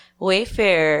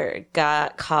Wayfair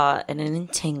got caught in an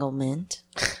entanglement.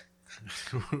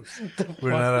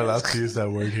 We're not allowed to use that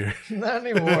word here. Not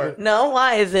anymore. No,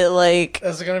 why is it like...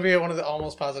 That's going to be one of the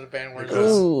almost positive band words.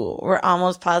 Ooh, we're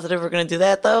almost positive we're going to do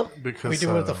that, though? Because we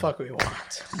do what the fuck we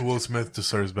want. Will Smith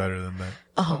deserves better than that.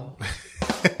 Oh.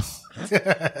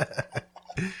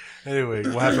 Anyway,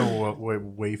 what happened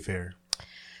with Wayfair?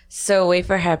 So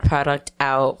Wayfair had product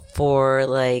out for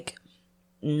like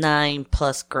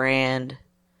 $9+ grand.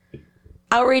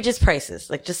 Outrageous prices,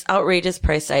 like just outrageous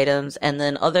price items, and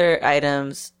then other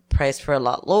items priced for a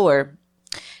lot lower.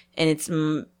 And it's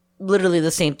literally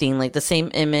the same thing, like the same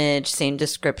image, same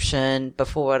description, but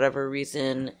for whatever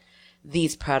reason,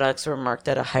 these products were marked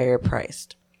at a higher price.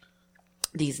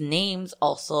 These names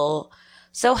also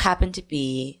so happen to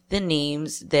be the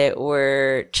names that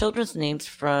were children's names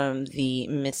from the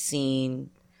missing,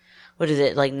 what is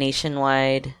it, like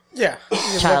nationwide Yeah.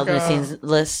 child Like, missing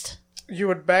list? You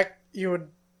would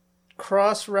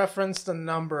cross-reference the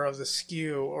number of the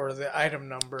SKU or the item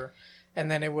number, and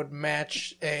then it would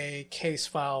match a case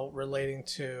file relating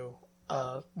to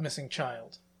a missing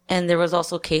child. And there was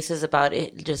also cases about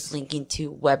it just linking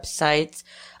to websites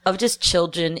of just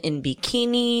children in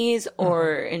bikinis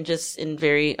or in just in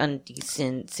very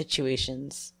undecent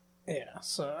situations. Yeah,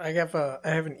 so I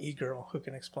have an e-girl who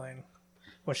can explain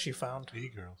what she found.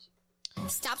 E-girls.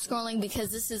 Stop scrolling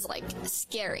because this is like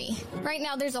scary. Right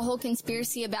now there's a whole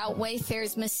conspiracy about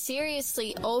Wayfair's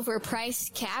mysteriously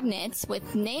overpriced cabinets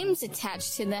with names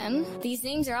attached to them. These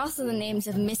names are also the names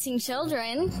of missing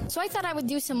children. So I thought I would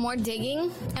do some more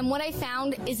digging, and what I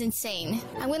found is insane.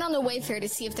 I went on the Wayfair to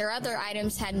see if their other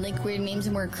items had like weird names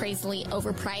and were crazily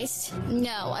overpriced.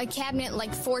 No, a cabinet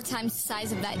like 4 times the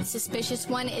size of that suspicious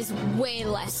one is way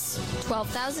less.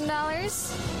 $12,000?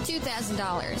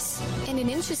 $2,000. And an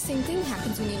interesting thing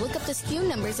happens when you look up the SKU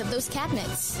numbers of those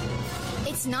cabinets.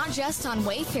 It's not just on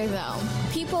Wayfair though.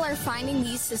 People are finding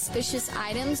these suspicious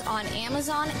items on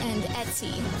Amazon and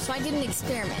Etsy. So I did an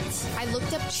experiment. I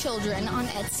looked up children on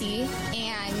Etsy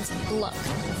and look,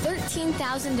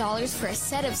 $13,000 for a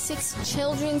set of 6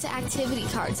 children's activity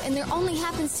cards, and there only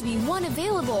happens to be one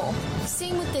available.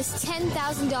 Same with this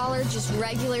 $10,000 just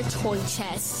regular toy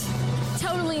chest.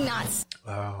 Totally nuts.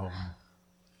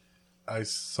 I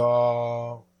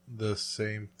saw the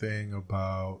same thing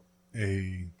about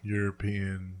a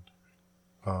European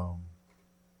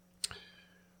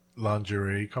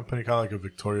lingerie company, kind of like a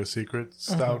Victoria's Secret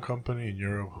style company in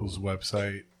Europe, whose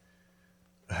website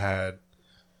had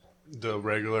the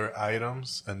regular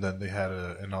items, and then they had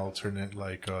an alternate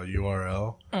like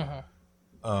URL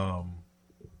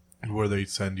where they'd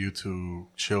send you to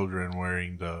children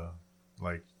wearing the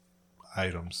like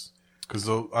items. Because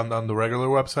on the regular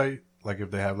website, like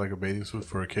if they have like a bathing suit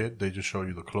for a kid, they just show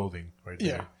you the clothing right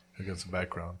there against the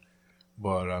background.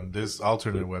 But on this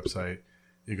alternate website,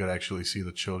 you could actually see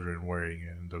the children wearing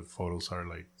it, and the photos are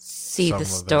like. See, the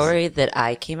story that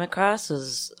I came across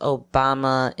was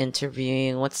Obama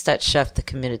interviewing, what's that chef that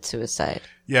committed suicide?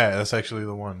 Yeah, that's actually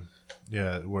the one.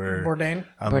 Yeah, where Bourdain?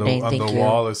 on the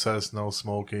wall it says no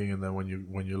smoking, and then when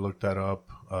you look that up,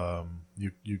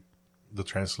 the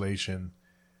translation.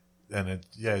 And it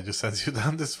just sends you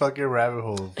down this fucking rabbit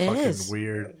hole of fucking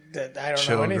weird I don't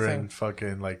children, know anything.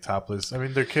 fucking like topless. I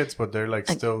mean, they're kids, but they're like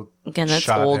still Again, that's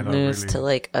shot old in a news really- to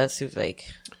like us who've like.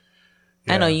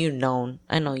 Yeah. I know you've known.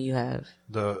 I know you have.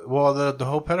 The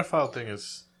whole pedophile thing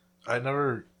is, I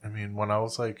mean, when I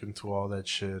was like into all that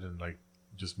shit and like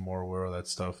just more aware of that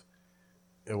stuff,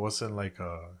 it wasn't like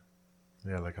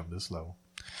like on this level.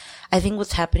 I think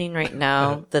what's happening right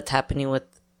now, that's happening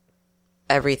with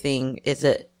everything, is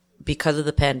that because of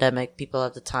the pandemic, people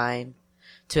have the time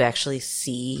to actually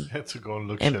see to go and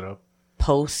look and shit up.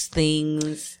 post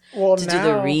things, Well, to do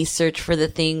the now- research for the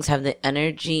things, have the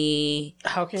energy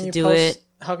How can to you do post? it.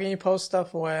 How can you post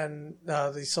stuff when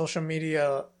the social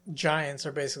media giants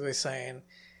are basically saying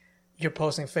you're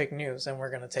posting fake news and we're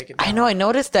gonna take it down? I know. I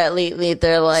noticed that lately.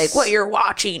 They're like, "What you're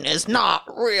watching is not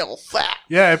real fact."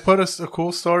 Yeah, I put a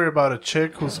cool story about a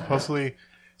chick who supposedly...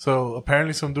 So,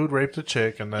 apparently some dude raped a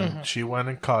chick, and then she went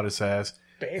and caught his ass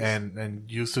and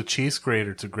used a cheese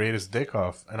grater to grate his dick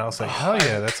off. And I was like, hell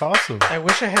yeah, that's awesome. I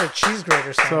wish I had a cheese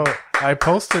grater. So, I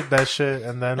posted that shit,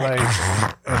 and then, like,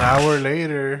 an hour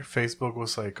later, Facebook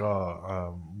was like,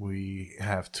 we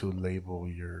have to label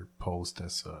your post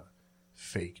as a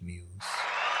fake news.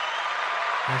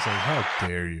 I was like, how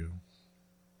dare you?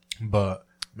 But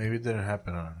maybe it didn't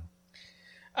happen. I don't know.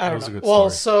 I That was don't a know. good Well,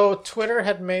 story. so Twitter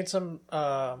had made some,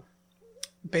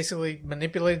 basically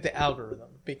manipulated the algorithm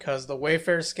because the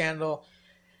Wayfair scandal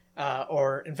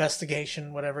or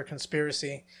investigation, whatever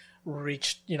conspiracy,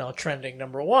 reached, trending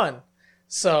number 1.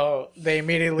 So they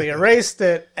immediately erased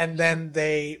it, and then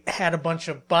they had a bunch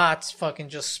of bots fucking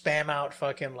just spam out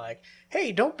fucking like,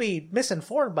 hey, don't be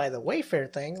misinformed by the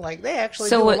Wayfair thing. Like, they actually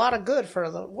do a lot of good for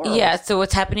the world. Yeah, so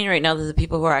what's happening right now is the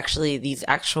people who are actually these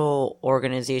actual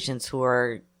organizations who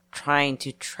are trying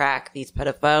to track these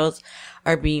pedophiles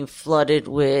are being flooded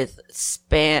with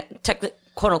spam,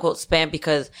 quote unquote spam,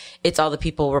 because it's all the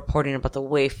people reporting about the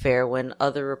Wayfair when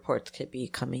other reports could be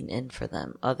coming in for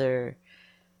them. Other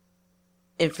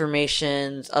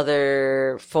informations,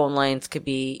 other phone lines could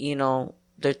be,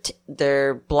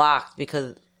 they're blocked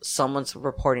because someone's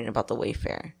reporting about the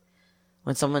Wayfair.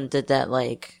 When someone did that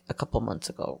like a couple months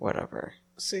ago, whatever.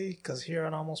 See, because here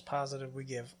on Almost Positive, we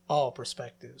give all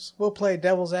perspectives. We'll play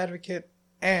devil's advocate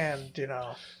and,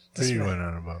 What are you going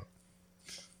on about?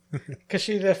 Because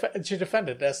she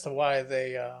defended as to why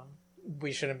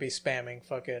we shouldn't be spamming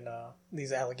fucking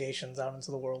these allegations out into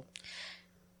the world.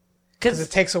 Because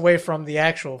it takes away from the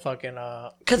actual fucking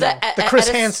the Chris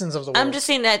Hansons of the world. I'm just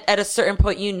saying that at a certain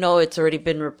point, it's already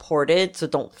been reported, so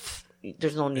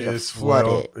there's no need to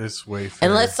flood it. It's Wayfair.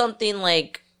 Unless something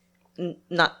like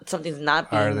something's not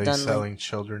being done. Are they selling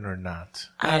children or not?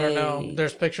 I don't know.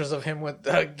 There's pictures of him with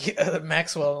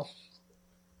Maxwell.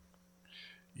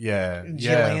 Yeah,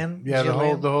 Ghislaine? yeah.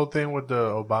 Ghislaine? The whole thing with the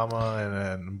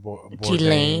Obama and Bourdain,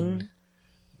 Ghislaine.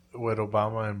 with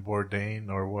Obama and Bourdain,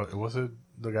 or what was it?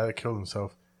 The guy that killed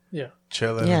himself. Yeah,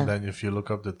 chilling, Yeah. and then if you look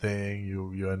up the thing,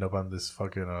 you end up on this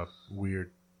fucking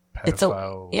weird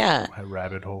pedophile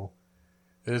rabbit hole.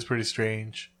 It is pretty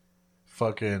strange.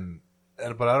 But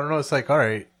I don't know. It's like, all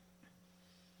right,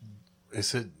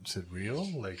 is it real?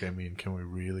 Like, I mean, can we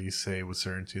really say with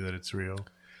certainty that it's real?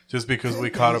 Just because we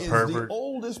caught a pervert. The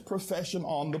oldest profession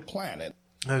on the planet.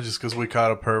 Just because we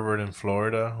caught a pervert in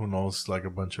Florida who knows like a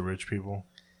bunch of rich people.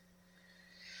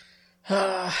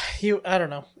 I don't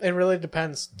know. It really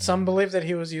depends. Some believe that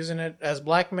he was using it as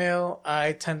blackmail.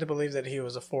 I tend to believe that he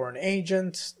was a foreign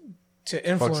agent to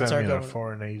influence our government. A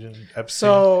foreign agent? Epstein?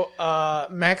 So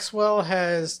Maxwell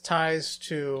has ties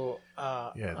to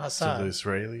Assad. To the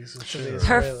Israelis and shit.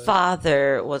 Her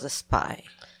father was a spy.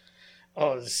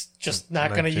 Oh, it's just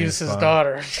not going to use his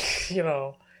daughter,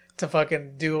 to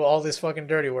fucking do all this fucking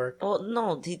dirty work. Well,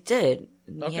 no, he did.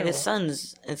 He had his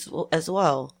sons as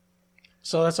well.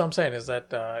 So that's what I'm saying, is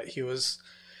that he was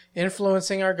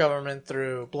influencing our government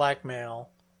through blackmail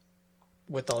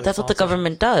with all these That's what the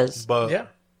government does. But yeah,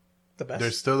 the best.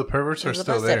 There's still the perverts are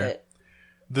still there.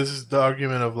 This is the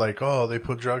argument of like, oh, they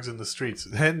put drugs in the streets,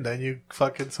 and then you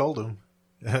fucking sold them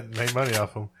and made money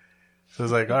off them. So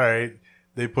it's like, all right,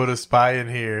 they put a spy in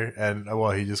here, and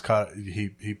he just caught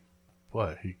he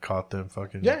caught them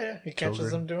fucking he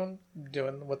catches them doing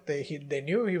what they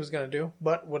knew he was gonna do,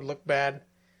 but would look bad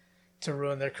to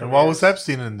ruin their career. And what was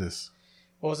Epstein in this?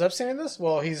 What was Epstein in this?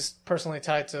 Well, he's personally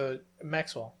tied to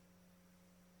Maxwell.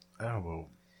 Oh, well.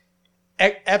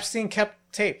 Epstein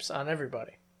kept tapes on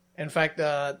everybody. In fact,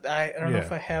 I don't know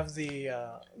if I have the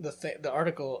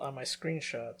article on my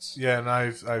screenshots. Yeah, and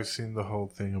I've seen the whole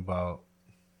thing about.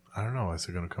 I don't know. Is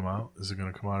it going to come out? Is it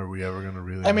going to come out? Are we ever going to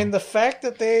really? I mean, the fact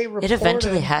that they reported... It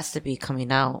eventually has to be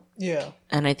coming out. Yeah,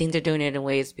 and I think they're doing it in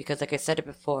ways because, like I said it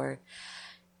before.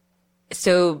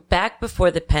 So back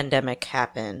before the pandemic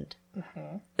happened,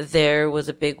 there was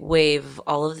a big wave of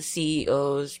all of the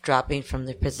CEOs dropping from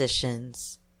their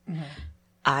positions.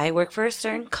 I work for a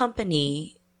certain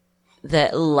company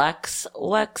that Lex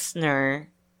Wexner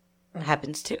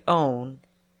happens to own,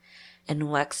 and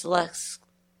Lexner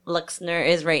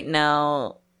is right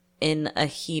now in a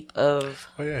heap of...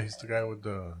 Oh yeah, he's the guy with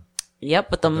the... Yep,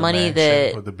 with the money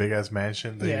mansion, with the big ass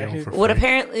mansion that he owned for free. What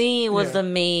apparently was the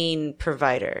main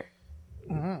provider.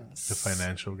 The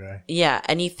financial guy. Yeah,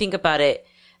 and you think about it,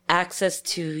 access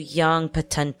to young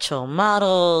potential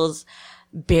models,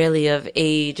 barely of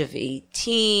age of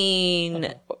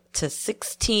 18 to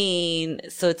 16.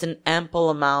 So it's an ample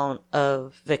amount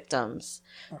of victims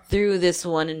through this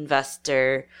one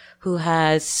investor who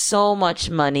has so much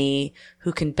money,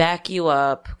 who can back you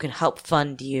up, who can help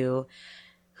fund you,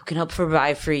 who can help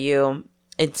provide for you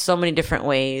in so many different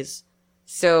ways.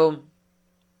 So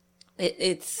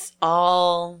it's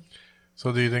all...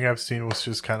 So do you think Epstein was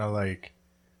just kind of like,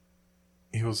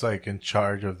 he was like in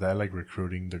charge of that, like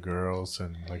recruiting the girls,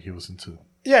 and like he was into...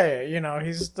 Yeah, you know,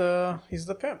 he's the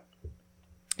pimp.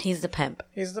 He's the pimp.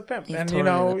 He's the pimp. He's And, totally you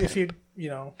know, the if you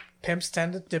know, pimps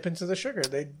tend to dip into the sugar.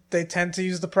 They tend to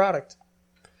use the product.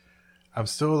 I'm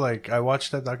still like, I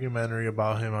watched that documentary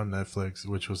about him on Netflix,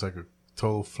 which was like a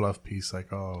total fluff piece. Like,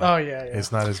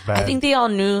 it's not as bad. I think they all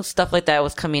knew stuff like that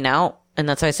was coming out. And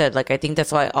that's why I said, like, I think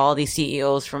that's why all these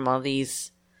CEOs from all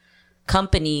these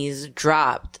companies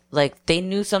dropped. Like, they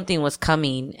knew something was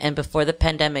coming. And before the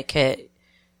pandemic hit,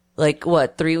 like,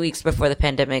 3 weeks before the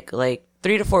pandemic, like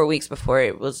 3 to 4 weeks before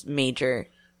it was major.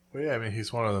 Well, yeah, I mean,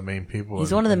 he's one of the main people.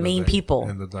 He's one of the main people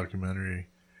in the documentary.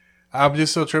 I'm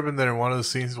just so tripping that in one of the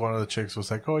scenes, one of the chicks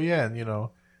was like, oh, yeah, and, you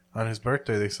know, on his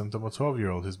birthday, they sent him a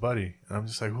 12-year-old, his buddy. And I'm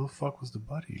just like, who the fuck was the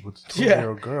buddy with the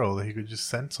 12-year-old girl that he could just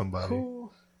send somebody?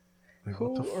 Like,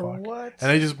 what the fuck? What?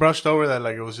 And I just brushed over that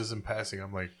like it was just in passing.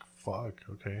 I'm like, fuck,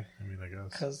 okay. I mean, I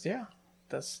guess. Because, yeah,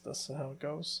 that's how it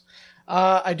goes.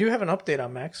 I do have an update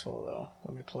on Maxwell, though.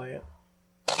 Let me play it.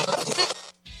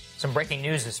 Some breaking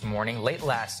news this morning. Late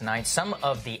last night, some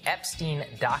of the Epstein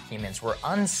documents were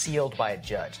unsealed by a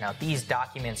judge. Now, these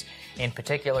documents in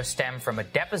particular stem from a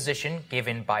deposition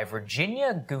given by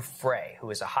Virginia Giuffre,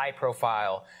 who is a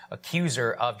high-profile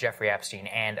accuser of Jeffrey Epstein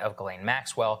and of Ghislaine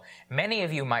Maxwell. Many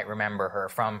of you might remember her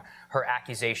from her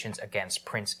accusations against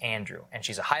Prince Andrew. And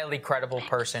she's a highly credible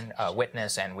person,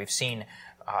 witness, and we've seen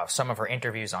some of her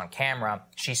interviews on camera.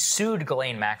 She sued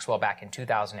Ghislaine Maxwell back in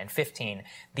 2015.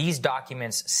 These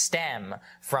documents stem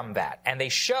from that, and they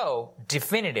show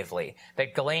definitively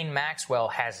that Ghislaine Maxwell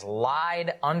has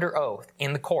lied under oath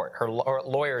in the court. Her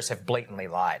lawyers have blatantly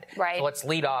lied. Right. So let's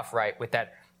lead off with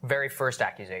that very first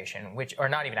accusation, or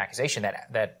not even accusation,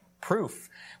 that proof,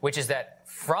 which is that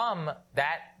from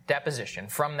that deposition,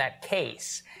 from that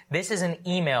case, this is an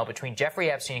email between Jeffrey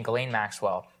Epstein and Ghislaine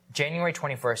Maxwell, January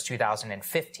 21st,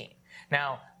 2015.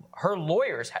 Now, her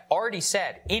lawyers had already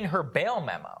said in her bail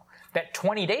memo that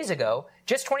 20 days ago,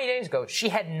 just 20 days ago, she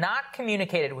had not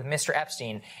communicated with Mr.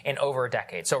 Epstein in over a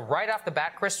decade. So right off the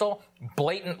bat, Crystal,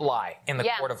 blatant lie in the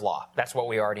court of law. That's what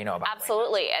we already know about.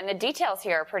 Absolutely. And the details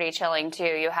here are pretty chilling, too.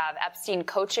 You have Epstein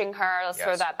coaching her. Let's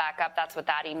throw that back up. That's what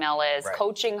that email is. Right.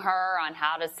 Coaching her on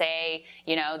how to say,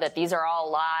 you know, that these are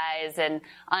all lies and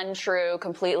untrue,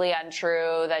 completely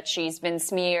untrue, that she's been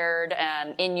smeared,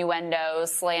 innuendo,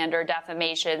 slander,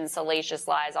 defamation, salacious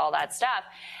lies, all that stuff.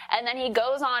 And then he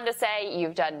goes on to say,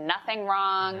 you've done nothing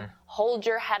wrong, hold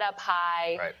your head up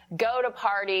high, go to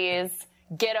parties,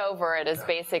 get over it is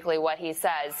basically what he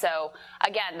says. So,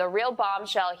 again, the real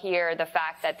bombshell here, the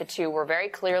fact that the two were very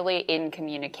clearly in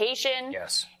communication.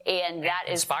 Yes. And that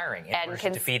is inspiring in order to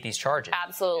defeat these charges.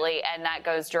 Absolutely. And that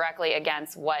goes directly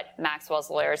against what Maxwell's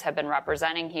lawyers have been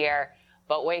representing here.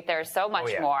 But wait, there's so much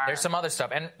more. There's some other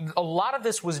stuff. And a lot of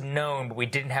this was known, but we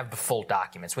didn't have the full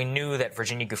documents. We knew that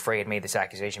Virginia Giuffre had made this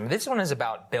accusation. But this one is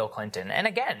about Bill Clinton. And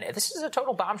again, this is a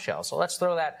total bombshell. So let's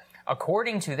throw that.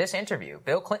 According to this interview,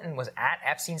 Bill Clinton was at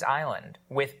Epstein's Island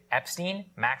with Epstein,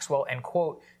 Maxwell, and,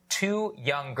 quote, 2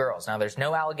 young girls. Now, there's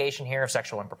no allegation here of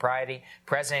sexual impropriety.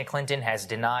 President Clinton has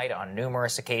denied on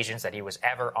numerous occasions that he was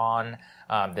ever on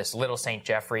this Little St.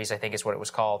 Jeffrey's, I think is what it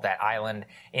was called, that island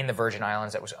in the Virgin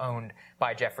Islands that was owned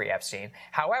by Jeffrey Epstein.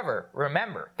 However,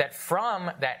 remember that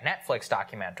from that Netflix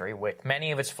documentary, with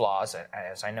many of its flaws,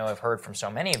 as I know I've heard from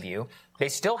so many of you, they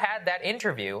still had that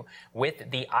interview with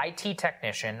the IT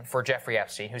technician for Jeffrey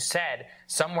Epstein, who said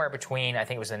somewhere between, I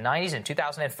think it was the 90s and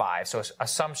 2005, so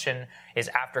assumption is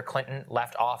after Clinton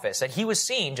left office, that he was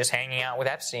seen just hanging out with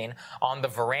Epstein on the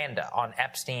veranda on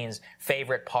Epstein's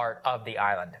favorite part of the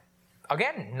island.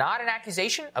 Again, not an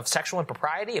accusation of sexual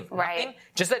impropriety, of nothing,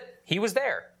 just that he was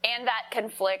there. And that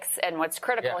conflicts, and what's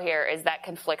critical here is that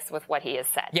conflicts with what he has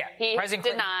said. Yeah, he President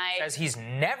Clinton says he's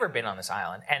never been on this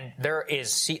island, and there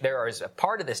is a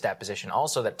part of this deposition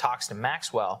also that talks to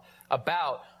Maxwell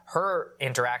about her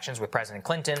interactions with President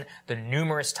Clinton, the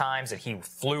numerous times that he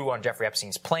flew on Jeffrey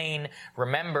Epstein's plane.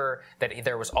 Remember that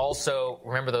there was also,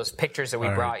 those pictures that we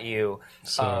brought you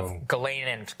of Ghislaine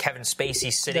and Kevin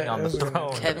Spacey sitting on the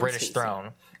throne, the British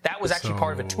throne. That was actually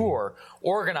part of a tour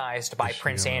organized by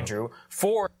Prince Andrew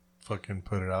for fucking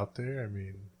put it out there? I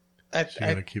mean, she's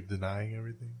gonna keep denying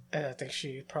everything? I think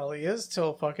she probably is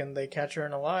till fucking they catch her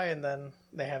in a lie and then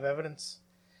they have evidence.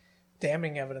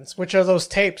 Damning evidence. Which are those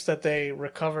tapes that they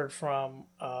recovered from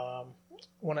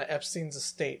one of Epstein's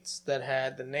estates that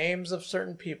had the names of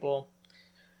certain people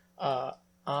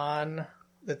on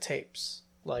the tapes.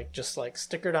 Like, just like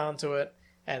stickered onto it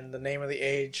and the name of the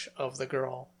age of the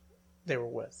girl they were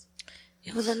with.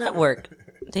 It was a network.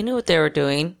 They knew what they were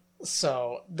doing.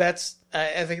 So that's,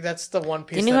 I think that's the one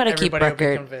piece they knew that how to keep everybody will be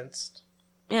record. convinced.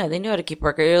 Yeah, they knew how to keep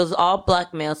record. It was all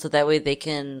blackmail, so that way they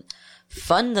can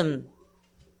fund them.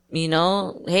 You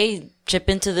know, hey, chip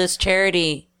into this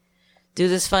charity, do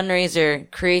this fundraiser,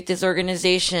 create this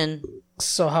organization.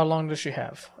 So how long does she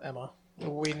have, Emma?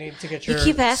 We need to get your You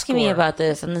keep asking me score. about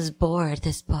this on this board.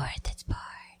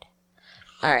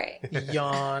 All right.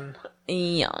 Yawn.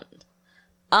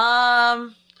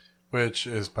 Which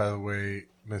is, by the way,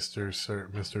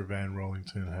 Mr. Van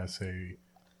Rollington has a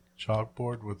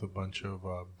chalkboard with a bunch of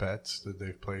bets that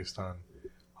they've placed on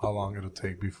how long it'll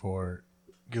take before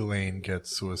Ghislaine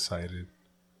gets suicided.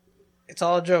 It's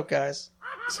all a joke, guys.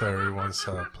 So everyone's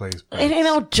plays bets. It ain't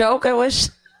no joke. I wish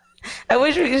we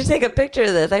could take a picture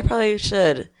of this. I probably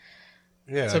should.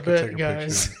 Yeah, It's I a could bit, take a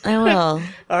guys. picture. I will.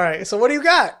 All right, so what do you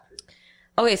got?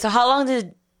 Okay, so how long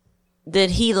did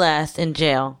he last in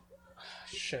jail?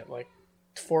 Shit, like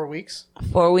 4 weeks?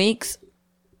 4 weeks?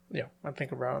 Yeah, I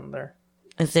think around there.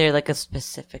 Is there like a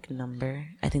specific number?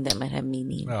 I think that might have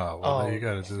meaning. Oh, well, there you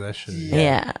gotta do that shit.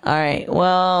 Yeah. All right.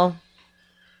 Well,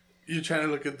 You trying to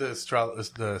look at the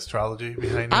astrology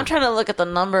behind it? I'm trying to look at the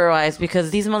number wise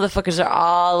because these motherfuckers are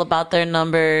all about their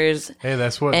numbers. Hey,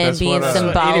 that's what being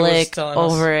symbolic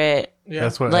over it. Yeah.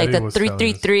 That's what like Eddie the was telling us.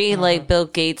 333, like Bill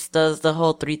Gates does the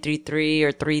whole 333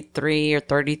 or 33 or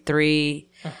 33.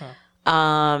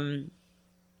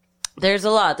 There's a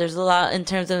lot. There's a lot in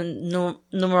terms of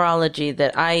numerology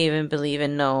that I even believe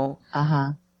and know.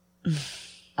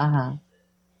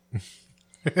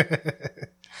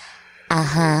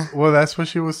 Well, that's what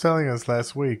she was telling us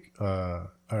last week.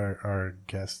 Our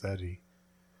guest Eddie,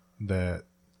 that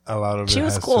a lot of She it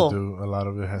was has cool. to do. A lot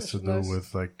of it has to do nice.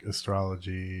 with like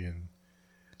astrology and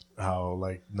how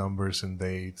like numbers and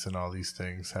dates and all these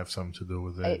things have something to do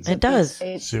with it. It does.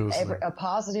 It's She was like- a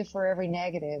positive for every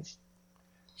negative.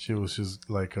 She was just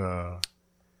like,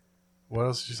 what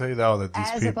else did she say? Oh, that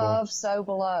these As people, above, so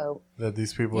below. that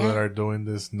these people Yeah. that are doing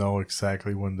this know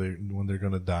exactly when they're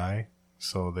gonna die.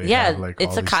 So they Yeah, have like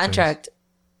it's all a these contract.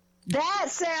 That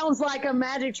sounds like a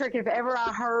magic trick if ever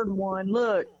I heard one.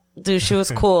 Look. Dude, she was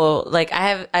cool. Like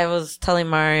I was telling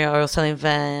Mario, or I was telling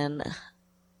Van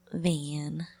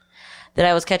that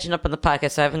I was catching up on the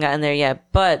podcast, so I haven't gotten there yet.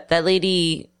 But that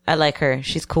lady, I like her.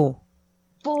 She's cool.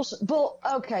 Bullshit.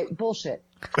 Okay, bullshit.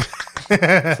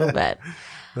 So bad.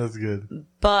 That's good.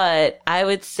 But I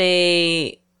would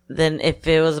say then if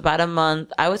it was about a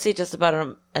month, I would say just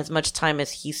about as much time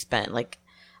as he spent. Like,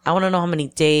 I want to know how many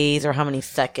days or how many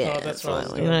seconds. Oh, that's what I was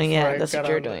You doing know, before yeah, I that's got what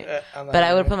you're on the- doing. on that But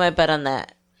I would one. put my bet on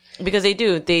that because they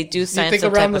do sign You think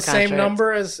some around type the of same contract.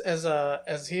 number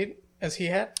as he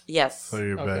had? Yes. So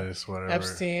your bet Okay. is whatever.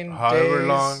 Epstein, however days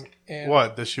long. in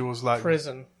What that she was locked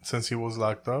prison. since he was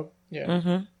locked up. Yeah.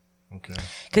 Mm-hmm. Okay.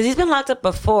 Because he's been locked up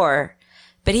before,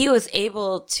 but he was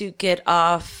able to get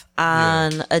off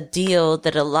on a deal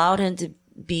that allowed him to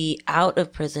be out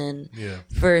of prison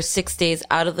for 6 days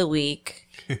out of the week.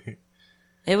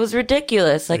 It was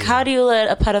ridiculous. Like, how do you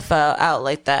let a pedophile out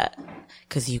like that?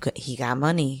 Because he got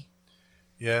money.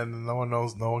 Yeah, and no one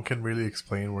knows. No one can really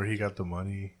explain where he got the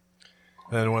money.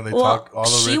 And when they Well, talk, all the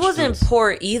she rich wasn't dudes,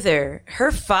 poor either.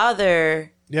 Her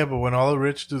father. Yeah, but when all the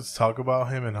rich dudes talk about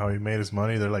him and how he made his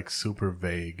money, they're like super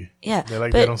vague. Yeah, they're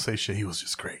like but- they don't say shit. He was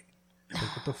just great. Like,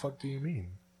 what the fuck do you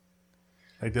mean?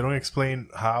 Like they don't explain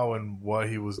how and what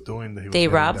he was doing. That he was They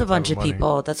getting robbed that a bunch type of money.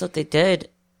 people. That's what they did.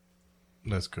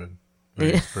 That's good.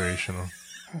 Very inspirational.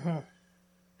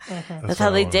 That's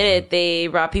how they did it. They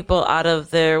robbed people out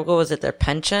of their their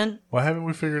pension. Why haven't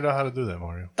we figured out how to do that,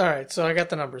 Mario? All right, so I got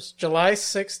the numbers. July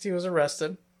 6th, he was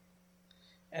arrested.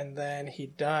 And then he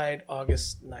died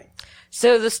August 9th.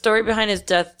 So the story behind his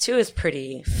death too is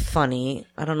pretty funny.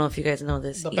 I don't know if you guys know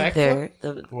this The either.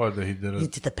 What? That he did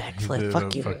the backflip. He did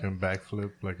Fuck a you. fucking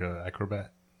backflip like an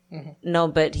acrobat. No,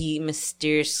 but he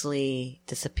mysteriously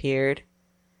disappeared,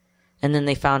 and then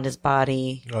they found his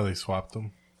body. Oh, they swapped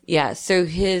him. Yeah. So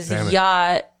his Damn it.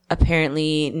 yacht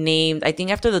apparently named, I think,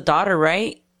 after the daughter,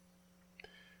 right?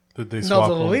 Did they No, swap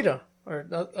the him? Lolita. Or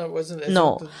wasn't it?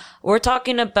 No, The, we're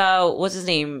talking about what's his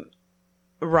name?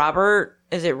 Robert?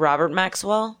 Is it Robert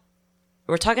Maxwell?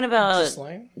 We're talking about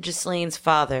Ghislaine? Ghislaine's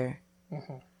father.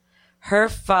 her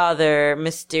father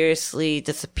mysteriously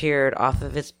disappeared off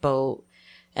of his boat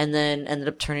and then ended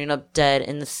up turning up dead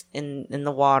in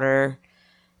the water.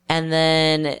 And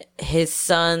then his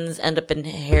sons end up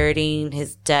inheriting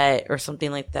his debt or something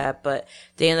like that, but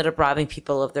they ended up robbing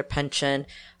people of their pension.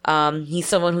 He's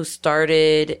someone who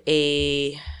started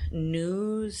a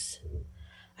news,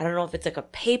 I don't know if it's like a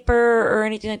paper or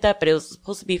anything like that, but it was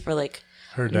supposed to be for like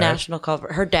Her dad? national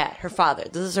cover. Her dad, her father.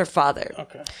 This is her father.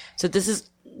 Okay. So this is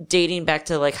dating back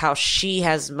to like how she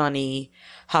has money,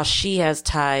 how she has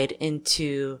tied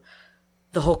into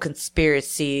the whole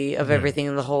conspiracy of everything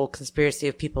and the whole conspiracy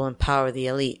of people in power, the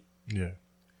elite. Yeah.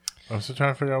 I'm still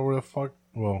trying to figure out where the fuck.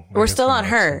 Well, I We're guess still we're on not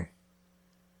her.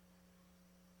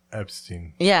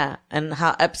 Epstein. Yeah, and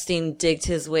how Epstein digged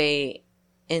his way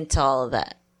into all of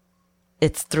that.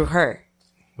 It's through her.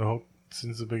 The whole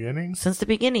since the beginning. Since the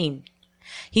beginning.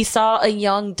 He saw a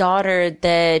young daughter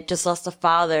that just lost a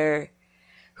father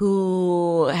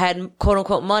who had quote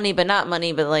unquote money, but not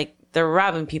money, but like they're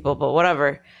robbing people, but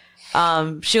whatever.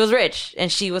 She was rich and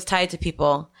she was tied to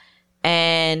people.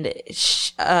 And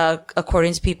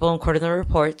according to people, according to the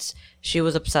reports, she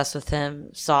was obsessed with him,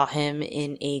 saw him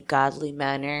in a godly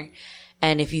manner.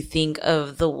 And if you think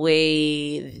of the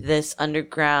way this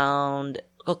underground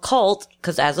occult,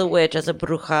 because as a witch, as a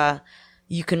bruja,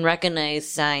 you can recognize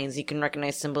signs, you can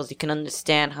recognize symbols, you can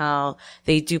understand how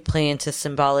they do play into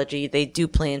symbology, they do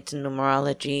play into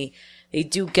numerology. They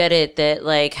do get it that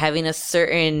like having a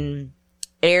certain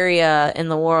area in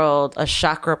the world, a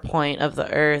chakra point of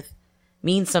the earth,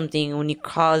 means something. When you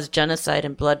cause genocide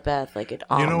and bloodbath, like it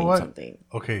all means something.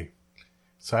 Okay,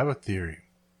 so I have a theory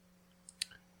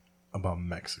about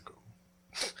Mexico.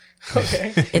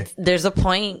 Okay. There's a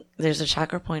point. There's a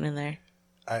chakra point in there.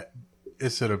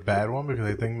 Is it a bad one? Because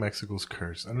I think Mexico's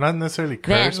cursed. And not necessarily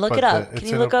Man, cursed, look but it up. it's Can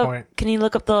you in look a up? point. Can you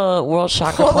look up the world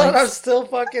chakra Hold on, I'm points? still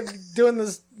fucking doing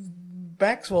this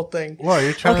Maxwell thing. Well,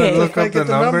 you're trying Okay. to look I up the get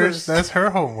the numbers? numbers. That's her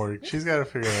homework. She's got to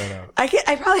figure that out.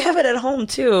 I probably have it at home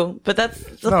too, but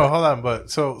that's No, hold on.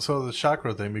 But so the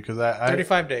chakra thing, because I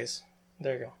 35 days.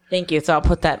 There you go. Thank you. So I'll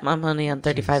put that my money on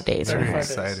 35 days. very from her.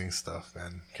 exciting stuff,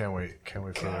 man. Can't wait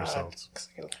for the results.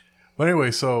 But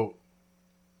anyway, so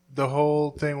the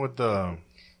whole thing with the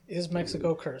Is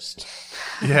Mexico cursed?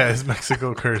 yeah, is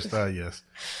Mexico cursed? Yes.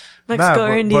 Mexico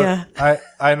or India. But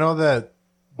I know that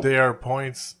there are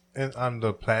points on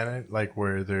the planet like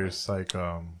where there's like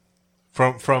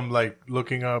from like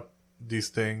looking up these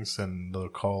things and the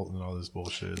cult and all this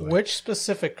bullshit. Like, Which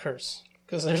specific curse?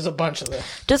 Because there's a bunch of them.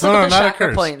 Just look up the not a chakra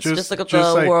curse. points. Just look up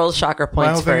just the like- world chakra My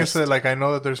whole points thing first. is that like I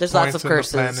know that there's There's points lots of in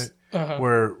curses. the planet Uh-huh.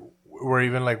 where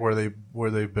even like where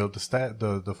they built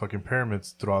the fucking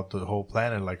pyramids throughout the whole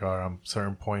planet, like are on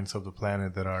certain points of the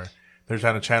planet that are they're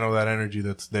trying to channel that energy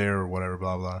that's there or whatever,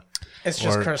 blah blah. It's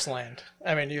just Or- cursed land.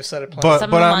 I mean, you said it plain. But-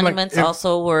 Some of the I'm like, monuments if-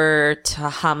 also were to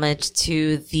homage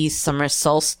to the summer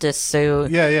solstice. So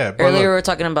Yeah, but earlier look- we were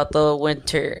talking about the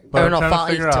winter But or I'm no trying to fall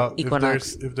figure out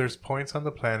equinox. if there's points on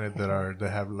the planet that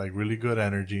have like really good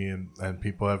energy and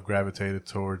people have gravitated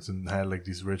towards and had like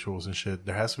these rituals and shit.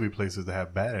 There has to be places that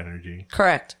have bad energy.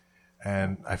 Correct.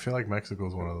 And I feel like Mexico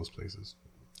is one of those places.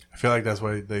 I feel like that's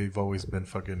why they've always been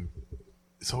fucking.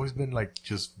 It's always been like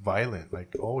just violent,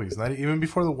 like always. Not even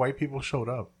before the white people showed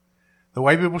up. The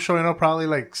white people showing up probably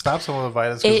like stopped some of the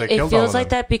violence because they It killed all feels of like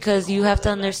them. that because you have to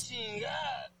understand.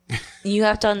 You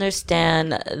have to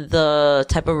understand the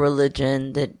type of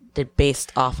religion that they're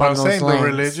based off But on I'm those saying lands. the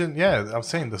religion, yeah. I'm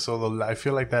saying I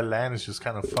feel like that land is just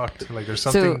kind of fucked. Like there's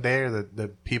something So- there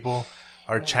that people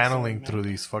are channeling through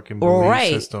these fucking belief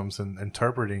Right. systems and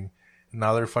interpreting.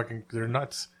 Now they're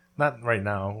nuts. Not right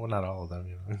now. Well, not all of them,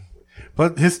 you know.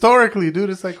 But historically, dude,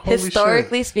 it's like holy shit.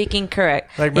 Historically speaking,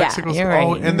 correct. Like Yeah, Mexico's you're right,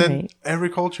 and you're then right. every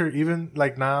culture, even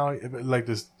like now, like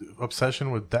this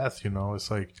obsession with death. You know, it's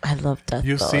like I love death.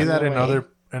 you though, see that in a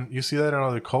way.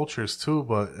 other cultures too.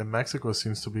 But in Mexico, it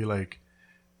seems to be like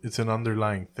it's an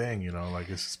underlying thing. You know, like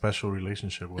it's a special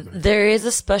relationship with it. There is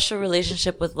a special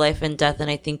relationship with life and death, and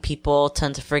I think people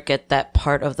tend to forget that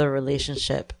part of the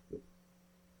relationship.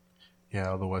 Yeah,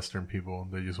 all the Western people,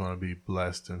 they just want to be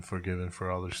blessed and forgiven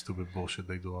for all their stupid bullshit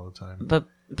they do all the time.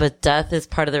 But death is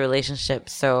part of the relationship.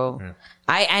 So Yeah.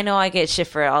 I know I get shit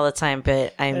for it all the time,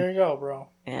 but There you I'm go, bro.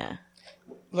 yeah.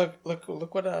 Look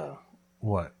what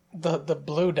What? the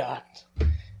blue dot.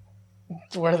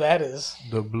 Where that is.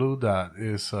 The blue dot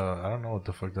is, I don't know what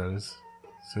the fuck that is.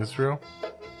 Is Israel?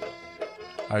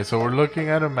 Alright, so we're looking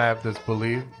at a map that's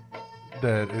believed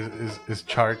that is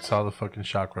charts all the fucking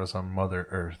chakras on Mother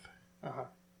Earth. Uh-huh.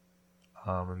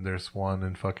 And there's one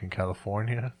in fucking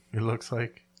California, it looks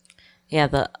like. Yeah,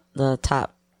 the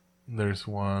top. There's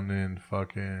one in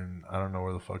fucking, I don't know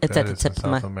where the fuck It's that at the is in tip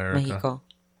of South America. Mexico.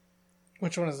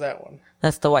 Which one is that one?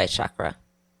 That's the white chakra.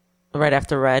 Right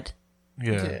after red.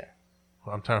 Yeah.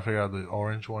 Well, I'm trying to figure out the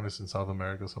orange one is in South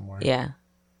America somewhere. Yeah.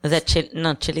 Is that Chile?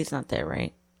 No, Chile's not there,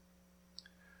 right?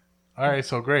 All right,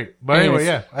 so great. But anyway,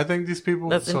 yeah, I think these people...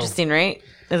 That's interesting, right?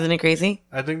 Isn't it crazy?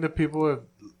 I think the people have,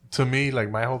 to me,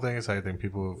 like, my whole thing is I think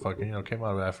people fucking, came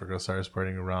out of Africa, started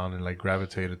spreading around and, like,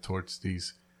 gravitated towards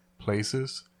these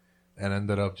places and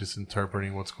ended up just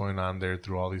interpreting what's going on there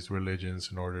through all these religions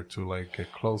in order to, like,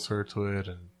 get closer to it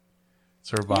and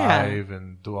survive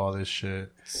and do all this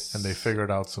shit. And they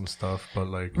figured out some stuff, but,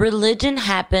 like... Religion I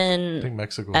happened think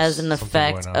Mexico's as an something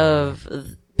effect going on of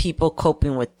people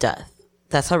coping with death.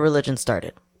 That's how religion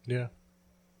started. Yeah.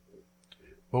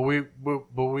 But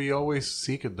we always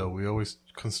seek it though. We always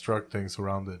construct things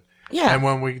around it. Yeah. And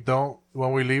when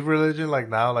we leave religion, like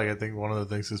now, like I think one of the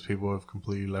things is people have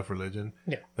completely left religion.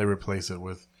 Yeah. They replace it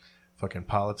with fucking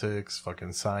politics,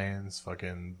 fucking science,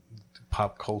 fucking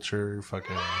pop culture,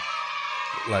 fucking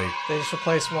like They just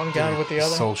replace one guy with the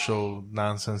other. social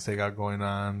nonsense they got going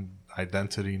on,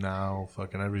 identity now,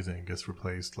 fucking everything gets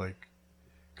replaced, like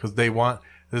because they want.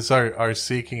 This are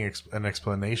seeking an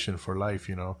explanation for life,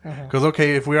 Because,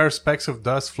 okay, if we are specks of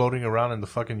dust floating around in the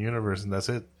fucking universe and that's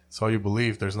it, it's all you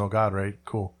believe, there's no God, right?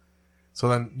 Cool. So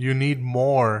then you need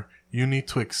more. You need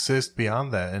to exist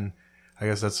beyond that. And I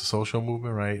guess that's a social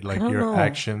movement, right? Like your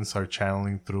actions are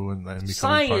channeling through and becoming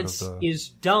Science part of the... is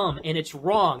dumb and it's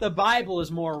wrong. The Bible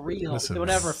is more real Listen, than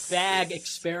whatever fag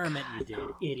experiment you did,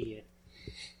 idiot.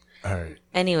 All right.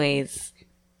 Anyways.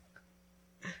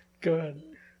 Go ahead.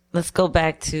 Let's go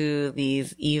back to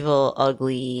these evil,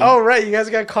 ugly... Oh, right. You guys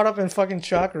got caught up in fucking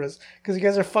chakras. Because you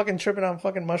guys are fucking tripping on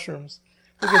fucking mushrooms.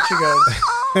 Look at you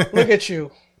guys. Look at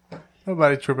you.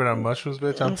 Nobody tripping on mushrooms,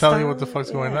 bitch. I'm telling you what the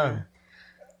fuck's going on.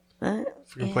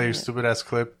 Fucking play your stupid ass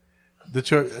clip. I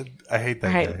hate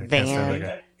that guy. I can't stand that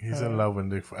guy. He's in love with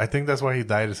Nick. I think that's why he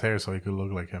dyed his hair so he could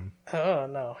look like him. Oh,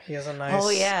 no. He has a nice...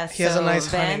 Oh, yeah. He has a nice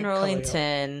Van honey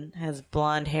Rollington has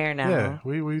blonde hair now. Yeah,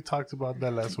 we talked about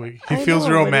that last week. He feels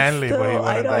real manly, but he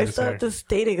wanted to dye his hair. I still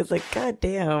stating. It's like, god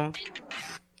damn.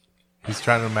 He's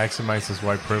trying to maximize his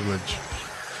white privilege.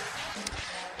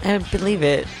 I believe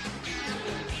it.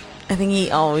 I think he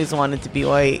always wanted to be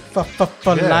white.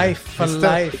 For life.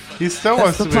 He still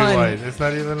wants to be white. It's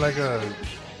not even like a...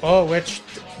 Oh, which...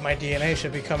 My DNA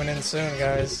should be coming in soon,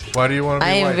 guys. Why do you want to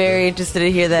be white? I am very interested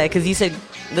to hear that because you said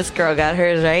this girl got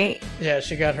hers, right? Yeah,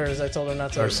 she got hers. I told her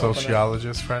not to. Our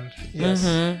sociologist friend? Yes.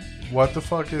 Mm-hmm. What the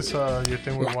fuck is your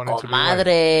thing with wanting to be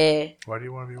white? Why do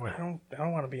you want to be white? I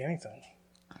don't want to be anything.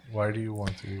 Why do you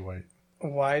want to be white?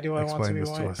 Why do I want to be white?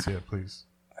 Explain this to us, yeah, please.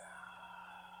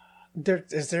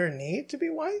 Is there a need to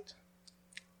be white?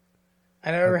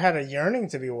 I never had a yearning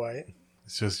to be white.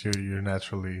 It's just you're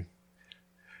naturally...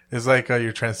 It's like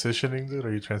you're transitioning, dude.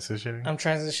 Are you transitioning? I'm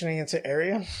transitioning into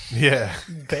Aryan. Yeah.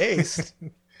 Based.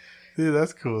 Dude,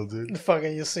 that's cool, dude.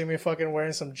 Fucking, you'll see me fucking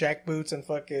wearing some jack boots and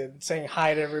fucking saying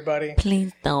hi to everybody.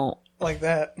 Please don't. Like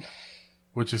that.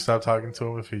 Would you stop talking to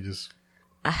him if he just...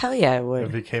 hell yeah, I would.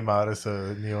 If he came out as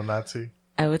a neo-Nazi?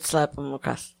 I would slap him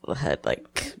across the head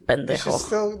like pendejo. You should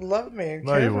still love me.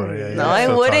 No, you wouldn't. Yeah, no,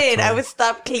 I wouldn't. I would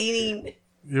stop cleaning.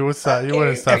 You would stop. You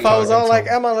wouldn't stop. If I was all like,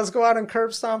 Emma, let's go out and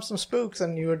curb stomp some spooks,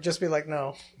 and you would just be like,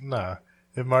 no. Nah.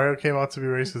 If Mario came out to be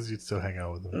racist, you'd still hang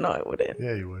out with him. No, I wouldn't.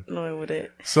 Yeah, you would. No, I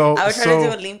wouldn't. So I would try to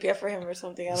do a limpia for him or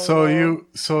something. I don't know.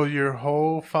 So your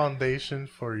whole foundation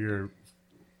for your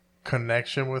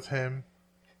connection with him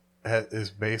is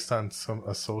based on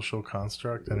a social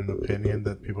construct and an opinion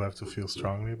that people have to feel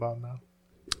strongly about now.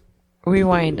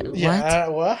 Rewind. Yeah,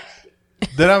 what?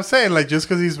 Then I'm saying, like, just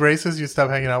because he's racist, you stop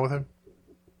hanging out with him?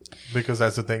 Because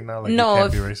that's the thing now? Like, no, you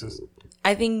can't be racist?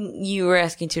 I think you were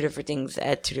asking two different things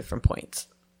at two different points.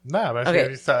 Nah, I'm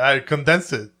asking I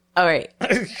condensed it. All right.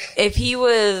 If he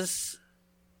was...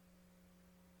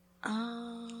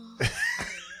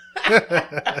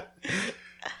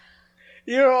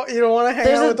 You don't want to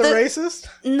hang out with the racist?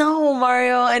 No,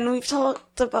 Mario, and we've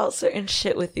talked about certain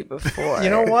shit with you before. You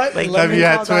know what? Like, have you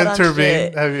had to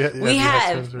intervene? We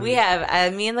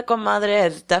have. Me and the comadre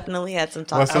has definitely had some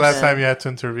talk. What's the last time you had to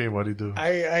intervene? What do you do?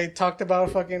 I talked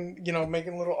about fucking,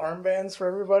 making little armbands for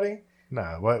everybody.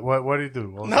 Nah, what do you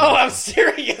do? No, I'm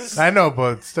serious. I know,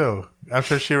 but still, I'm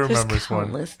sure she remembers There's one.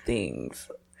 countless things.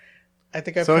 I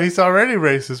think so he's already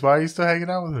racist. Why are you still hanging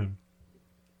out with him?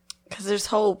 Because there's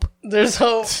hope. There's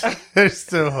hope. There's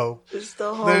still hope. There's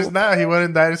still hope. There's not. He went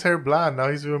and dyed his hair blonde. Now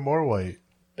he's even more white.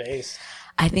 Base.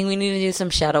 I think we need to do some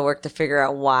shadow work to figure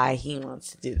out why he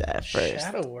wants to do that first.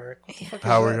 Shadow work? What the fuck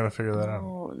How are we that? going to figure that out?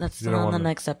 Oh, that's on the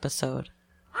next episode.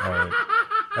 All right.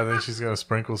 I think she's gonna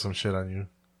sprinkle some shit on you.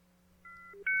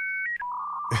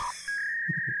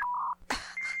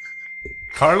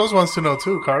 Carlos wants to know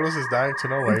too. Carlos is dying to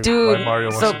know why Mario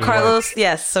wants to do Carlos, what.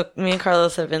 yes. So me and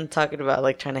Carlos have been talking about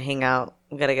like trying to hang out.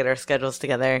 We gotta get our schedules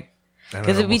together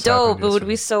because it'd be dope. It would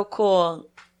be so cool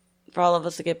for all of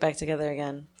us to get back together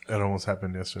again. It almost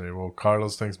happened yesterday. Well,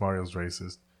 Carlos thinks Mario's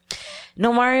racist.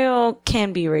 No, Mario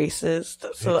can be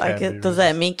racist. So does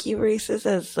that make you racist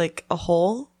as like a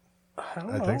whole?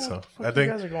 I think so. What you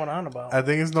guys are going on about? I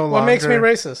think it's no longer. What makes me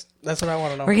racist? That's what I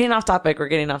want to know. We're getting off topic.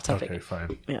 Okay,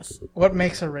 fine. Yes. What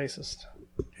makes a racist?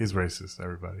 He's racist,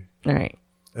 everybody. All right.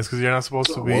 It's because you're not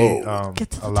supposed to be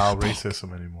allow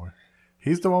racism anymore.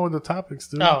 He's the one with the topics,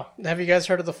 dude. Oh, have you guys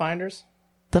heard of the Finders?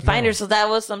 The Finders. So that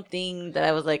was something that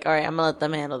I was like, all right, I'm gonna let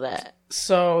them handle that.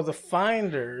 So the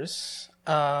Finders,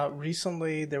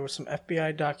 recently there were some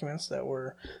FBI documents that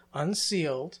were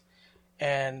unsealed,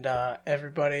 and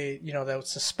everybody, that would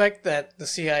suspect that the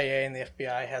CIA and the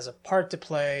FBI has a part to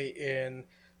play in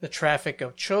the traffic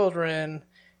of children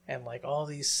and like all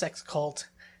these sex cult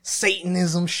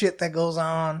Satanism shit that goes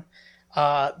on.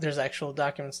 There's actual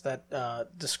documents that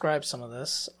describe some of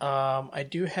this. I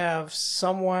do have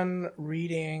someone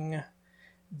reading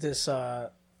this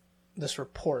this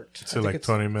report. Is it like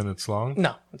 20 minutes long?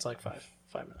 No, it's like 5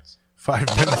 minutes.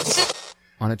 5 minutes.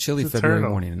 On a chilly February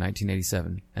morning in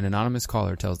 1987, an anonymous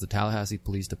caller tells the Tallahassee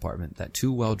Police Department that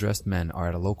 2 well-dressed men are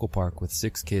at a local park with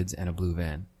 6 kids and a blue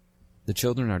van. The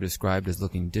children are described as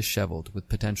looking disheveled with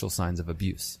potential signs of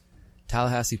abuse.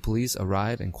 Tallahassee police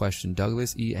arrive and question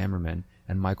Douglas E. Ammerman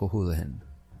and Michael Houlihan.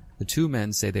 The 2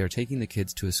 men say they are taking the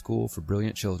kids to a school for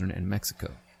brilliant children in Mexico.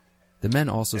 The men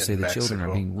also say the children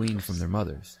are being weaned from their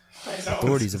mothers.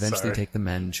 Authorities eventually take the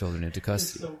men and children into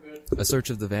custody. A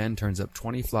search of the van turns up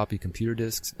 20 floppy computer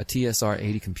disks, a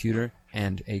TSR-80 computer,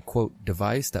 and a, quote,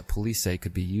 device that police say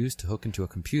could be used to hook into a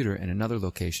computer in another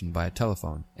location by a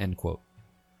telephone, end quote.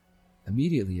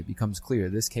 Immediately, it becomes clear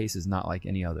this case is not like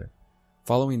any other.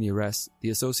 Following the arrest, the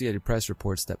Associated Press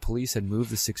reports that police had moved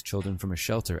the 6 children from a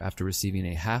shelter after receiving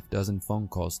a half-dozen phone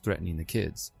calls threatening the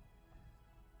kids.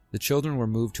 The children were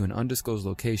moved to an undisclosed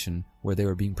location where they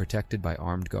were being protected by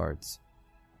armed guards.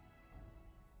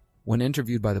 When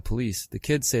interviewed by the police, the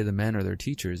kids say the men are their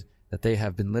teachers, that they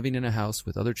have been living in a house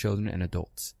with other children and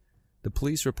adults. The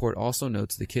police report also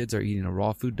notes the kids are eating a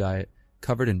raw food diet,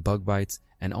 covered in bug bites,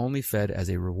 and only fed as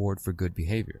a reward for good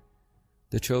behavior.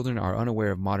 The children are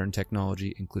unaware of modern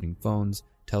technology, including phones,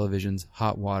 televisions,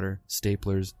 hot water,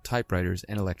 staplers, typewriters,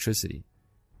 and electricity.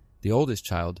 The oldest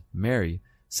child, Mary,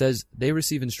 says they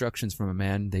receive instructions from a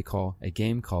man they call a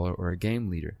game caller or a game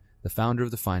leader, the founder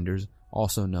of the Finders,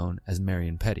 also known as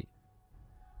Marion Petty.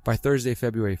 By Thursday,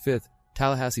 February 5th,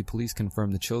 Tallahassee police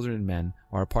confirm the children and men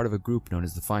are a part of a group known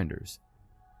as the Finders.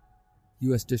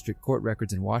 U.S. District Court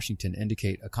records in Washington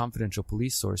indicate a confidential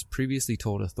police source previously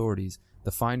told authorities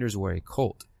the Finders were a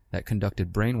cult that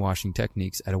conducted brainwashing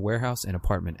techniques at a warehouse and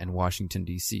apartment in Washington,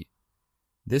 D.C.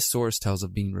 This source tells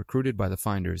of being recruited by the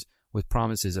Finders with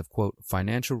promises of, quote,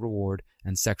 financial reward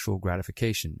and sexual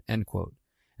gratification, end quote,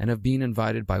 and of being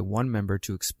invited by one member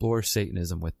to explore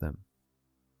Satanism with them.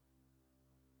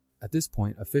 At this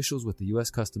point, officials with the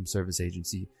U.S. Customs Service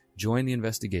Agency join the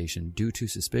investigation due to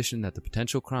suspicion that the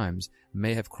potential crimes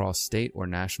may have crossed state or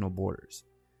national borders.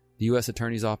 The U.S.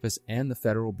 Attorney's Office and the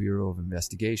Federal Bureau of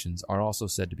Investigations are also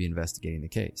said to be investigating the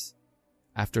case.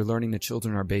 After learning the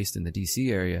children are based in the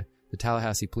D.C. area, the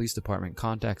Tallahassee Police Department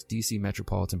contacts D.C.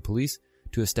 Metropolitan Police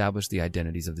to establish the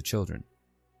identities of the children.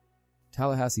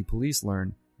 Tallahassee police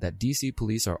learn that D.C.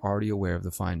 police are already aware of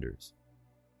the Finders.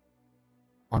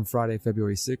 On Friday,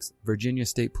 February 6th, Virginia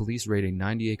State Police raid a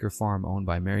 90-acre farm owned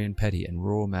by Marion Petty in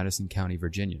rural Madison County,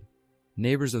 Virginia.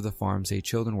 Neighbors of the farm say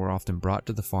children were often brought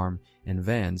to the farm in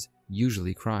vans,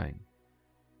 usually crying.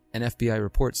 An FBI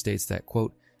report states that,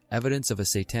 quote, evidence of a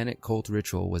satanic cult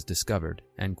ritual was discovered,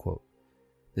 end quote.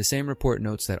 The same report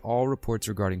notes that all reports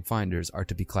regarding Finders are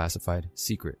to be classified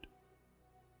secret.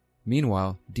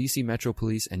 Meanwhile, D.C. Metro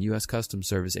Police and U.S. Customs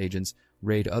Service agents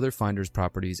raid other Finders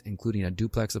properties, including a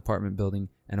duplex apartment building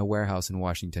and a warehouse in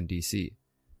Washington, D.C.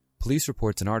 Police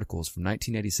reports and articles from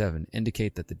 1987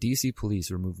 indicate that the D.C. police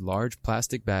removed large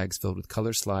plastic bags filled with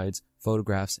color slides,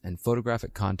 photographs, and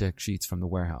photographic contact sheets from the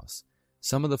warehouse.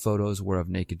 Some of the photos were of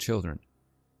naked children.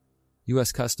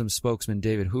 U.S. Customs spokesman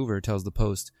David Hoover tells the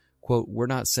Post, quote, we're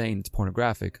not saying it's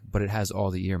pornographic, but it has all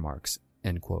the earmarks,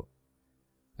 end quote.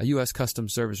 A U.S.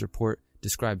 Customs Service report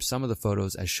describes some of the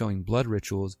photos as showing blood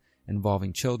rituals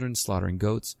involving children slaughtering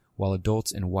goats while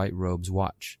adults in white robes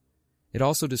watch. It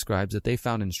also describes that they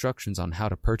found instructions on how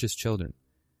to purchase children.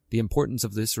 The importance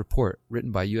of this report,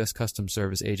 written by U.S. Customs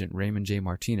Service agent Raymond J.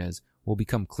 Martinez, will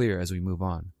become clear as we move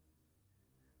on.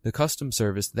 The Customs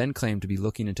Service then claimed to be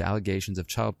looking into allegations of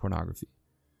child pornography.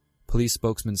 Police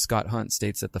spokesman Scott Hunt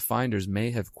states that the finders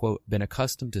may have, quote, been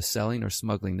accustomed to selling or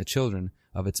smuggling the children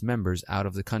of its members out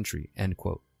of the country, end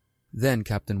quote. Then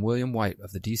Captain William White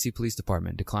of the D.C. Police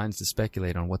Department declines to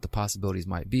speculate on what the possibilities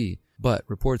might be, but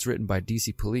reports written by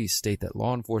D.C. Police state that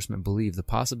law enforcement believe the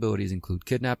possibilities include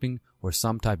kidnapping or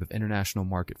some type of international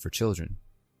market for children.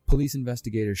 Police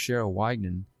investigator Cheryl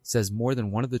Wignan says more than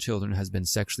one of the children has been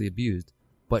sexually abused,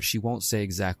 but she won't say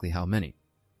exactly how many.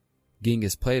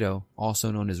 Genghis Plato,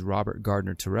 also known as Robert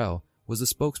Gardner Terrell, was the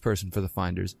spokesperson for the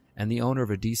finders and the owner of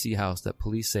a D.C. house that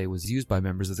police say was used by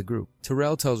members of the group.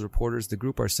 Terrell tells reporters the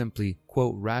group are simply,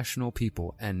 quote, rational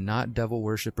people and not devil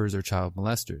worshippers or child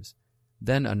molesters.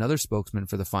 Then another spokesman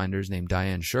for the finders named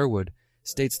Diane Sherwood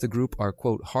states the group are,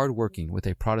 quote, hardworking with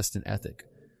a Protestant ethic.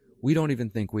 We don't even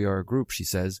think we are a group, she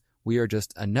says. We are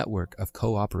just a network of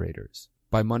co-operators.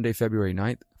 By Monday, February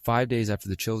 9th, 5 days after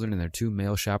the children and their 2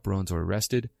 male chaperones were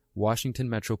arrested, Washington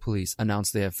Metro Police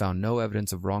announced they have found no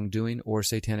evidence of wrongdoing or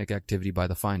satanic activity by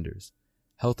the finders.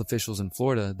 Health officials in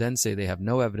Florida then say they have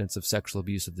no evidence of sexual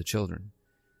abuse of the children.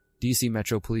 D.C.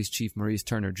 Metro Police Chief Maurice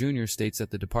Turner Jr. states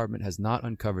that the department has not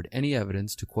uncovered any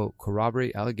evidence to, quote,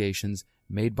 corroborate allegations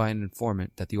made by an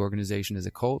informant that the organization is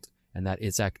a cult and that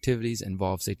its activities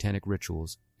involve satanic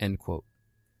rituals, end quote.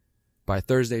 By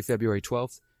Thursday, February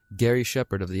 12th, Gary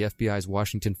Shepard of the FBI's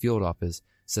Washington Field Office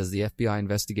says the FBI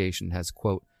investigation has,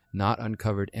 quote, not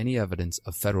uncovered any evidence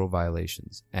of federal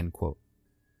violations, end quote.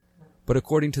 But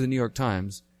according to the New York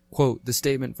Times, quote, the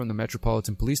statement from the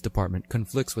Metropolitan Police Department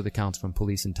conflicts with accounts from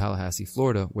police in Tallahassee,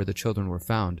 Florida, where the children were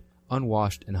found,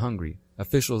 unwashed and hungry.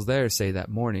 Officials there say that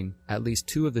morning, at least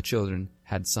 2 of the children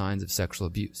had signs of sexual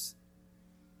abuse.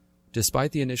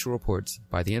 Despite the initial reports,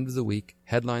 by the end of the week,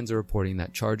 headlines are reporting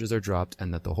that charges are dropped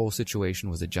and that the whole situation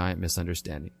was a giant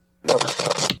misunderstanding.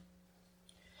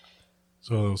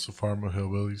 So those are farmer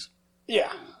hillbillies?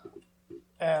 Yeah.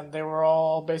 And they were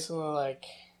all basically like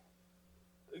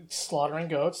slaughtering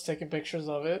goats, taking pictures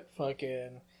of it,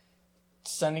 fucking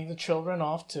sending the children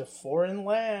off to foreign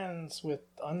lands with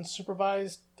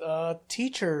unsupervised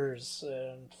teachers,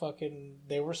 and fucking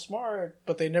they were smart,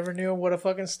 but they never knew what a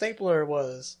fucking stapler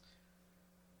was.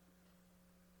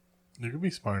 You could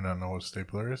be smart and not know what a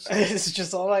stapler is. It's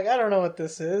just all like, I don't know what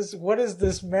this is. What is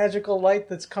this magical light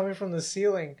that's coming from the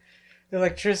ceiling?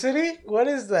 Electricity? What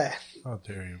is that? How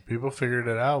dare you? People figured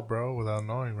it out, bro, without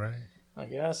knowing, right? I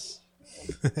guess.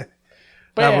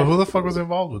 But who the fuck was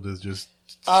involved with this? Just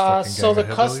so the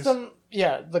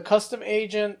custom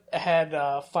agent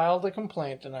had filed a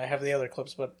complaint, and I have the other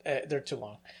clips, but they're too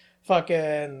long.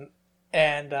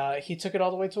 And he took it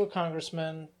all the way to a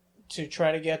congressman to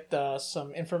try to get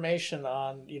some information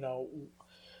on,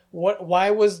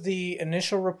 why was the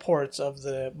initial reports of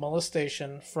the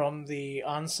molestation from the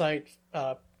on-site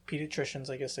pediatricians,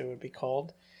 I guess they would be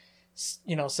called, said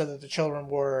that the children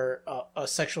were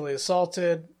sexually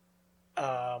assaulted.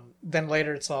 Then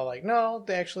later it's all like, no,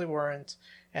 they actually weren't.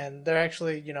 And they're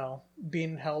actually,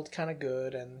 being held kind of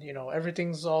good. And,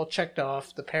 everything's all checked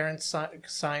off. The parents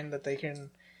signed that they can,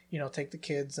 take the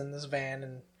kids in this van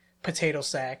and potato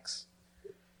sacks.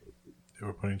 They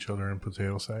were putting children in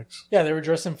potato sacks? Yeah, they were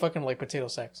dressed in fucking like potato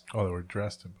sacks. Oh, they were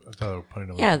dressed in... I thought they were putting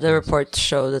them in the reports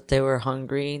show that they were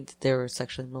hungry, that they were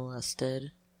sexually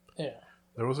molested. Yeah.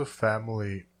 There was a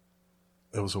family...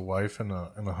 There was a wife and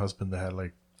a husband that had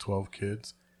like 12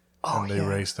 kids. And they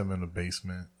raised them in a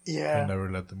basement. Yeah. And never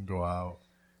let them go out.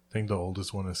 I think the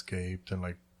oldest one escaped and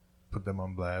like put them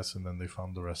on blast, and then they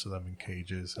found the rest of them in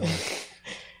cages. And,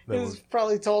 like,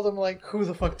 probably told them like, who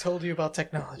the fuck told you about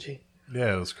technology?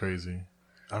 Yeah, it was crazy.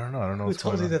 I don't know. Who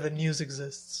told you that the news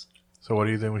exists? So what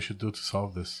do you think we should do to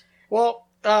solve this? Well,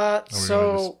 Are we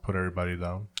gonna just put everybody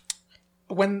down?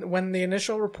 When the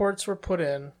initial reports were put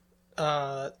in,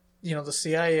 the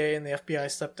CIA and the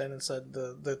FBI stepped in and said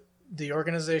the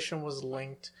organization was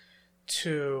linked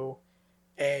to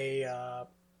a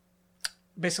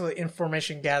basically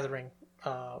information gathering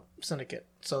syndicate.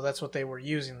 So that's what they were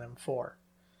using them for,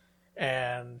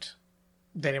 and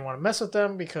they didn't want to mess with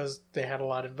them because they had a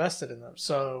lot invested in them.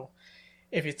 So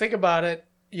if you think about it,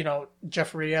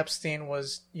 Jeffrey Epstein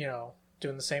was,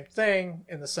 doing the same thing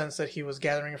in the sense that he was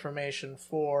gathering information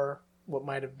for what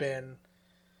might have been,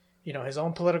 his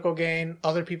own political gain,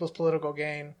 other people's political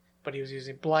gain, but he was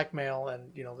using blackmail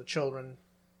and, the children,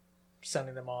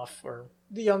 sending them off, or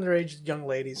the underage young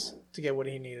ladies to get what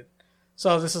he needed.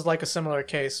 So this is like a similar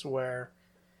case where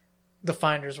the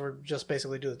finders were just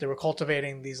basically doing it. They were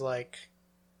cultivating these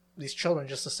children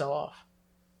just to sell off.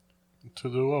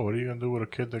 To do what? What are you gonna do with a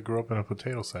kid that grew up in a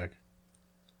potato sack?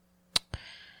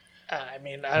 I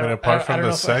mean, apart from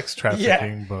the sex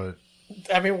trafficking, but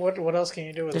I mean, what else can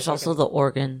you do with? There's also the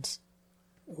organs.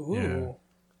 Ooh.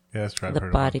 Yeah, that's true. The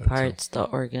body parts, the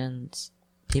organs.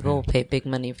 People will pay big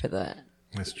money for that.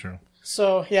 That's true.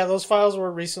 So yeah, those files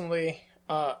were recently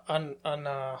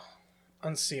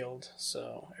unsealed,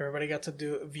 so everybody got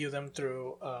to view them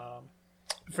through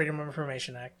Freedom of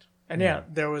Information Act. And yeah,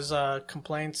 there was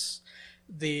complaints.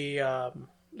 There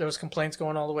was complaints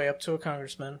going all the way up to a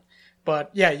congressman.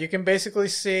 But yeah, you can basically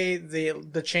see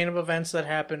the chain of events that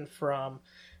happened from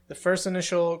the first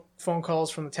initial phone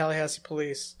calls from the Tallahassee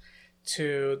police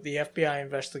to the FBI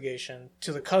investigation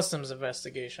to the customs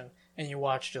investigation, and you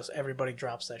watch just everybody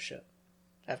drops that shit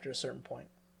after a certain point.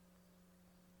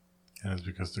 And it's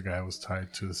because the guy was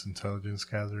tied to this intelligence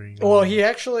gathering. Well, he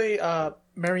actually,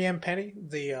 Marianne Penny,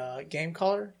 the game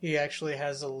caller, he actually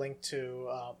has a link to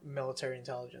military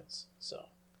intelligence. So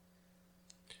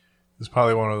it's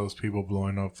probably one of those people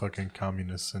blowing up fucking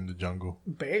communists in the jungle.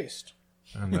 Based.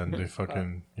 And then they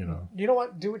fucking, you know. You know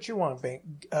what? Do what you want,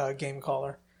 game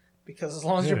caller. Because as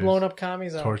long as you're blowing up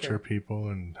commies, I don't torture care. people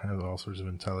and have all sorts of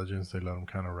intelligence. They let them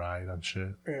kind of ride on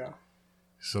shit. Yeah.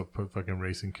 So put fucking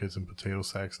racing kids in potato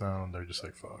sacks now, and they're just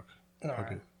like, fuck. All Fuck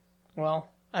right. it. Well,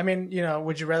 I mean, you know,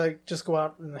 would you rather just go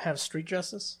out and have street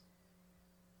justice?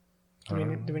 Do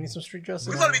we need some street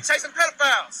justice? We're going to be chasing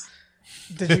pedophiles.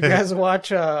 Did you guys watch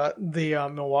the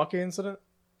Milwaukee incident?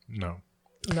 No.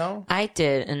 No? I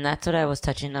did, and that's what I was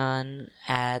touching on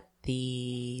at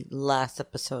the last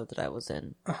episode that I was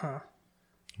in. Uh-huh.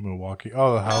 Milwaukee.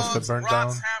 Oh, the house that burned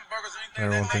down.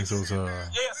 Everyone thinks it was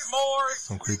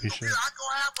some creepy shit.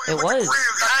 It was.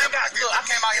 I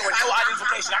came out here with no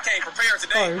identification. I came prepared Oh,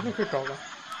 today. you can keep going.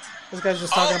 This guy's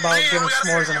just talking about getting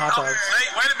s'mores and hot dogs.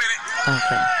 Wait a minute.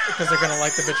 Okay. Because they're going to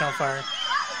light the bitch on fire.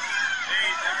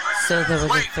 So there was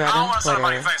a thread on wanna say Twitter,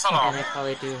 my face. Hold on. and I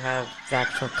probably do have the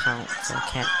actual count, so I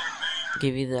can't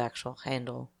give you the actual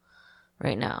handle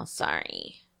right now.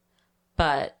 Sorry.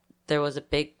 But there was a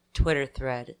big Twitter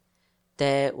thread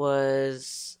that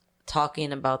was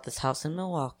talking about this house in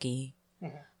Milwaukee,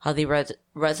 how the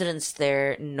residents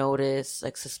there noticed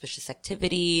like suspicious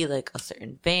activity, like a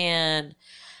certain van,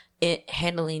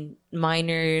 handling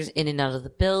minors in and out of the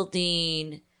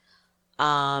building,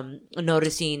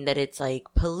 noticing that it's like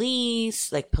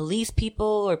police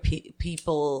people or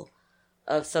people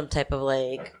of some type of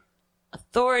like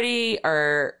authority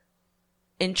are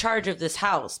in charge of this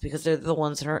house because they're the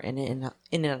ones that are in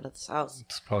and out of this house.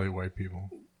 It's probably white people.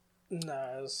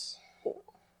 No.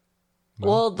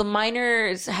 Well,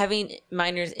 the having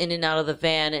minors in and out of the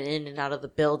van and in and out of the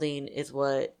building is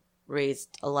what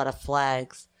raised a lot of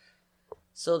flags.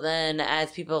 So then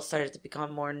as people started to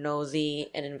become more nosy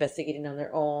and investigating on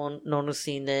their own,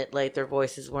 noticing that like their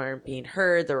voices weren't being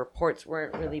heard, their reports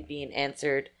weren't really being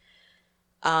answered,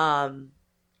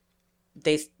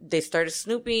 they started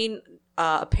snooping.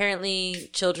 Apparently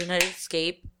children had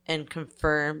escaped and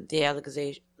confirmed the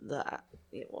allegation,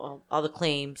 all the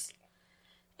claims.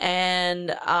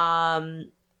 And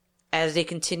as they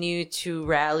continue to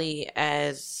rally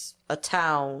as a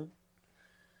town,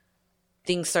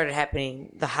 things started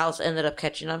happening. The house ended up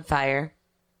catching on fire.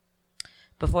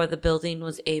 Before the building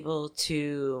was able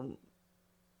to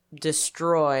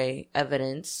destroy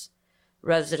evidence,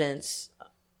 residents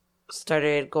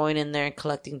started going in there and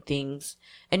collecting things.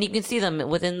 And you can see them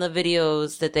within the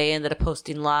videos that they ended up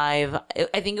posting live.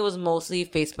 I think it was mostly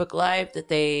Facebook Live that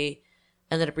they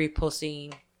ended up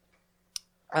reposting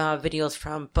videos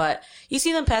from. But you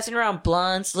see them passing around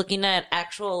blunts, looking at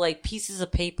actual like pieces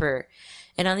of paper.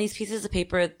 And on these pieces of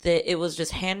paper, it was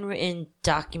just handwritten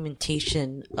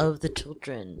documentation of the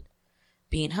children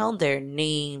being held there.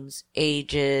 Names,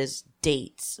 ages,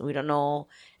 dates. We don't know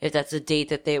if that's the date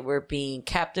that they were being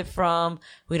captive from.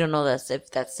 We don't know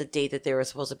if that's the date that they were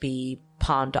supposed to be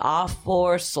pawned off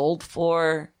for, sold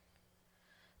for.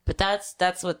 But that's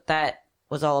what that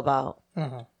was all about.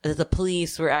 Mm-hmm. The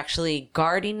police were actually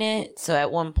guarding it. So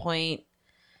at one point,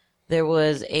 there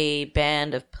was a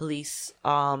band of police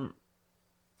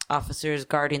officers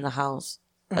guarding the house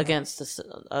against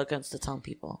the town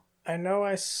people. I know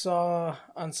I saw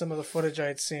on some of the footage I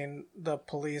had seen the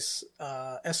police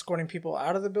escorting people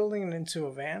out of the building and into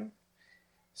a van.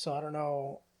 So I don't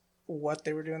know what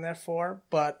they were doing that for,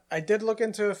 but I did look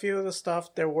into a few of the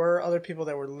stuff. There were other people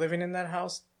that were living in that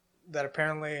house that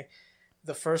apparently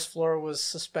the first floor was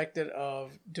suspected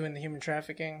of doing the human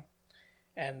trafficking.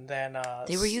 And then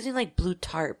they were using like blue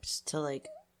tarps to like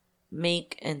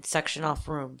make and section off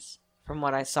rooms from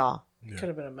what I saw. Could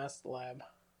have been a meth lab,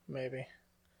 maybe.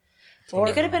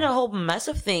 It could have been a whole mess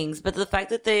of things, but the fact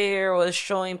that there was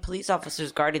showing police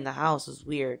officers guarding the house was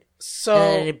weird. So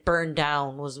and it burned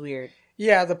down was weird.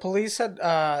 Yeah, the police had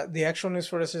the actual news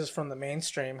footage from the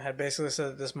mainstream had basically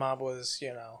said that this mob was,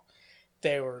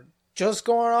 they were just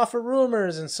going off of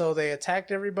rumors, and so they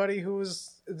attacked everybody who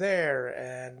was there,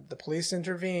 and the police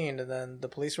intervened, and then the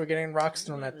police were getting rocks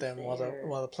thrown at them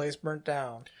while the place burnt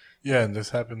down. Yeah, and this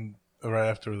happened right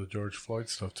after the George Floyd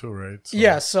stuff too, right? So,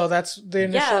 yeah, so that's the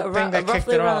initial thing that kicked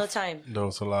it off. The time. There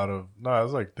was a lot of it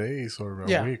was like days or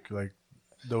a week. Like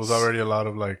there was already a lot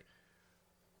of momentum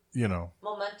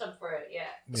for it.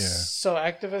 Yeah. So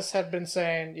activists had been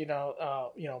saying,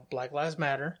 Black Lives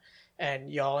Matter,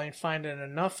 and y'all ain't finding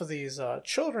enough of these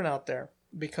children out there,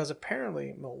 because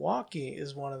apparently Milwaukee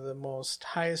is one of the most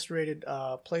highest rated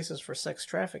places for sex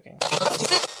trafficking.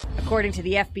 According to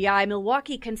the FBI,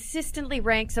 Milwaukee consistently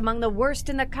ranks among the worst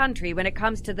in the country when it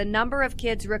comes to the number of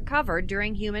kids recovered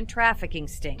during human trafficking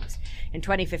stings. In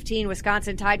 2015,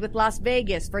 Wisconsin tied with Las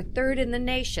Vegas for third in the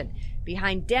nation,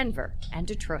 behind Denver and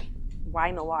Detroit.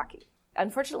 Why Milwaukee?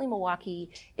 Unfortunately,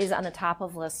 Milwaukee is on the top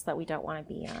of lists that we don't want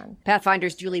to be on.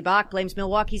 Pathfinder's Julie Bach blames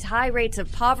Milwaukee's high rates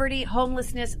of poverty,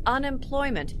 homelessness,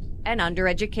 unemployment, and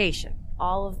undereducation.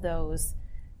 All of those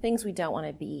things we don't want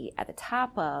to be at the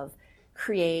top of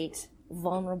create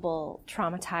vulnerable,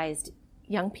 traumatized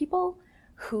young people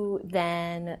who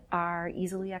then are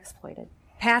easily exploited.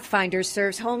 Pathfinder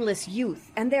serves homeless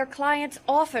youth, and their clients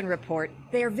often report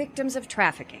they are victims of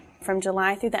trafficking. From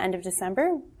July through the end of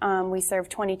December, we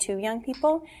served 22 young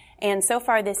people. And so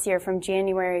far this year, from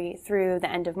January through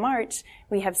the end of March,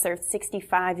 we have served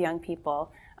 65 young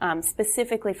people,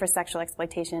 specifically for sexual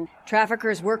exploitation.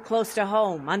 Traffickers work close to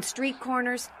home, on street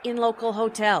corners, in local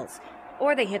hotels,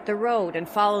 or they hit the road and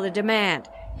follow the demand.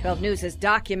 12 News has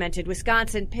documented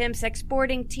Wisconsin pimps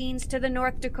exporting teens to the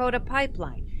North Dakota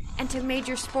pipeline and to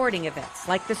major sporting events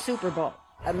like the Super Bowl.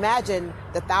 Imagine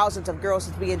the thousands of girls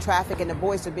that's being trafficked and the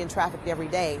boys that are being trafficked every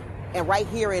day, and right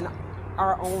here in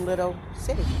our own little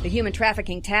city. The Human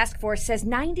Trafficking Task Force says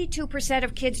 92%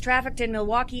 of kids trafficked in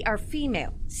Milwaukee are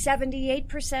female,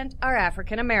 78% are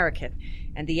African American,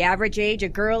 and the average age a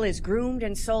girl is groomed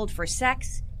and sold for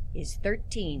sex is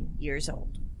 13 years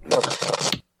old.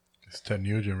 It's Ted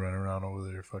Nugent running around over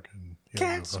there fucking...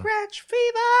 Cat scratch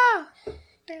fever!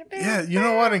 Yeah, you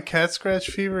know what? In Cat Scratch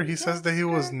Fever, he says that he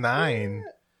was 9.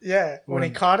 Yeah, when he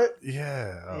caught it?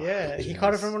 Yeah. Oh, yeah, he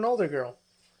caught it from an older girl.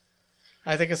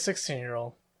 I think a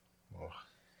 16-year-old. Oh.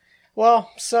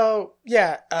 Well, so,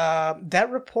 yeah, that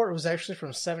report was actually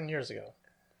from 7 years ago.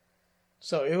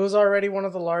 So it was already one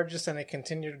of the largest, and it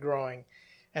continued growing.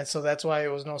 And so that's why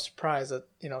it was no surprise that,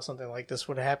 something like this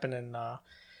would happen in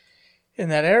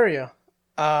that area.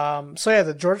 So yeah,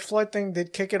 the George Floyd thing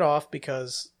did kick it off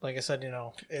because, like I said,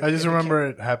 I just remember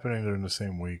it happening during the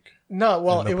same week. No,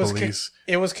 well, it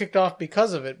was kicked off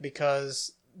because of it,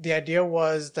 because the idea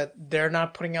was that they're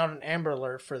not putting out an Amber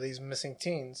Alert for these missing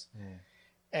teens,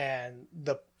 and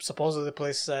supposedly the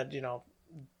police said,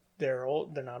 they're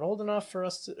not old enough for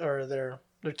us to, or they're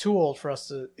too old for us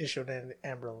to issue an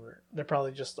Amber Alert. They're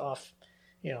probably just off,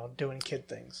 doing kid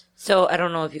things. So I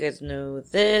don't know if you guys knew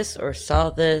this or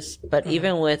saw this, but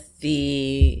even with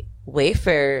the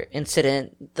Wayfair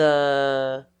incident,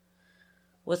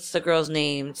 what's the girl's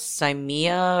name?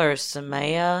 Samaya?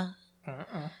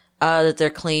 That they're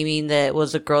claiming that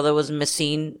was a girl that was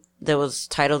missing, that was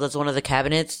titled as one of the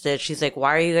cabinets, that she's like,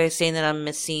 why are you guys saying that I'm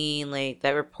missing? Like,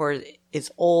 that report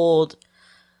is old.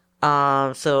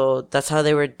 So that's how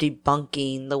they were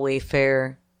debunking the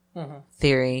Wayfair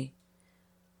theory.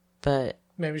 But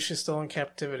maybe she's still in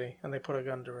captivity and they put a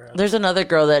gun to her head. There's another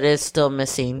girl that is still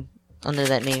missing under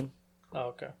that name. Oh,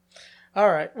 okay. All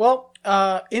right. Well,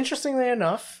 interestingly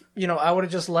enough, I would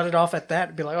have just let it off at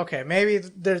that. Be like, okay, maybe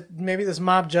this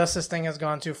mob justice thing has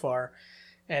gone too far,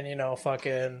 and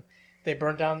fucking they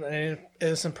burnt down an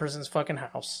innocent person's fucking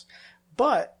house.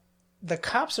 But the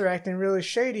cops are acting really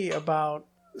shady about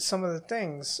some of the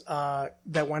things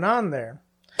that went on there.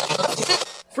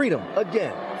 Freedom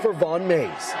again for Vaughn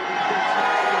Mays.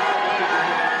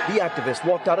 The activist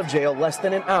walked out of jail less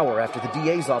than an hour after the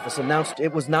DA's office announced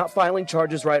it was not filing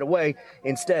charges right away,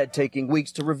 instead taking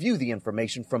weeks to review the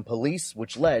information from police,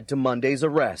 which led to Monday's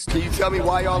arrest. Can you tell me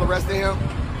why y'all arrested him?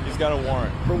 He's got a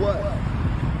warrant. For what?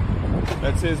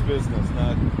 That's his business,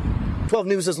 not... 12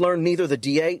 News has learned neither the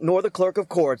DA nor the clerk of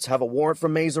courts have a warrant for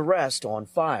Mays' arrest on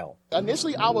file.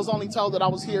 Initially, I was only told that I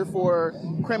was here for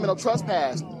criminal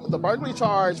trespass. The burglary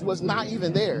charge was not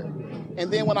even there.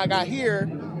 And then when I got here,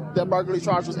 the burglary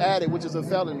charge was added, which is a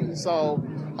felony. So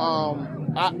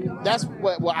That's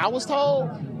what I was told.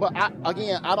 But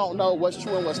I don't know what's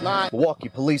true and what's not. Milwaukee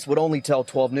police would only tell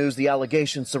 12 News the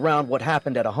allegations surround what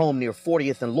happened at a home near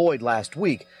 40th and Lloyd last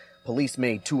week. Police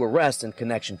made 2 arrests in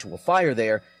connection to a fire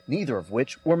there, neither of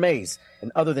which were Mays.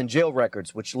 And other than jail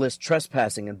records, which list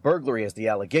trespassing and burglary as the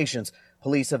allegations,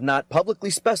 police have not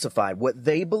publicly specified what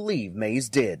they believe Mays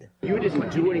did. You didn't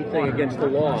do anything against the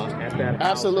law at that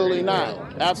Absolutely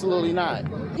not. Absolutely not.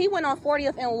 He went on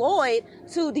 40th and Lloyd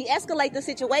to de-escalate the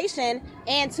situation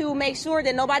and to make sure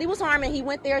that nobody was harmed. And he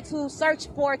went there to search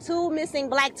for 2 missing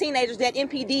black teenagers that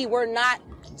MPD were not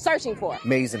searching for.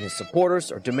 Mays and his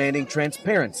supporters are demanding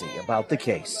transparency about the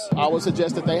case. I would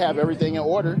suggest that they have everything in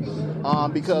order,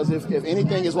 because if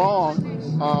anything is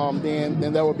wrong,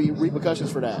 then there will be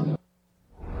repercussions for that.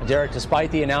 Derek,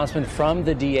 despite the announcement from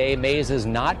the DA, Mays is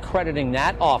not crediting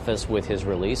that office with his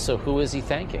release. So who is he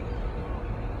thanking?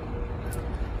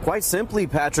 Quite simply,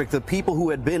 Patrick, the people who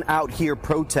had been out here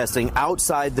protesting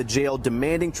outside the jail,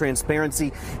 demanding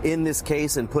transparency in this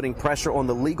case and putting pressure on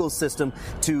the legal system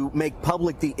to make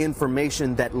public the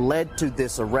information that led to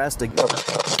this arrest.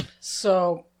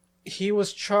 So he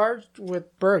was charged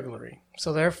with burglary.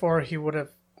 So therefore he would have,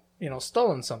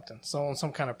 stolen some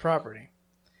kind of property.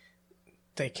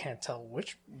 They can't tell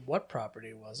what property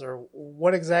it was or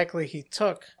what exactly he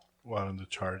took. What are the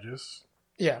charges?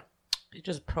 Yeah. They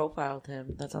just profiled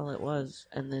him. That's all it was.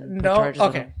 And then put No, charges on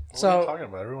okay. him. What are you talking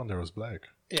about? Everyone there was black.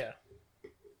 Yeah.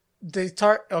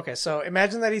 Okay, so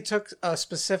imagine that he took a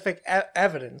specific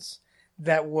evidence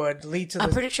that would lead to.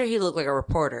 I'm pretty sure he looked like a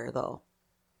reporter, though.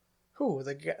 Who,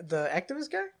 the activist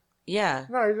guy? Yeah.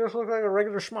 No, he just looked like a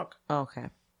regular schmuck. Oh, okay.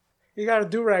 He got a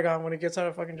do-rag on when he gets out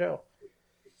of fucking jail.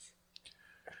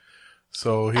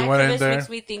 So he went in there. Makes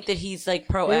me think that he's like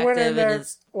He proactive. went in there. And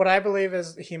is... What I believe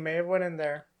is he may have went in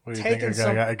there. What do you think?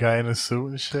 A guy in a suit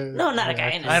and shit? No, not a guy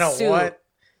in a suit. I know what.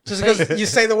 Just because you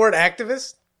say the word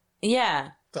activist? Yeah.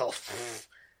 Oh,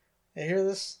 you hear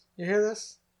this? You hear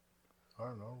this? I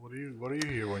don't know. What do you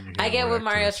hear when you hear I get the word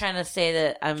what Mario's activist? trying to say.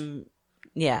 That I'm.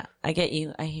 Yeah, I get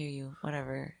you. I hear you.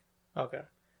 Whatever. Okay.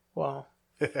 Well.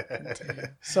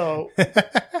 So,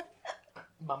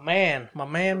 my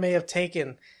man may have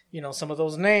taken, some of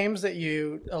those names that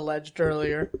you alleged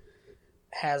earlier,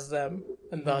 has them,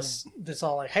 and thus it's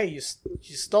all like, hey, you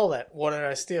stole that. What did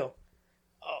I steal?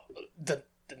 The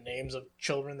names of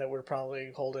children that we're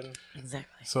probably holding.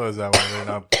 Exactly. So is that why they're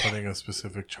not putting a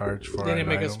specific charge for? They didn't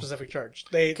make item? a specific charge.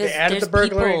 They added the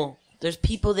burglary. There's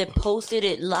people that posted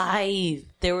it live.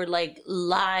 They were like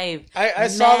live. I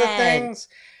saw the things,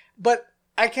 but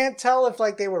I can't tell if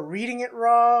they were reading it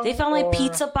wrong. They found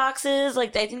pizza boxes. I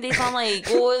think they found what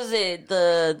was it?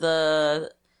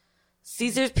 The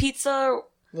Caesar's pizza.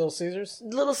 Little Caesars.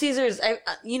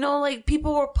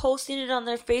 People were posting it on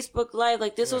their Facebook Live.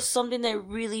 This was something that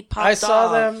really popped off. I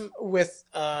saw them with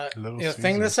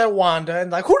thing that said Wanda,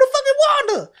 and who the fuck is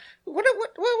Wanda? What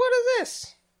is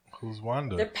this? Who's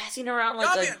Wanda? They're passing around a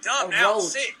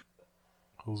roach.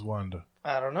 Who's Wanda?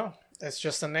 I don't know. It's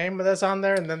just a name that's on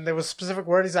there, and then there was a specific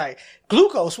word. He's like,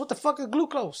 glucose. What the fuck is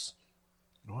glucose?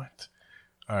 What?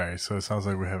 All right, so it sounds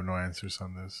like we have no answers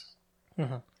on this.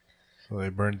 Mm-hmm. So they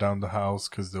burned down the house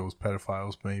because there was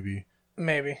pedophiles, maybe,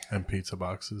 and pizza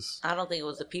boxes. I don't think it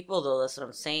was the people, though. That's what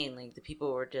I'm saying. The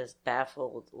people were just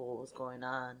baffled with what was going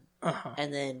on.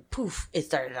 And then, poof, it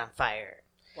started on fire.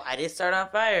 Why did it start on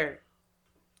fire?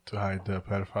 To hide the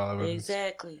pedophile evidence.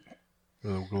 Exactly.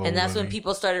 And that's when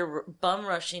people started bum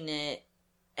rushing it,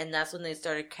 and that's when they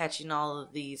started catching all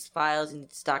of these files and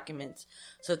these documents.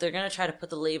 So if they're going to try to put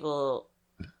the label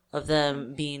of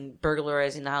them being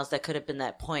burglarizing the house, that could have been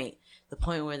that point. The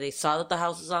point where they saw that the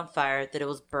house was on fire, that it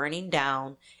was burning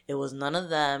down. It was none of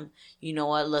them. You know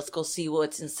what? Let's go see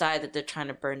what's inside that they're trying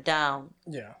to burn down.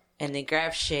 Yeah. And they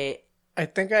grab shit. I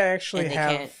think I actually and they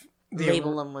have... can't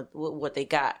label them with what they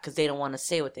got because they don't want to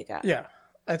say what they got. Yeah.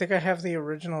 I think I have the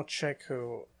original chick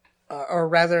who... or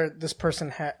rather, this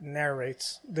person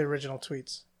narrates the original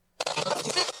tweets.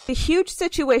 A huge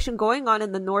situation going on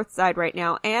in the north side right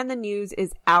now, and the news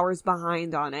is hours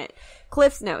behind on it.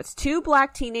 Cliff's notes. 2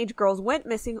 black teenage girls went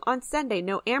missing on Sunday.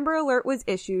 No Amber Alert was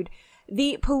issued.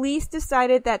 The police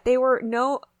decided that they were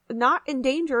not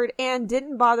endangered and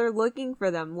didn't bother looking for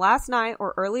them. Last night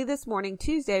or early this morning,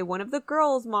 Tuesday, one of the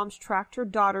girls' moms tracked her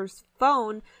daughter's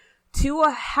phone to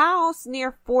a house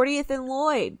near 40th and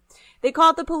Lloyd. They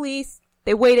called the police.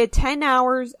 They waited 10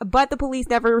 hours, but the police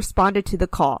never responded to the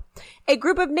call. A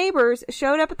group of neighbors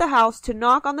showed up at the house to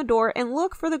knock on the door and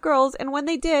look for the girls, and when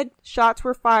they did, shots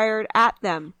were fired at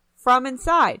them from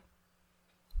inside.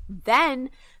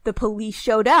 Then the police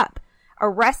showed up.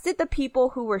 arrested the people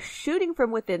who were shooting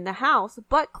from within the house,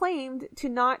 but claimed to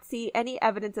not see any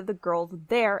evidence of the girls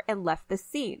there and left the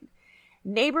scene.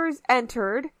 Neighbors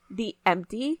entered the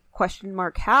empty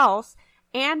house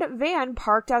and van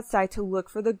parked outside to look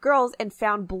for the girls and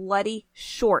found bloody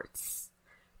shorts,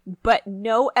 but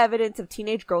no evidence of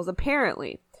teenage girls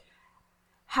apparently.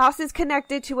 House is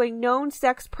connected to a known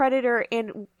sex predator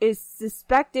and is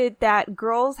suspected that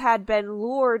girls had been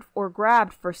lured or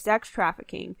grabbed for sex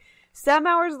trafficking. Some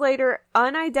hours later,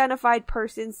 unidentified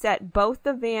persons set both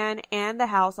the van and the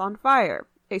house on fire.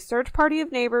 A search party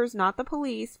of neighbors, not the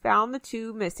police, found the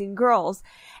 2 missing girls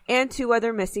and 2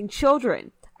 other missing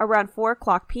children around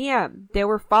 4:00 p.m. They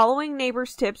were following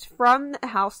neighbors' tips from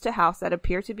house to house that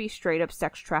appeared to be straight up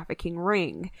sex trafficking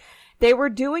ring. They were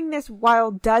doing this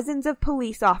while dozens of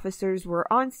police officers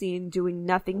were on scene doing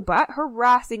nothing but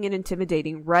harassing and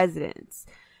intimidating residents.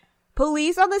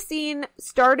 Police on the scene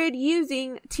started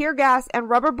using tear gas and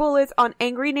rubber bullets on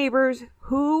angry neighbors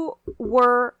who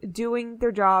were doing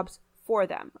their jobs for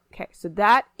them. Okay, so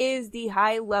that is the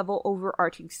high-level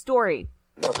overarching story.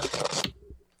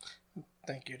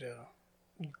 Thank you to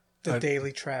the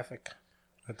daily traffic.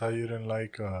 I thought you didn't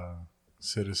like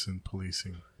citizen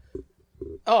policing.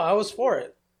 Oh, I was for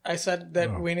it. I said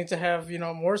that we need to have,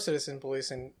 more citizen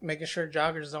policing, making sure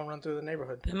joggers don't run through the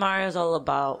neighborhood. Mario's all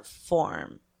about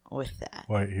form with that.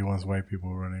 He wants white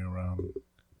people running around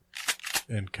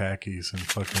in khakis and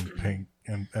fucking pink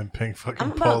and pink fucking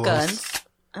I'm polos. about guns.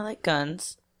 I like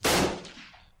guns.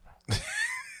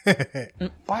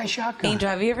 Why a shotgun? Angel,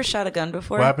 have you ever shot a gun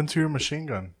before? What happened to your machine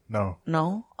gun? No.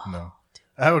 No? No.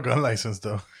 I have a gun license,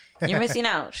 though. You're missing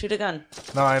out. Shoot a gun.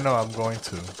 No, I know. I'm going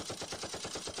to.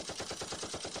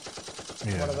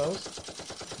 Yeah. One of those?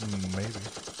 Maybe.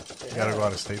 Yeah. You gotta go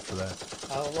out of state for that.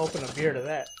 I'll open a beer to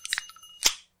that.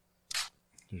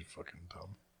 You're fucking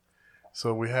dumb. So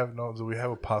do we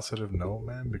have a positive no,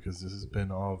 man? Because this has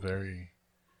been all very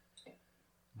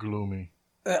gloomy.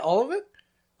 All of it?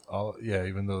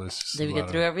 Even though there's just Did we get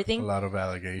through everything? A lot of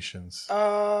allegations.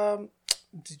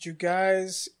 Did you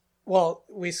guys... Well,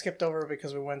 we skipped over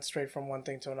because we went straight from one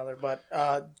thing to another, but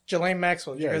Ghislaine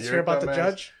Maxwell, did you guys hear about the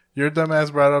judge? Your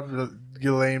dumbass brought up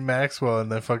Ghislaine Maxwell and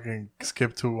then fucking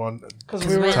skipped to one topic.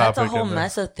 That's a whole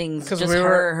mess of things. Just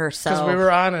her herself. Because we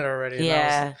were on it already.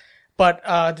 Yeah. But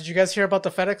did you guys hear about the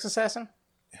FedEx assassin?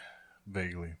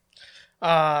 Vaguely.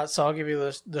 So I'll give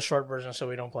you the short version so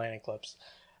we don't play any clips.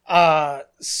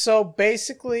 So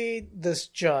basically, this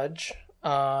judge,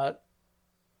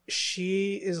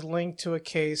 she is linked to a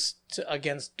case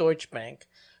against Deutsche Bank,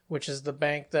 which is the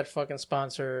bank that fucking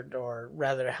sponsored, or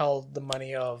rather held, the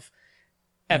money of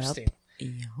Epstein.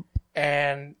 Yep.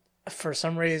 And for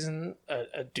some reason,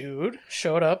 a dude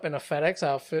showed up in a FedEx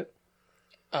outfit,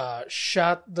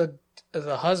 shot the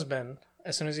husband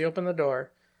as soon as he opened the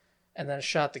door, and then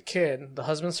shot the kid. The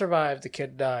husband survived. The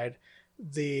kid died.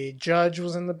 The judge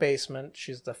was in the basement.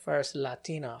 She's the first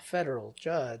Latina federal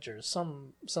judge or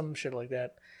some shit like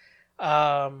that.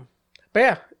 But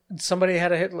yeah, somebody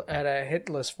had a hit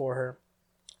list for her.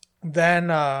 Then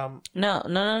No.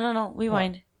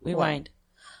 Rewind.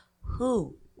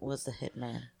 Who was the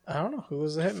hitman? I don't know who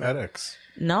was the hitman. FedEx.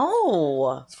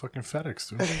 No. It's fucking FedEx,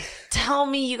 dude. Tell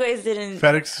me you guys didn't.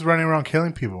 FedEx is running around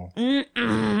killing people.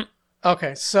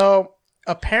 Okay, so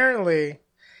apparently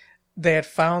they had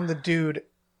found the dude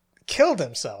killed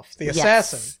himself, the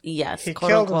assassin. Yes, he quote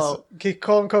killed unquote. He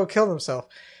quote unquote killed himself.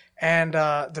 And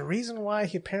the reason why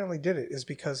he apparently did it is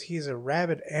because he's a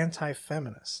rabid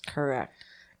anti-feminist. Correct.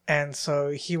 And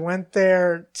so he went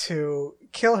there to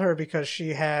kill her because she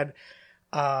had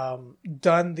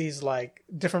done these like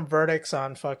different verdicts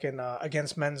on fucking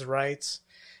against men's rights.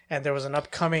 And there was an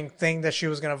upcoming thing that she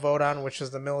was going to vote on, which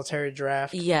is the military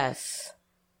draft. Yes.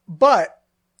 But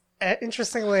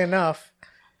interestingly enough,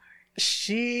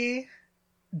 she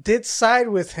did side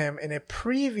with him in a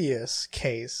previous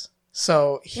case.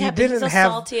 So he didn't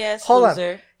have. Hold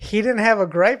on. He didn't have a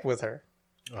gripe with her.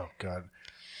 Oh God.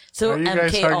 So are you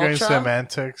guys arguing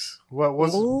semantics? What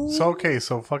was so okay?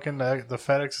 So fucking the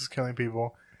FedEx is killing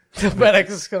people. The FedEx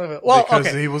is killing people. Well,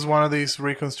 because he was one of these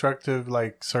reconstructive,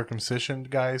 like circumcision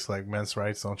guys, like men's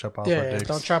rights don't chop off our dicks.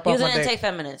 Don't chop off my dick. He was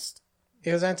anti-feminist.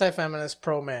 He was anti-feminist,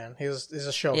 pro-man. He's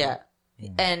a showman. Yeah,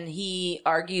 and he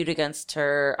argued against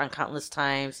her on countless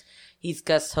times. He's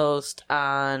guest host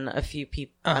on a few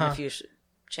people on a few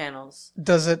channels.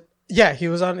 Does it Yeah, he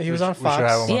was on Fox. We should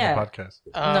have him on the podcast.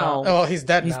 No. Oh, he's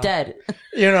dead He's now. dead.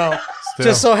 You know, Still.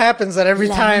 just so happens that every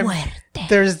La time muerte.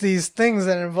 there's these things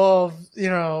that involve,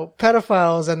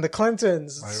 pedophiles and the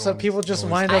Clintons, so people just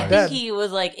wind up I dead. think he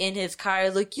was like in his car,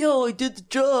 like, yo, I did the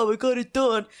job, I got it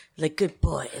done. Like, good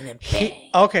boy, and then bang.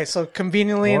 Okay, so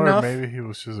conveniently Or enough, maybe he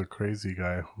was just a crazy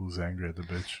guy who's angry at the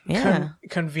bitch. Yeah.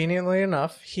 Conveniently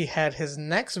enough, he had his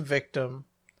next victim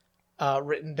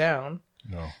written down.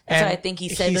 No. That's why I think he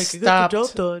said, like, I stopped got the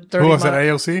job done. 30 Who was it? mi-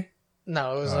 AOC?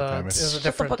 No, it was Oh, damn it it. was a Shut the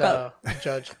different fuck up.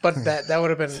 judge, but that would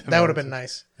have been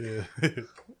nice. Yeah.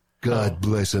 God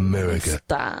bless America.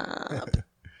 Stop.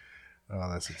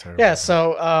 Oh, that's a terrible. Yeah,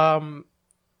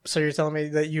 so you're telling me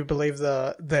that you believe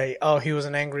he was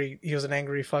an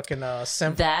angry fucking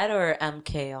simp. That or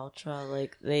MK Ultra,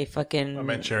 like, they fucking A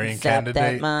Manchurian zapped that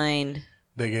Candidate. mind.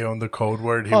 They gave him the code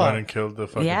word. He Hold went on. and killed the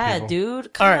fucking Yeah, people.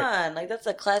 dude, come All right. on. Like, that's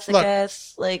a classic Look.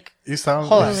 ass, like, You sound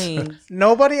Hold on. killing.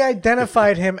 Nobody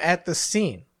identified him at the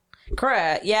scene.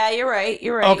 Correct. Yeah, you're right.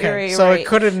 You're right. Okay, You're right. You're so it right.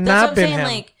 could have That's not what I'm been saying, him.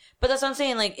 Like, but that's what I'm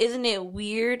saying. Like, isn't it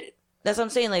weird? That's what I'm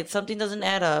saying. Like, something doesn't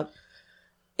add up.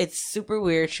 It's super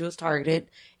weird. She was targeted.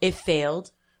 It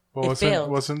failed. Well, It failed.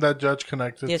 wasn't that judge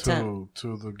connected The to attempt.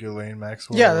 the Ghislaine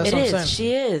Maxwell? Yeah, that's It what I'm is. saying.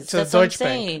 She is. To That's what I'm Deutsche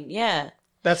Bank. saying. Yeah.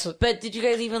 That's what, But did you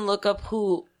guys even look up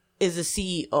who is the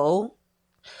CEO?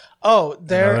 oh,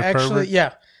 they're Another actually pervert?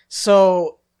 yeah.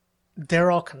 So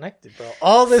they're all connected, bro.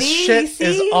 All this shit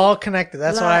is See? all connected.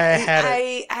 That's why I had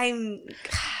it.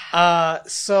 I'm.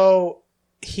 So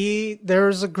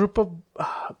there's a group of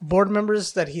board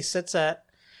members that he sits at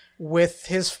with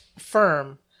his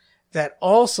firm that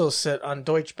also sit on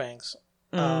Deutsche Bank's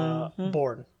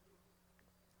board.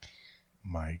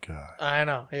 My God. I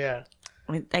know, yeah.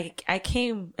 I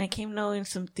came knowing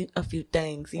a few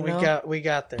things. You know. We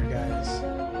got there, guys.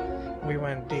 We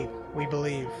went deep. We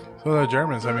believe. So the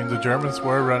Germans. I mean, the Germans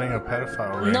were running a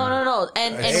pedophile ring. No.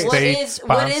 And A what is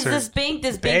state-sponsored- this bank?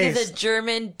 This bank is a Based.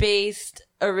 German-based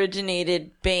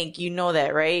originated bank. You know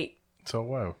that, right? So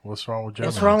what? What's wrong with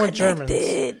Germans? What's wrong with Germans?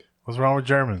 Connected. What's wrong with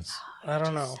Germans? I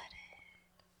don't know.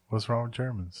 What's wrong with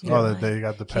Germans? Yeah, Oh, that they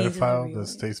got the Kane's is pedophile, everywhere. the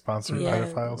state-sponsored Yeah,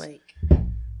 pedophiles. like,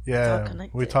 Yeah,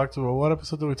 connected. we talked about what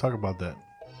episode did we talk about that?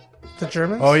 The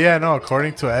Germans? Oh yeah, no.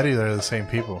 According to Eddie, they're the same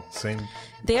people. Same.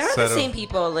 they are set the of same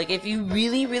people. Like, if you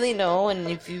really, really know, and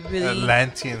if you really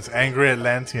Atlanteans, angry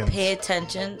Atlanteans. pay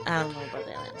attention, I don't know about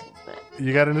the Atlanteans, but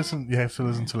You gotta listen. You have to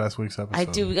listen to last week's episode. I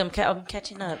do. I'm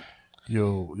catching up.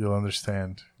 You'll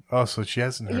understand. Oh, so she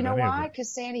hasn't heard You know any of why? it. Because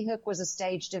Sandy Hook was a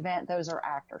staged event. Those are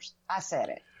actors. I said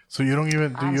it. So you don't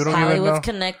even I'm you don't sorry. even Hollywood's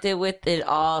know. connected with it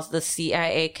all. The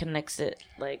CIA connects it.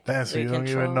 Like, Damn, so they you don't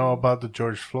control- even know about the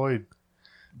George Floyd,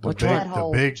 Which big, one? That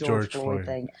whole the big George Floyd Floyd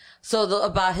thing. So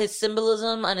about his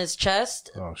symbolism on his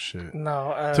chest. Oh shit.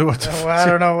 No, So what the well, I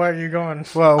don't know where you're going.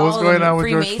 Well, what's All going the on with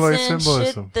George Floyd's Freemason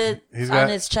symbolism? shit He's on got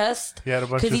his chest. He had a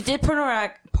bunch Because of he did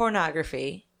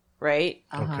pornography, right?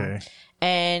 Okay.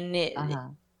 And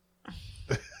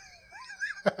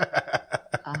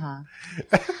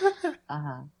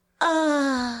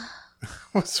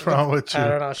What's wrong with you? I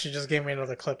don't know. She just gave me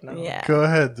another clip now. Yeah. Go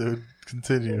ahead, dude.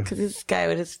 Continue. Because this guy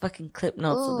with his fucking clip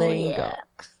notes. So there you go.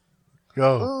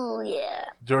 Go. Oh yeah.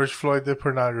 George Floyd did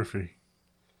pornography.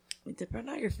 He did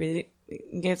pornography.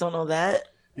 You guys don't know that?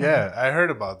 Yeah, I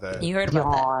heard about that. You heard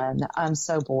about that? Yawn. I'm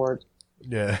so bored.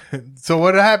 Yeah. So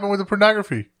what happened with the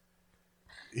pornography?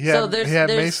 He had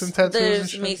Mason tattoos and There's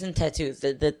shit? Mason tattoos.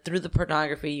 Through the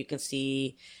pornography, you can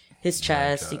see his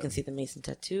chest. You can see the Mason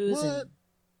tattoos. And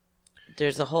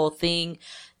there's a whole thing.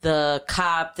 The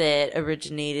cop that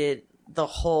originated the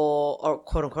whole, or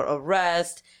quote unquote,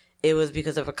 arrest, it was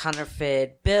because of a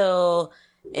counterfeit bill.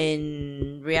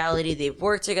 In reality, they've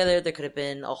worked together. There could have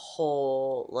been a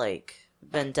whole, like,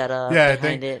 vendetta Yeah,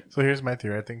 behind it. So here's my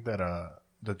theory. I think that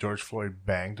the George Floyd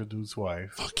banged the dude's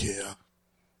wife. Fuck yeah.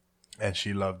 And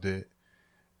she loved it.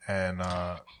 And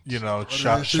you know,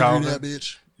 Chauvin. Chauvin. That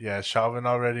bitch. Yeah, Chauvin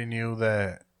already knew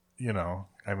that, you know,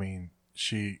 I mean,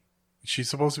 she's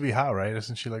supposed to be hot, right?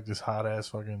 Isn't she like this hot ass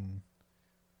fucking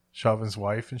Chauvin's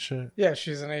wife and shit? Yeah,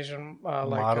 she's an Asian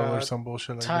model or some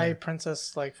bullshit like Thai that.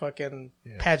 princess, like fucking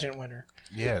pageant winner.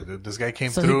 Yeah, this guy came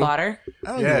So he through. bought her?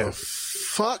 I don't give a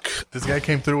fuck. This guy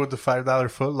came through with the $5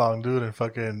 footlong, dude, and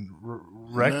fucking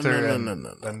wrecked her.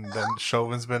 No. And then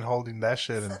Chauvin's been holding that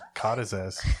shit and caught his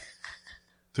ass.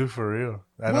 Dude, for real.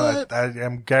 I know. What?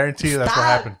 I'm guarantee you that's what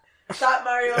happened. Stop,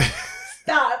 Mario.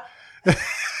 Stop.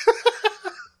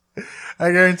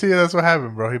 I guarantee you that's what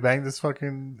happened, bro. He banged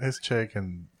his chick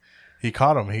and he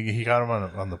caught him. He caught him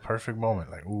on the perfect moment.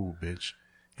 Like, ooh, bitch.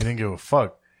 He didn't give a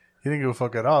fuck. He didn't give a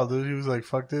fuck at all, dude. He was like,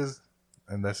 fuck this.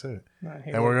 and that's it.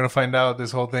 he And we're gonna find out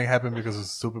this whole thing happened because of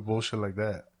stupid bullshit like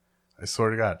that. I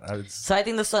swear to God. So I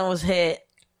think the son was hit,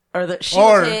 or she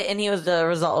was hit, and he was the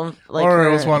result of like. Or her,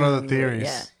 it was one of the theories.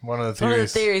 Yeah. One of the It's one of the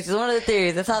theories. It's one of the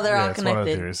theories. That's how they're all it's one of the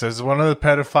connected. theories. There's one of the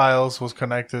pedophiles was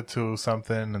connected to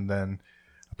something, and then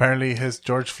apparently his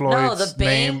George Floyd's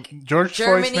name. George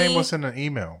Floyd's name was in an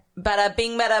email. Bada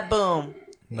bing, bada boom.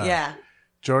 No. Yeah.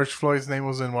 George Floyd's name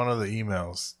was in one of the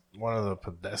emails, one of the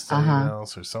Podesta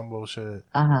emails or some bullshit.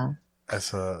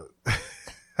 That's a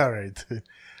all right.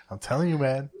 I'm telling you,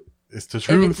 man, it's the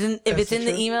truth. If it's in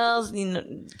the emails, you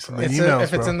know,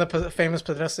 if it's in the famous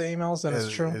Podesta emails, then it's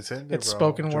true. It's in there, It's bro.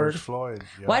 spoken George word. Floyd.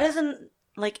 Yeah. Why doesn't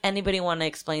like anybody want to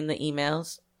explain the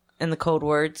emails and the code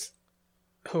words?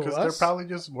 Who Because us? they're probably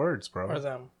just words, bro. Or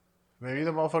them? Maybe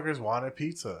the motherfuckers wanted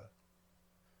pizza.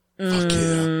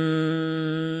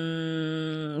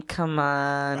 Come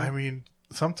on. I mean,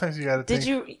 sometimes you gotta think. Did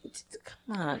you?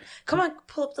 Come on,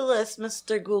 pull up the list,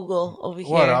 Mr. Google over here.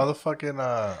 What, all the fucking,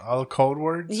 all the code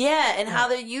words? Yeah, and how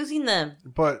they're using them.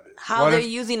 But how they're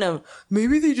using them.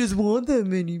 Maybe they just want that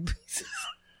many pieces.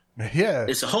 Yeah.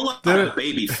 It's a whole lot of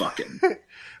baby fucking.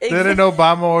 Didn't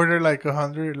Obama order like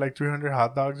 300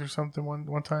 hot dogs or something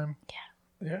one time?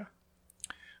 Yeah.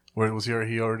 Where was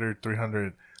he ordered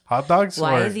 300 hot dogs?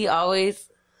 Why is he always?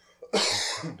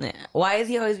 Yeah. Why is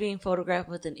he always being photographed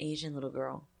with an Asian little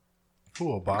girl?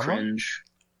 Who, Obama? Cringe.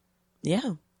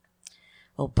 Yeah.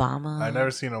 Obama. I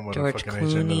never seen him with George a fucking Clooney,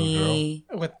 Asian little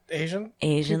girl. With Asian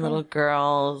people? Little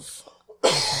girls.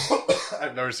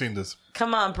 I've never seen this.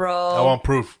 Come on, bro. I want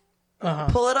proof.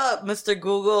 Pull it up, Mr.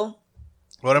 Google.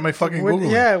 What am I fucking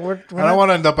Googling? Yeah, I don't want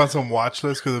to end up on some watch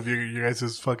list because of you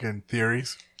guys' fucking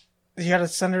theories. You gotta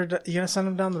send her. You gotta send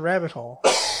him down the rabbit hole.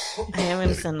 I am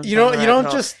gonna send him. You down don't. the You don't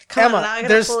rabbit just hole. Come on, Emma. now I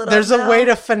gotta pull it There's up a now. way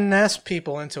to finesse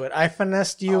people into it. I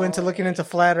finessed you into looking into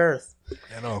flat Earth.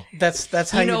 I know. That's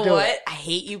how you know do what? it. I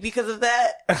hate you because of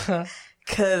that.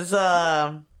 Because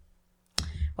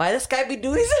why this guy be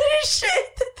doing such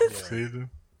shit? See, dude?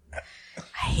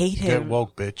 I hate him. Get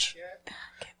woke, bitch.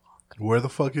 Where the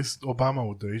fuck is Obama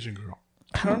with the Asian girl?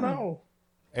 I don't know.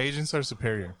 Asians are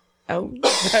superior. Oh,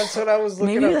 That's what I was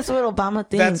looking. maybe up. that's what Obama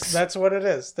thinks. That's what it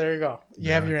is. There you go.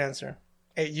 You have your answer.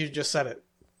 Hey, you just said it.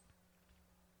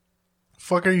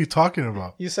 Fuck are you talking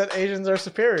about? You said Asians are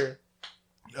superior.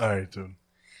 All right, dude.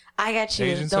 I got you.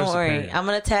 Asians Don't are worry. superior. I'm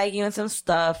gonna tag you in some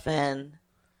stuff, and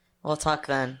we'll talk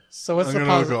then. So what's I'm the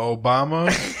gonna look positive?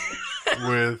 at Obama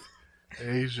with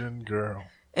Asian girl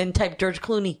And type George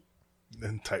Clooney.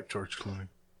 and type George Clooney.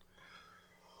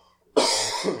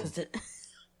 'Cause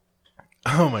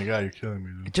Oh my god, you're killing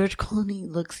me, dude. George Clooney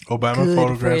looks Obama good for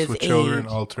photographs his with children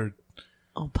age. altered.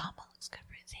 Obama looks good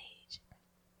for his age.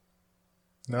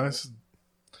 No, it's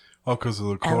because of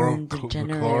the Ellen chloro.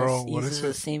 DeGeneres What uses is the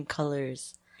it? same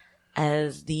colors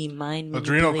as the mind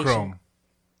manipulation.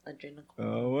 Adrenochrome.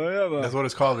 Adrenochrome. Whatever. That's what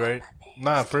it's called, right?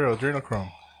 Nah, for real,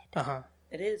 adrenochrome.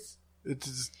 It is.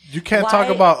 It's you can't talk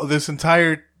about this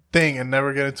entire thing and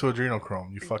never get into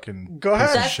adrenochrome. You fucking Go ahead.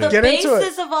 piece of That's shit. the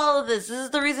basis of all of this. This is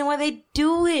the reason why they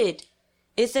do it.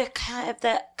 It's to have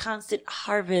that constant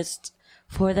harvest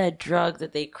for that drug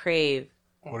that they crave.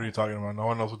 What are you talking about? No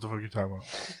one knows what the fuck you're talking about.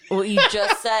 What you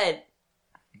just said.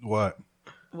 What?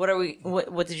 What are we?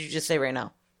 What did you just say right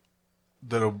now?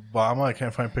 That Obama? I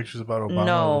can't find pictures about Obama.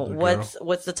 No. with the girl.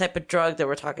 What's the type of drug that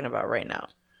we're talking about right now?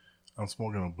 I'm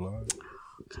smoking a blunt.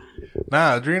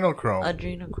 Nah, adrenochrome.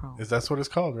 Adrenochrome. Is that what it's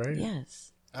called, right?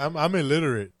 Yes. I'm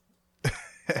illiterate.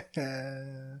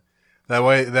 That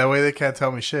way they can't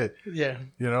tell me shit. Yeah.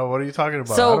 You know, what are you talking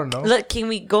about? I So, don't know. look, can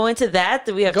we go into that?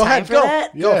 Do we have Go time ahead, for go.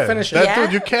 that? Go, Yeah, finish it. that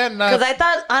dude, you cannot. Because I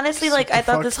thought, honestly, I thought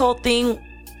fuck? this whole thing.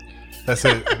 That's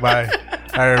it. Bye.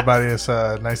 Hi, everybody. It's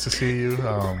nice to see you.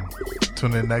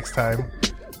 Tune in next time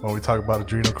when we talk about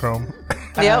adrenochrome.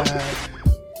 Yep.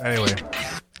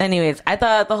 Anyway, I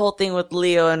thought the whole thing with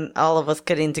Leo and all of us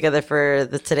getting together for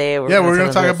the today. we're going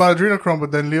to talk about adrenochrome,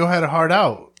 but then Leo had a heart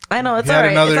out. I know, it's he all had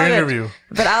right. another It's all good. interview.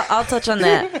 But I'll touch on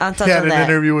that. I'll touch He had on an that.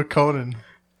 interview with Conan.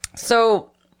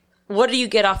 So, what do you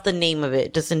get off the name of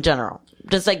it, just in general?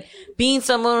 Just like being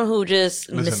someone who just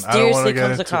Listen, I don't want mysteriously to get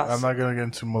comes into. across. I'm not going to get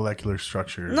into molecular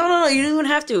structure. No, you don't even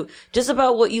have to. Just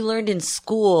about what you learned in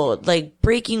school, like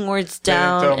breaking words They didn't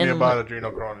down. tell me and about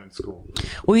adrenochrome in school.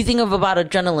 what you think of about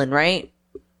adrenaline, right?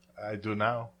 I do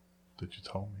now that you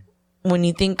told me. When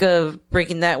you think of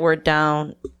breaking that word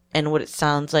down and what it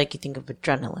sounds like, you think of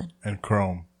adrenaline. And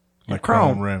chrome. And Like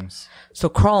chrome. chrome rims. So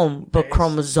chrome, but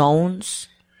chromosomes.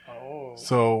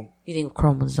 So You think of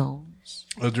chromosomes?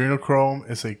 adrenochrome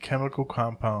is a chemical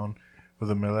compound with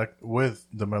the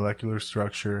molecular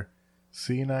structure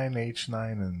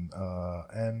C9H9 and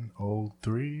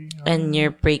NO3. And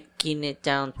you're breaking it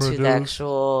down to the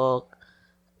actual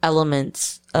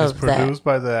elements of it's that. produced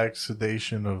by the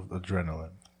oxidation of adrenaline.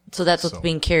 So that's what's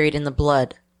being carried in the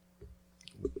blood.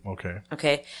 Okay.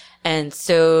 Okay. And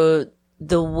so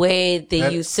the way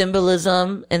they use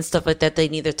symbolism and stuff like that, they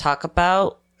neither talk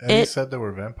about and it. you said they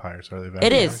were vampires. Are they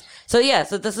vampires? It is. So yeah,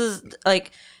 so this is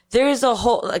like, there's a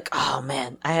whole, like, oh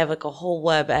man, I have like a whole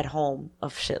web at home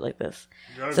of shit like this.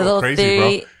 You're So go those crazy,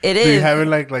 theory, bro. it Do is. you have it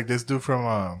like this dude from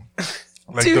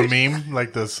like Dude. the meme,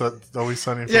 like the Always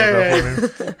Sunny in Yeah,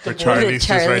 Philadelphia meme, where Charlie's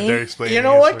just right there explaining. You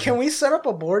know what? his Can we set up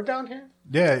a board down here?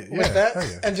 Yeah, With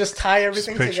that and just tie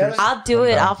everything together? I'll do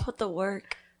it. I'll put the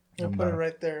work. We'll put it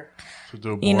right there.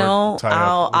 You know,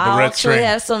 I'll actually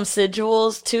have some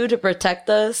sigils too to protect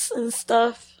us and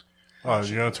stuff. Oh,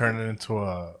 you're gonna turn it into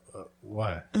a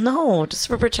what? No, just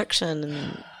for protection.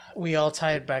 And... We all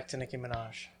tie it back to Nicki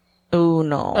Minaj. Oh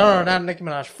no! No, not Nicki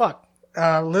Minaj. Fuck.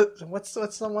 What's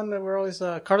the one that we're always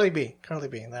Carly B. Carly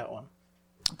B. That one.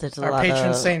 There's a Our lot patron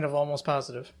of... saint of Almost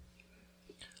Positive.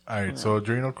 All right, so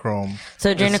adrenochrome.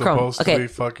 So adrenochrome, is supposed okay. to be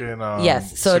fucking,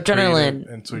 yes, so adrenaline,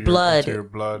 into blood,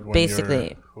 when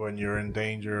basically. when you're in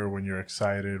danger, when you're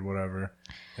excited, whatever.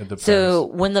 It depends. So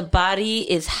when the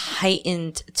body is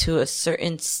heightened to a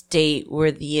certain state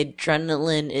where the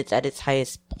adrenaline is at its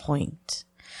highest point.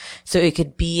 So it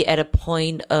could be at a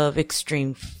point of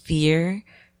extreme fear,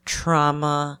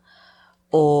 trauma,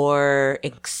 or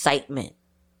excitement.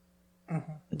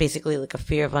 Basically like a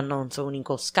fear of unknown. So when you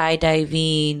go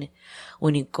skydiving,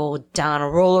 when you go down a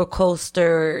roller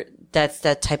coaster, that's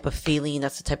that type of feeling.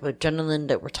 That's the type of adrenaline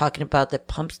that we're talking about that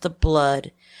pumps the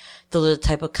blood. Those are the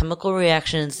type of chemical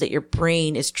reactions that your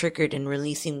brain is triggered and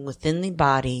releasing within the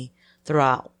body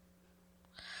throughout.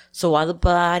 So while the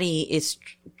body is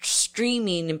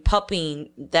streaming and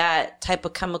pumping that type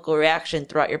of chemical reaction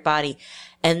throughout your body,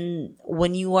 and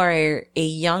when you are a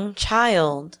young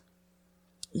child,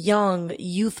 young,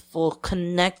 youthful,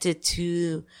 connected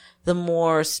to the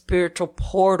more spiritual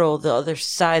portal, the other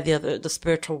side, the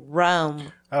spiritual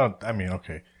realm.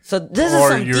 Okay. So this is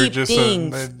some you're deep just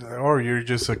things. or you're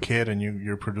just a kid and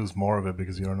you produce more of it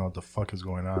because you don't know what the fuck is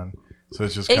going on. So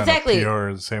it's just kind Exactly. of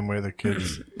pure, the same way the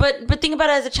kids. But think about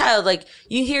it as a child. Like,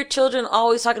 you hear children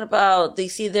always talking about, they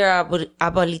see their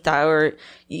abuelita, or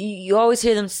you always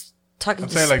hear them talking I'm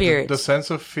to saying spirits. like the sense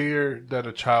of fear that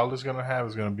a child is going to have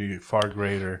is going to be far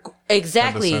greater.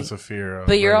 Exactly. Than the sense of fear. Of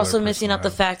but you're regular also person missing out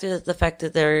have. the fact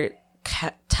that they're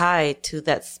tied to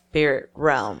that spirit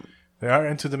realm. They are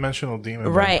interdimensional demons.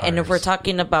 Right. And if we're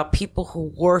talking about people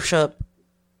who worship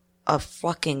a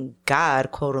fucking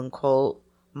god, quote unquote,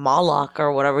 Moloch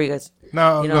or whatever you guys.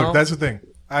 No, you know? look, that's the thing.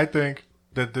 I think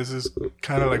that this is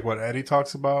kind of like what Eddie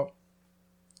talks about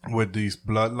with these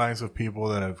bloodlines of people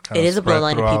that have kind It of is a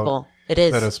bloodline of people. It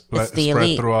is. That have It's the spread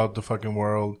elite. throughout the fucking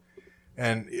world.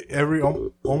 And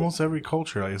almost every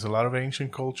culture, like there's a lot of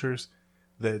ancient cultures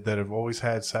that have always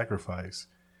had sacrifice.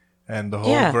 And the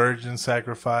whole virgin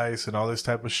sacrifice and all this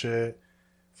type of shit.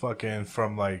 Fucking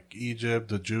from like Egypt,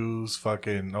 the Jews,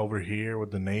 fucking over here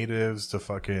with the natives, the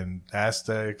fucking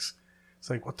Aztecs. It's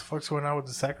like, what the fuck's going on with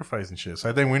the sacrifice and shit? So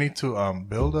I think we need to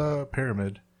build a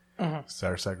pyramid.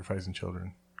 Start sacrificing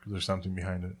children because there's something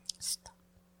behind it.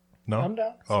 No? I'm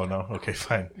down. Oh, no? Okay,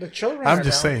 fine. The children I'm are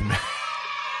just down. saying, man.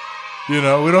 You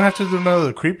know, we don't have to do none of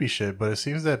the creepy shit, but it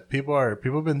seems that people have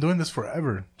been doing this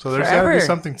forever. So there's got to be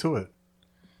something to it.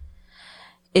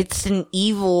 It's an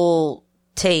evil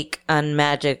take on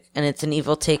magic, and it's an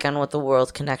evil take on what the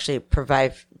world can actually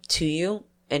provide to you.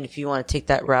 And if you want to take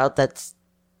that route,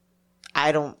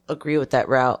 I don't agree with that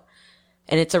route.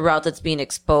 And it's a route that's being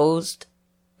exposed,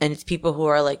 and it's people who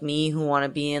are like me who want to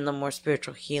be in the more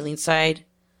spiritual healing side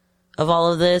of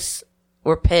all of this.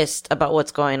 We're pissed about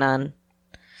what's going on.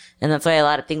 And that's why a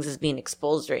lot of things is being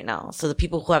exposed right now. So the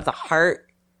people who have the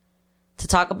heart to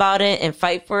talk about it and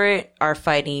fight for it are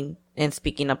fighting and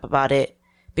speaking up about it.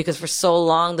 Because for so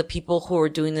long, the people who were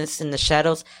doing this in the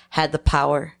shadows had the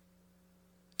power.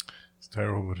 It's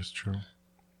terrible, but it's true.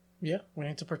 Yeah, we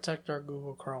need to protect our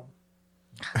Google Chrome.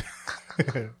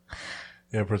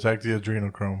 Yeah, protect the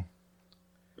adrenochrome.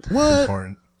 What? It's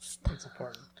important. It's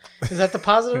important. Is that the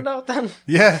positive note then?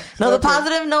 Yeah. No, the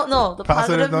positive note, no. The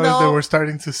positive note is that we're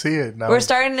starting to see it now. We're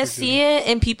starting to see it,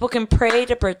 and people can pray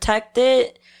to protect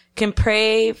it, can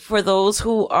pray for those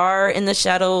who are in the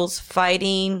shadows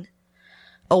fighting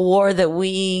a war that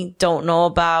we don't know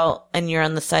about, and you're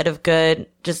on the side of good.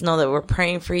 Just know that we're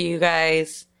praying for you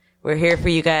guys. We're here for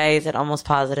you guys at Almost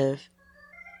Positive.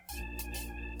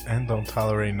 And don't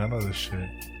tolerate none of this shit.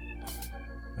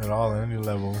 At all, at any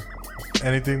level.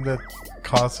 Anything that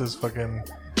causes fucking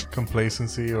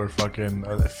complacency or fucking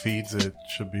feeds it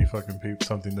should be fucking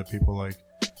something that people like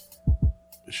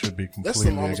should be completely That's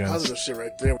the most against. positive shit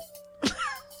right there.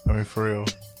 I mean, for real,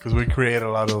 because we create a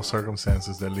lot of those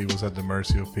circumstances that leave us at the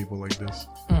mercy of people like this.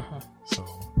 So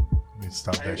we need to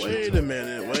stop that shit. Wait a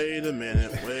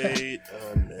minute.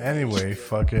 Anyway,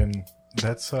 fucking,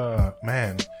 that's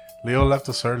man. Leo left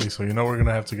us early, so you know we're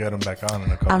gonna have to get him back on in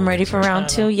a couple. I'm ready for round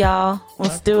 2, y'all.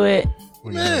 Let's do it.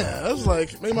 Man, that was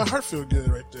like made my heart feel good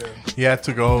right there. He had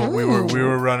to go. We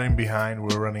were running behind.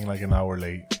 We were running like an hour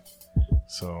late.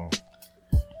 So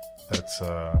that's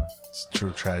it's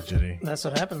true tragedy. That's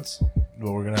what happens.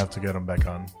 But we're gonna have to get him back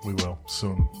on. We will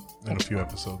soon in a few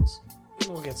episodes.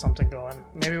 We'll get something going.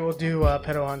 Maybe we'll do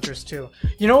Pedo Hunters too.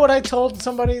 You know what I told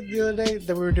somebody the other day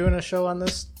that we were doing a show on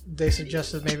this? They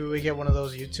suggested maybe we get one of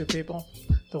those YouTube people,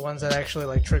 the ones that actually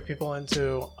like trick people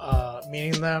into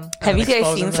meeting them. Have you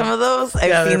guys seen some of those?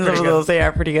 I've seen some of those. They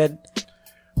are pretty good.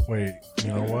 Wait, you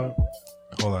know what?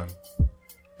 Hold on.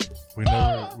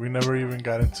 We never even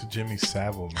got into Jimmy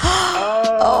Savile. Man.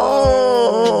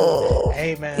 Oh,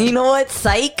 hey man. You know what?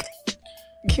 Psych.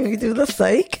 Can we do the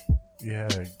psych? Yeah,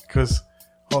 because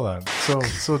hold on.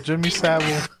 So Jimmy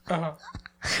Savile.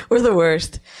 We're the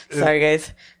worst. Sorry,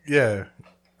 guys. Yeah.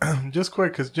 Just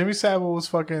quick, because Jimmy Savile was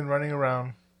fucking running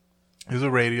around. He was a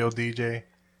radio DJ.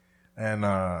 And,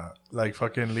 like,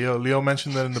 fucking Leo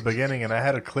mentioned that in the beginning, and I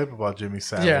had a clip about Jimmy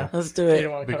Savile. Yeah, let's do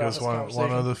it. Because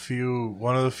one of the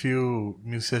few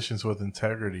musicians with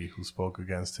integrity who spoke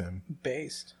against him.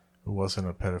 Based. Who wasn't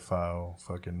a pedophile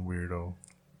fucking weirdo.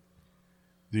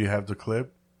 Do you have the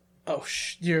clip? Oh,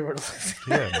 you were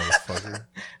yeah, motherfucker.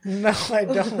 No, I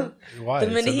don't. Why?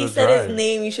 The minute he said his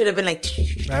name, you should have been like...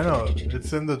 I know.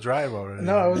 It's in the drive already.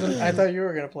 No, I wasn't. I thought you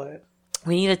were going to play it.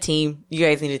 We need a team. You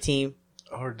guys need a team.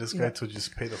 Or this guy to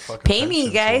just pay the fucking Pay me,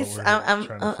 guys.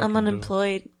 I'm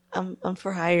unemployed. I'm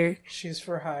for hire. She's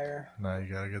for hire. Nah,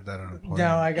 you gotta get that unemployed.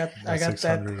 No, I got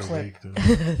that clip.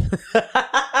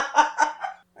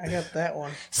 I got that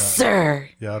one. Sir.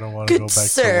 Yeah, I don't want to go back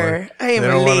to work. I am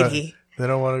a lady. They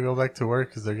don't want to go back to work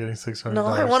because they're getting $600. No,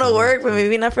 I want to work, but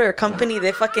maybe not for a company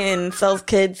that fucking sells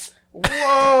kids.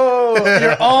 Whoa!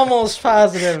 You're almost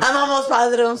positive. I'm almost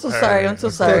positive. I'm so sorry. I'm so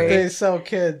sorry. They sell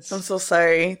kids. I'm so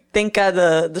sorry. Thank God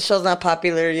the show's not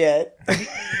popular yet.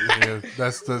 Yeah,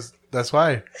 that's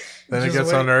why. Then it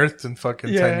gets unearthed in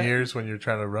fucking 10 years when you're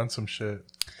trying to run some shit.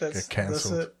 Get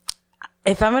canceled. That's it.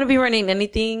 If I'm gonna be running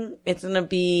anything, it's gonna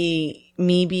be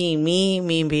me being me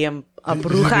being a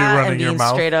bruja and being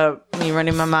straight up me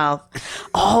running my mouth.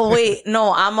 Oh wait,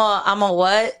 no, I'm a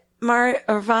what?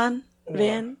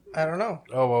 Van? I don't know.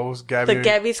 Oh, what was Gabby? The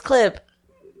Gabby's clip.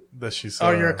 That she's. Oh,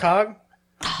 you're a cog?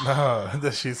 No,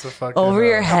 that she's a fucking. Over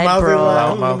your head, bro.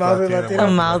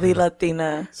 A mouthy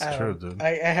Latina. It's true, dude.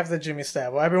 I have the Jimmy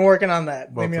Savile. I've been working on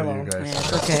that. Leave me alone.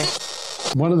 Okay.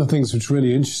 One of the things which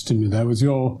really interested me there was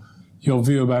your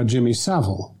view about Jimmy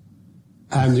Savile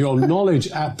and your knowledge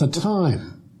at the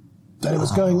time that it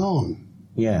was going on.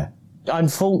 Yeah.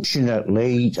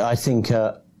 Unfortunately, I think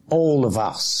all of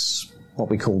us, what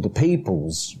we call the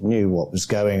peoples, knew what was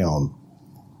going on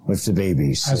with the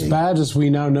BBC. As bad as we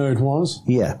now know it was?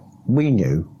 Yeah, we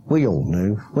knew. We all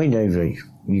knew. We knew that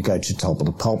you go to Top of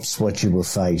the Pops, what you were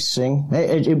facing.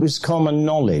 It was common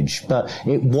knowledge, but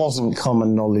it wasn't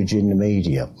common knowledge in the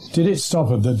media. Did it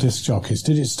stop at the disc jockeys?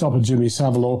 Did it stop at Jimmy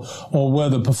Savile, or were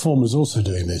the performers also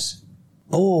doing this?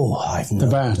 Oh, I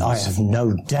have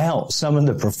no doubt some of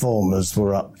the performers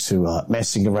were up to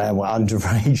messing around with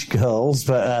underage girls,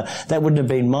 but that wouldn't have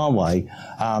been my way.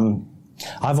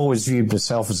 I've always viewed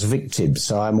myself as a victim,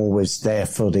 so I'm always there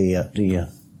for the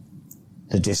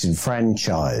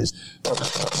disenfranchised. So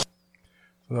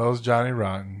that was Johnny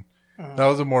Rotten. That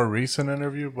was a more recent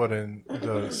interview, but in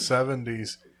the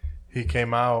 70s, he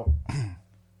came out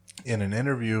in an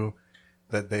interview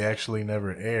that they actually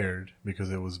never aired because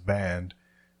it was banned.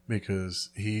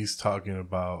 Because he's talking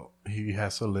about, he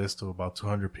has a list of about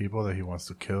 200 people that he wants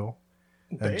to kill.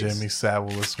 And Jimmy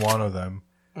Savile is one of them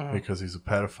because he's a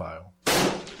pedophile.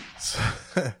 So,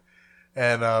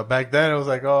 and back then it was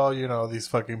like, oh, you know, these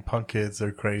fucking punk kids,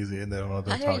 they're crazy and they don't know what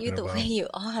they're talking about. Why are you the way you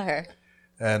are?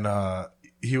 And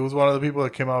he was one of the people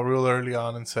that came out real early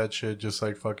on and said shit just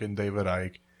like fucking David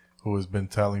Icke, who has been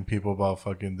telling people about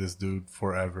fucking this dude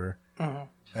forever.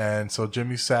 And so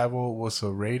Jimmy Savile was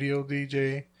a radio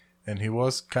DJ. And he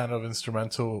was kind of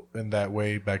instrumental in that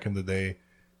way back in the day.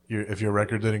 If your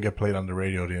record didn't get played on the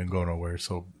radio, it didn't go nowhere.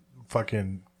 So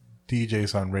fucking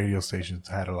DJs on radio stations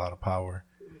had a lot of power.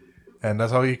 And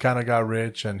that's how he kind of got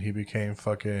rich and he became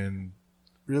fucking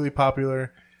really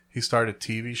popular. He started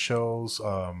TV shows.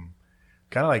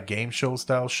 kind of like game show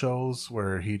style shows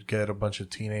where he'd get a bunch of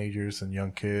teenagers and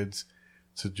young kids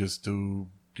to just do,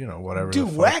 you know, whatever. Do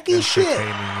the fuck, wacky shit.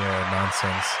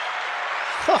 Nonsense.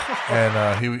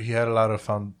 And he had a lot of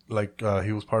fun, like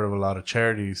he was part of a lot of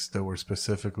charities that were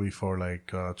specifically for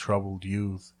like troubled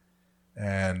youth,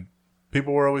 and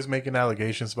people were always making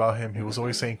allegations about him. He was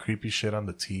always saying creepy shit on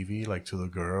the TV, like to the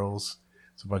girls.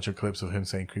 It's a bunch of clips of him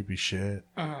saying creepy shit,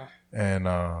 and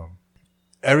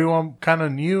everyone kind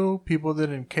of knew. People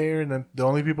didn't care, and then the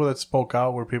only people that spoke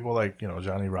out were people like, you know,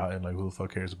 Johnny Rotten. Like, who the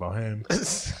fuck cares about him? Who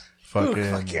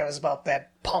the fuck cares about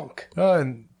that punk?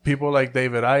 And people like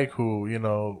David Icke, who, you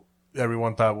know,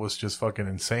 everyone thought was just fucking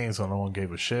insane, so no one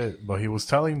gave a shit. But he was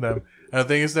telling them. And the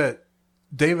thing is that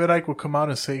David Icke would come out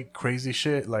and say crazy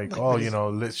shit like oh, you know,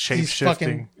 let's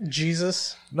shape-shifting.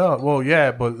 Jesus? No, well,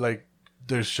 yeah, but like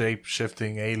there's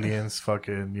shape-shifting aliens,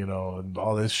 fucking, you know, and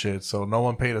all this shit. So no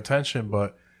one paid attention,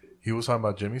 but he was talking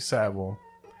about Jimmy Savile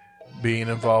being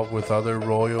involved with other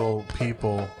royal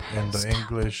people in the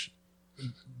English...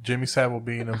 Jimmy Savile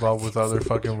being involved with other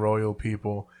fucking royal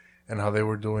people and how they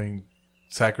were doing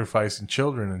sacrificing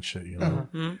children and shit, you know?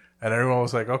 And everyone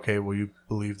was like, okay, well, you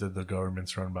believe that the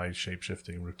government's run by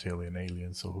shape-shifting reptilian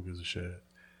aliens, so who gives a shit?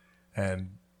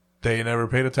 And they never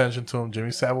paid attention to him. Jimmy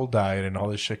Savile died and all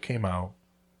this shit came out.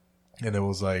 And it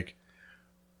was like,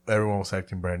 everyone was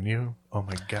acting brand new. Oh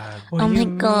my God. Oh my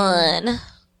God.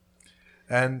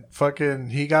 And fucking,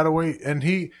 he got away. And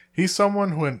he's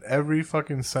someone who, in every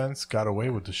fucking sense, got away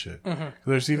with the shit.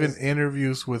 There's even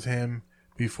interviews with him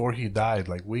before he died,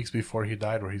 like weeks before he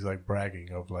died, where he's like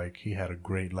bragging of like he had a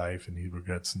great life and he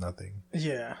regrets nothing.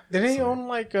 Yeah. Didn't he own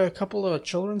like a couple of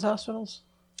children's hospitals?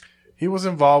 He was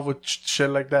involved with shit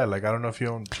like that. Like, I don't know if he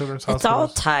owned children's hospitals. It's all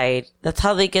tied. That's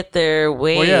how they get their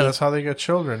way. Well, yeah, that's how they get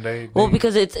children. They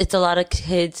because it's a lot of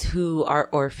kids who are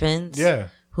orphans. Yeah.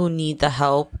 Who need the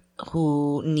help.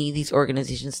 Who need these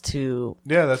organizations to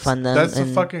fund them. That's the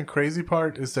fucking crazy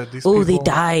part is that these people... they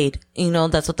died. You know,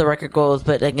 that's what the record goes.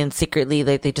 But again, secretly,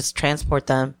 like, they just transport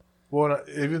them. Well,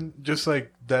 even just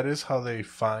like, that is how they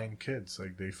find kids.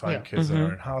 Like, they find kids that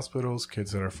are in hospitals,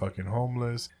 kids that are fucking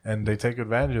homeless, and they take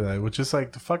advantage of that, which is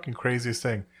like the fucking craziest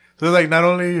thing. So, like, not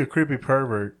only are you a creepy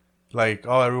pervert, like,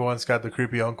 oh, everyone's got the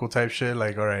creepy uncle type shit,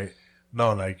 like, all right.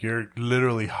 No, like, you're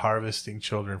literally harvesting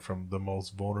children from the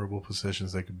most vulnerable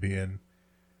positions they could be in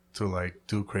to, like,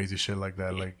 do crazy shit like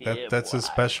that. Like, that's a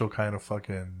special kind of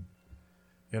fucking,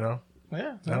 you know?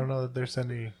 Yeah. I don't know that there's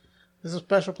any... There's a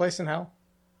special place in hell.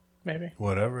 Maybe.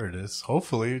 Whatever it is.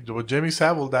 Hopefully. Well, Jimmy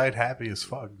Savile died happy as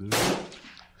fuck, dude.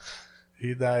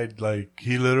 He died, like,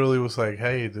 he literally was like,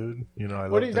 hey, dude, you know, I love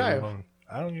you. What did he die of?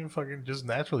 I don't even fucking, just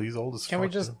naturally, he's old as fuck. Can we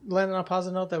just land on a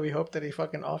positive note that we hope that he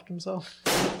fucking offed himself?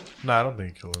 No, I don't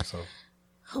think he killed himself.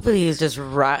 Hopefully he's just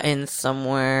rotten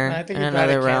somewhere I think in he died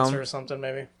another of realm. cancer or something,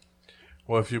 maybe.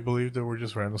 Well, if you believe that we're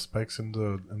just random specks in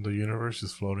the universe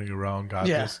just floating around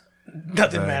godless. Yeah.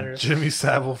 Nothing matters. Jimmy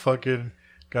Savile fucking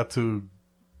got to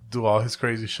do all his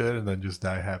crazy shit and then just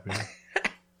die happy.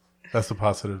 That's a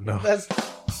positive note. That's...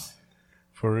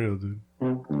 For real, dude.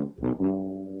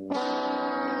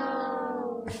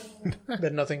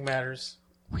 That nothing matters.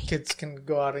 Kids can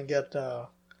go out and get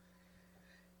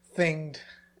thinged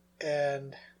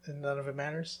and none of it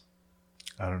matters.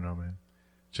 I don't know, man.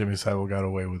 Jimmy Savile got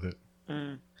away with it.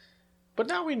 But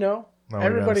now we know.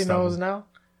 Everybody knows now.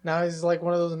 Now he's like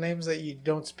one of those names that you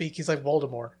don't speak. He's like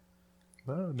Voldemort.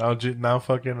 No, now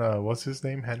fucking, what's his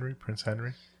name? Prince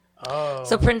Henry? Oh.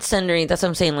 So Prince Henry, that's what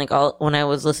I'm saying. Like, when I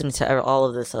was listening to all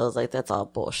of this, I was like, that's all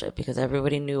bullshit because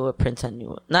everybody knew what Prince Henry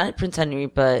was. Not Prince Henry,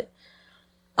 but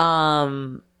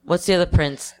what's the other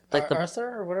prince? Like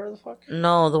Arthur or whatever the fuck?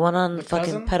 No, the one on the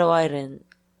fucking cousin? Pedo Island.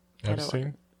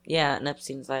 Epstein? Yeah, on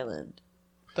Epstein's Island.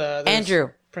 Andrew.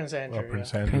 Prince Andrew. Andrew.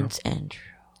 Prince Andrew. Prince Andrew.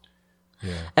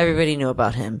 Yeah. Everybody knew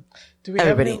about him. Do we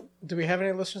have any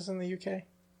listeners in the UK?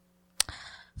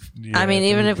 Yeah, I mean,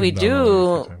 even if we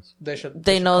do,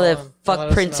 they know that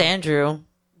fuck Prince Andrew.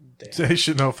 They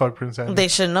should know fuck Prince Andrew. They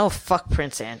should know fuck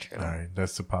Prince Andrew. All right,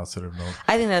 that's the positive note.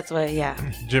 I think that's why, yeah.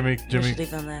 Jimmy,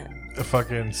 leave on that. A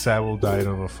fucking Savile died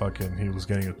of a fucking, he was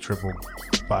getting a triple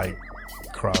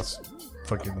cross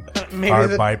fucking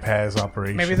heart bypass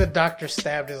operation. Maybe the doctor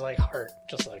stabbed his like heart,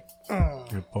 just like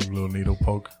you poke a little needle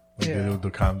poke. Like they do the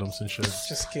condoms and shit.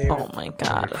 Just gave Oh my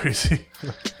god. Crazy.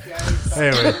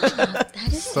 Anyway. That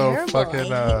is so terrible.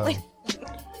 fucking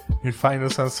you find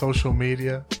us on social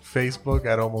media, Facebook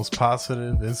at Almost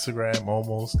Positive, Instagram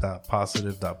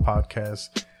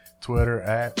almost.positive.podcast, Twitter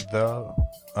at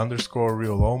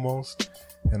 _real almost,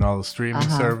 and all the streaming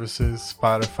services,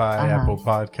 Spotify, Apple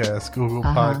Podcasts, Google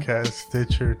Podcasts,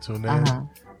 Stitcher, TuneIn,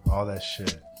 all that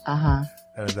shit. Uh-huh.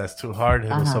 And if that's too hard,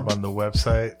 hit us up on the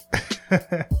website,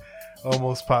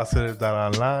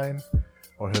 almostpositive.online,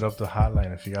 or hit up the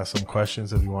hotline if you got some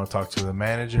questions, if you want to talk to the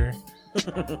manager.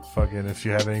 Fucking, if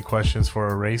you have any questions for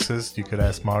a racist, you could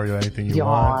ask Mario anything you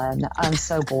want. I'm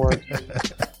so bored.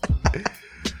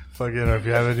 Fucking, or if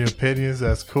you have any opinions,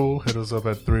 that's cool. Hit us up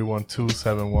at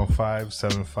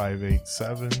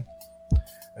 312-715-7587.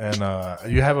 And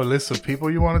you have a list of people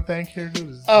you want to thank here,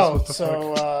 dude?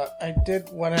 I did,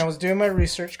 when I was doing my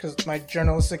research, because my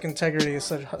journalistic integrity is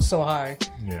so high,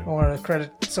 I want to credit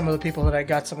some of the people that I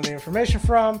got some of the information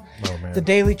from. Oh, man. The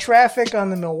Daily Traffic on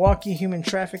the Milwaukee Human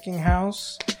Trafficking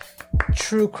House,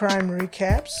 True Crime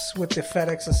Recaps with the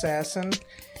FedEx Assassin,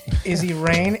 Izzy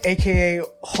Rain, a.k.a.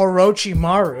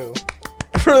 Horochimaru,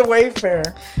 for the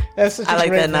Wayfarer. That's such I a like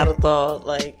great that name. Naruto,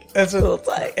 like, it's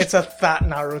a thought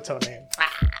Naruto name.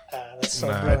 That's so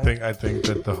brilliant. I think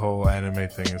that the whole anime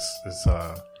thing is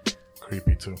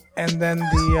creepy too. And then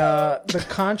the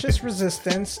Conscious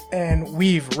Resistance, and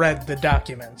we've read the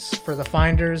documents for the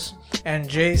Finders, and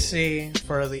JC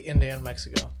for the India and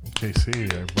Mexico.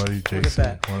 JC, our buddy JC, Look at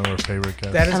that. one of our favorite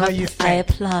guests. That is how you thank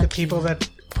the people that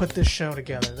put this show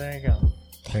together. There you go.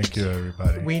 Thank you,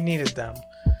 everybody. We needed them.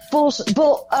 Bullshit.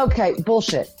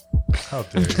 Bullshit. How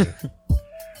dare you?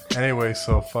 Anyway,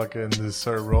 so fucking this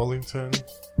Sir Rollington.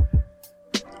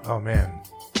 Oh man,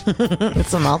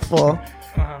 it's a mouthful.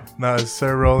 No, it's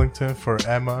Sir Rollington for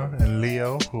Emma and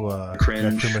Leo, who left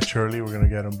prematurely. We're gonna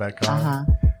get them back on.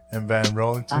 And Van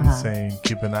Rollington saying,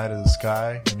 "Keep an eye to the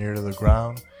sky and ear to the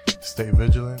ground. Stay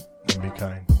vigilant and be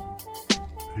kind."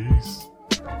 Peace.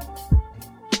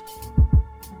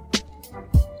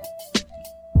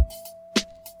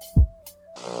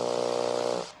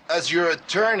 As your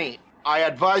attorney, I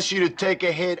advise you to take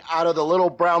a hit out of the little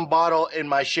brown bottle in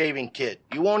my shaving kit.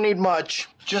 You won't need much,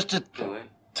 just a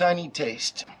tiny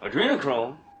taste.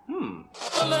 Adrenochrome?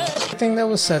 Everything that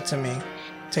was said to me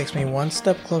takes me one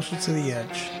step closer to the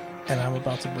edge, and I'm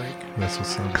about to break. That's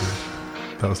what's so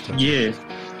good. That was tough. Yeah.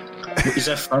 Is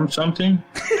that from something?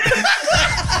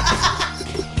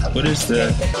 What is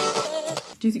that?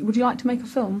 Would you like to make a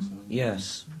film?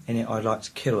 Yes. In it, I'd like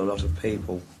to kill a lot of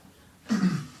people.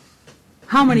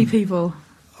 How many people?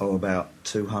 Oh, about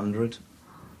 200.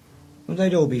 Well,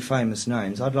 they'd all be famous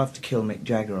names. I'd love to kill Mick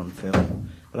Jagger on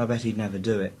film, but I bet he'd never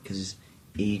do it because his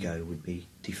ego would be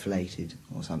deflated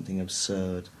or something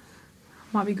absurd.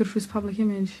 Might be good for his public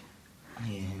image.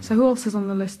 Yeah. So who else is on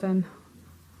the list then?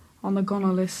 On the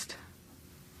goner list?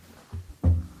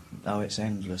 Oh, it's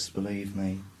endless, believe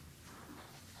me.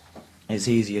 It's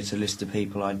easier to list the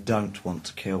people I don't want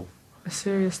to kill. A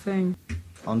serious thing.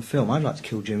 On film, I'd like to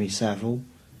kill Jimmy Savile.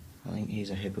 I think he's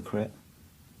a hypocrite.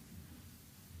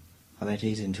 I bet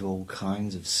he's into all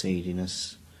kinds of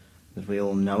seediness that we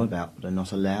all know about but are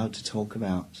not allowed to talk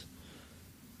about.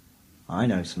 I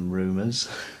know some rumours.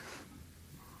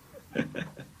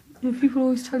 Yeah, people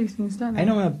always tell you things, don't they?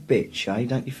 Ain't I a bitch, eh,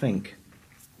 don't you think?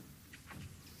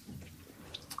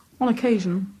 On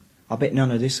occasion. I bet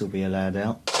none of this will be allowed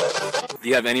out. Do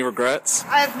you have any regrets?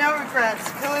 I have no regrets.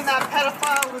 Killing that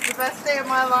pedophile was the best day of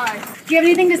my life. Do you have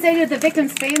anything to say to the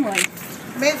victim's family?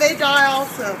 May they die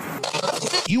also.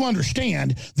 You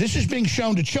understand, this is being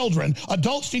shown to children.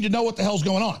 Adults need to know what the hell's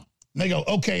going on. And they go,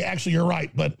 okay, actually, you're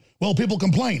right, but, well, people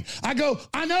complain. I go,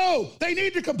 I know, they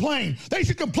need to complain. They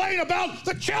should complain about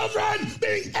the children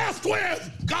being effed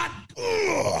with. God,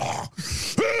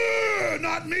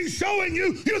 not me showing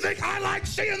you. You think I like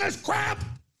seeing this crap?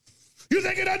 You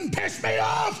think it doesn't piss me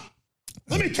off?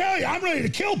 Let me tell you, I'm ready to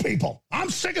kill people. I'm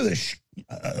sick of this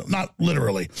not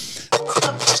literally.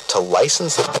 Just to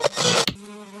license it.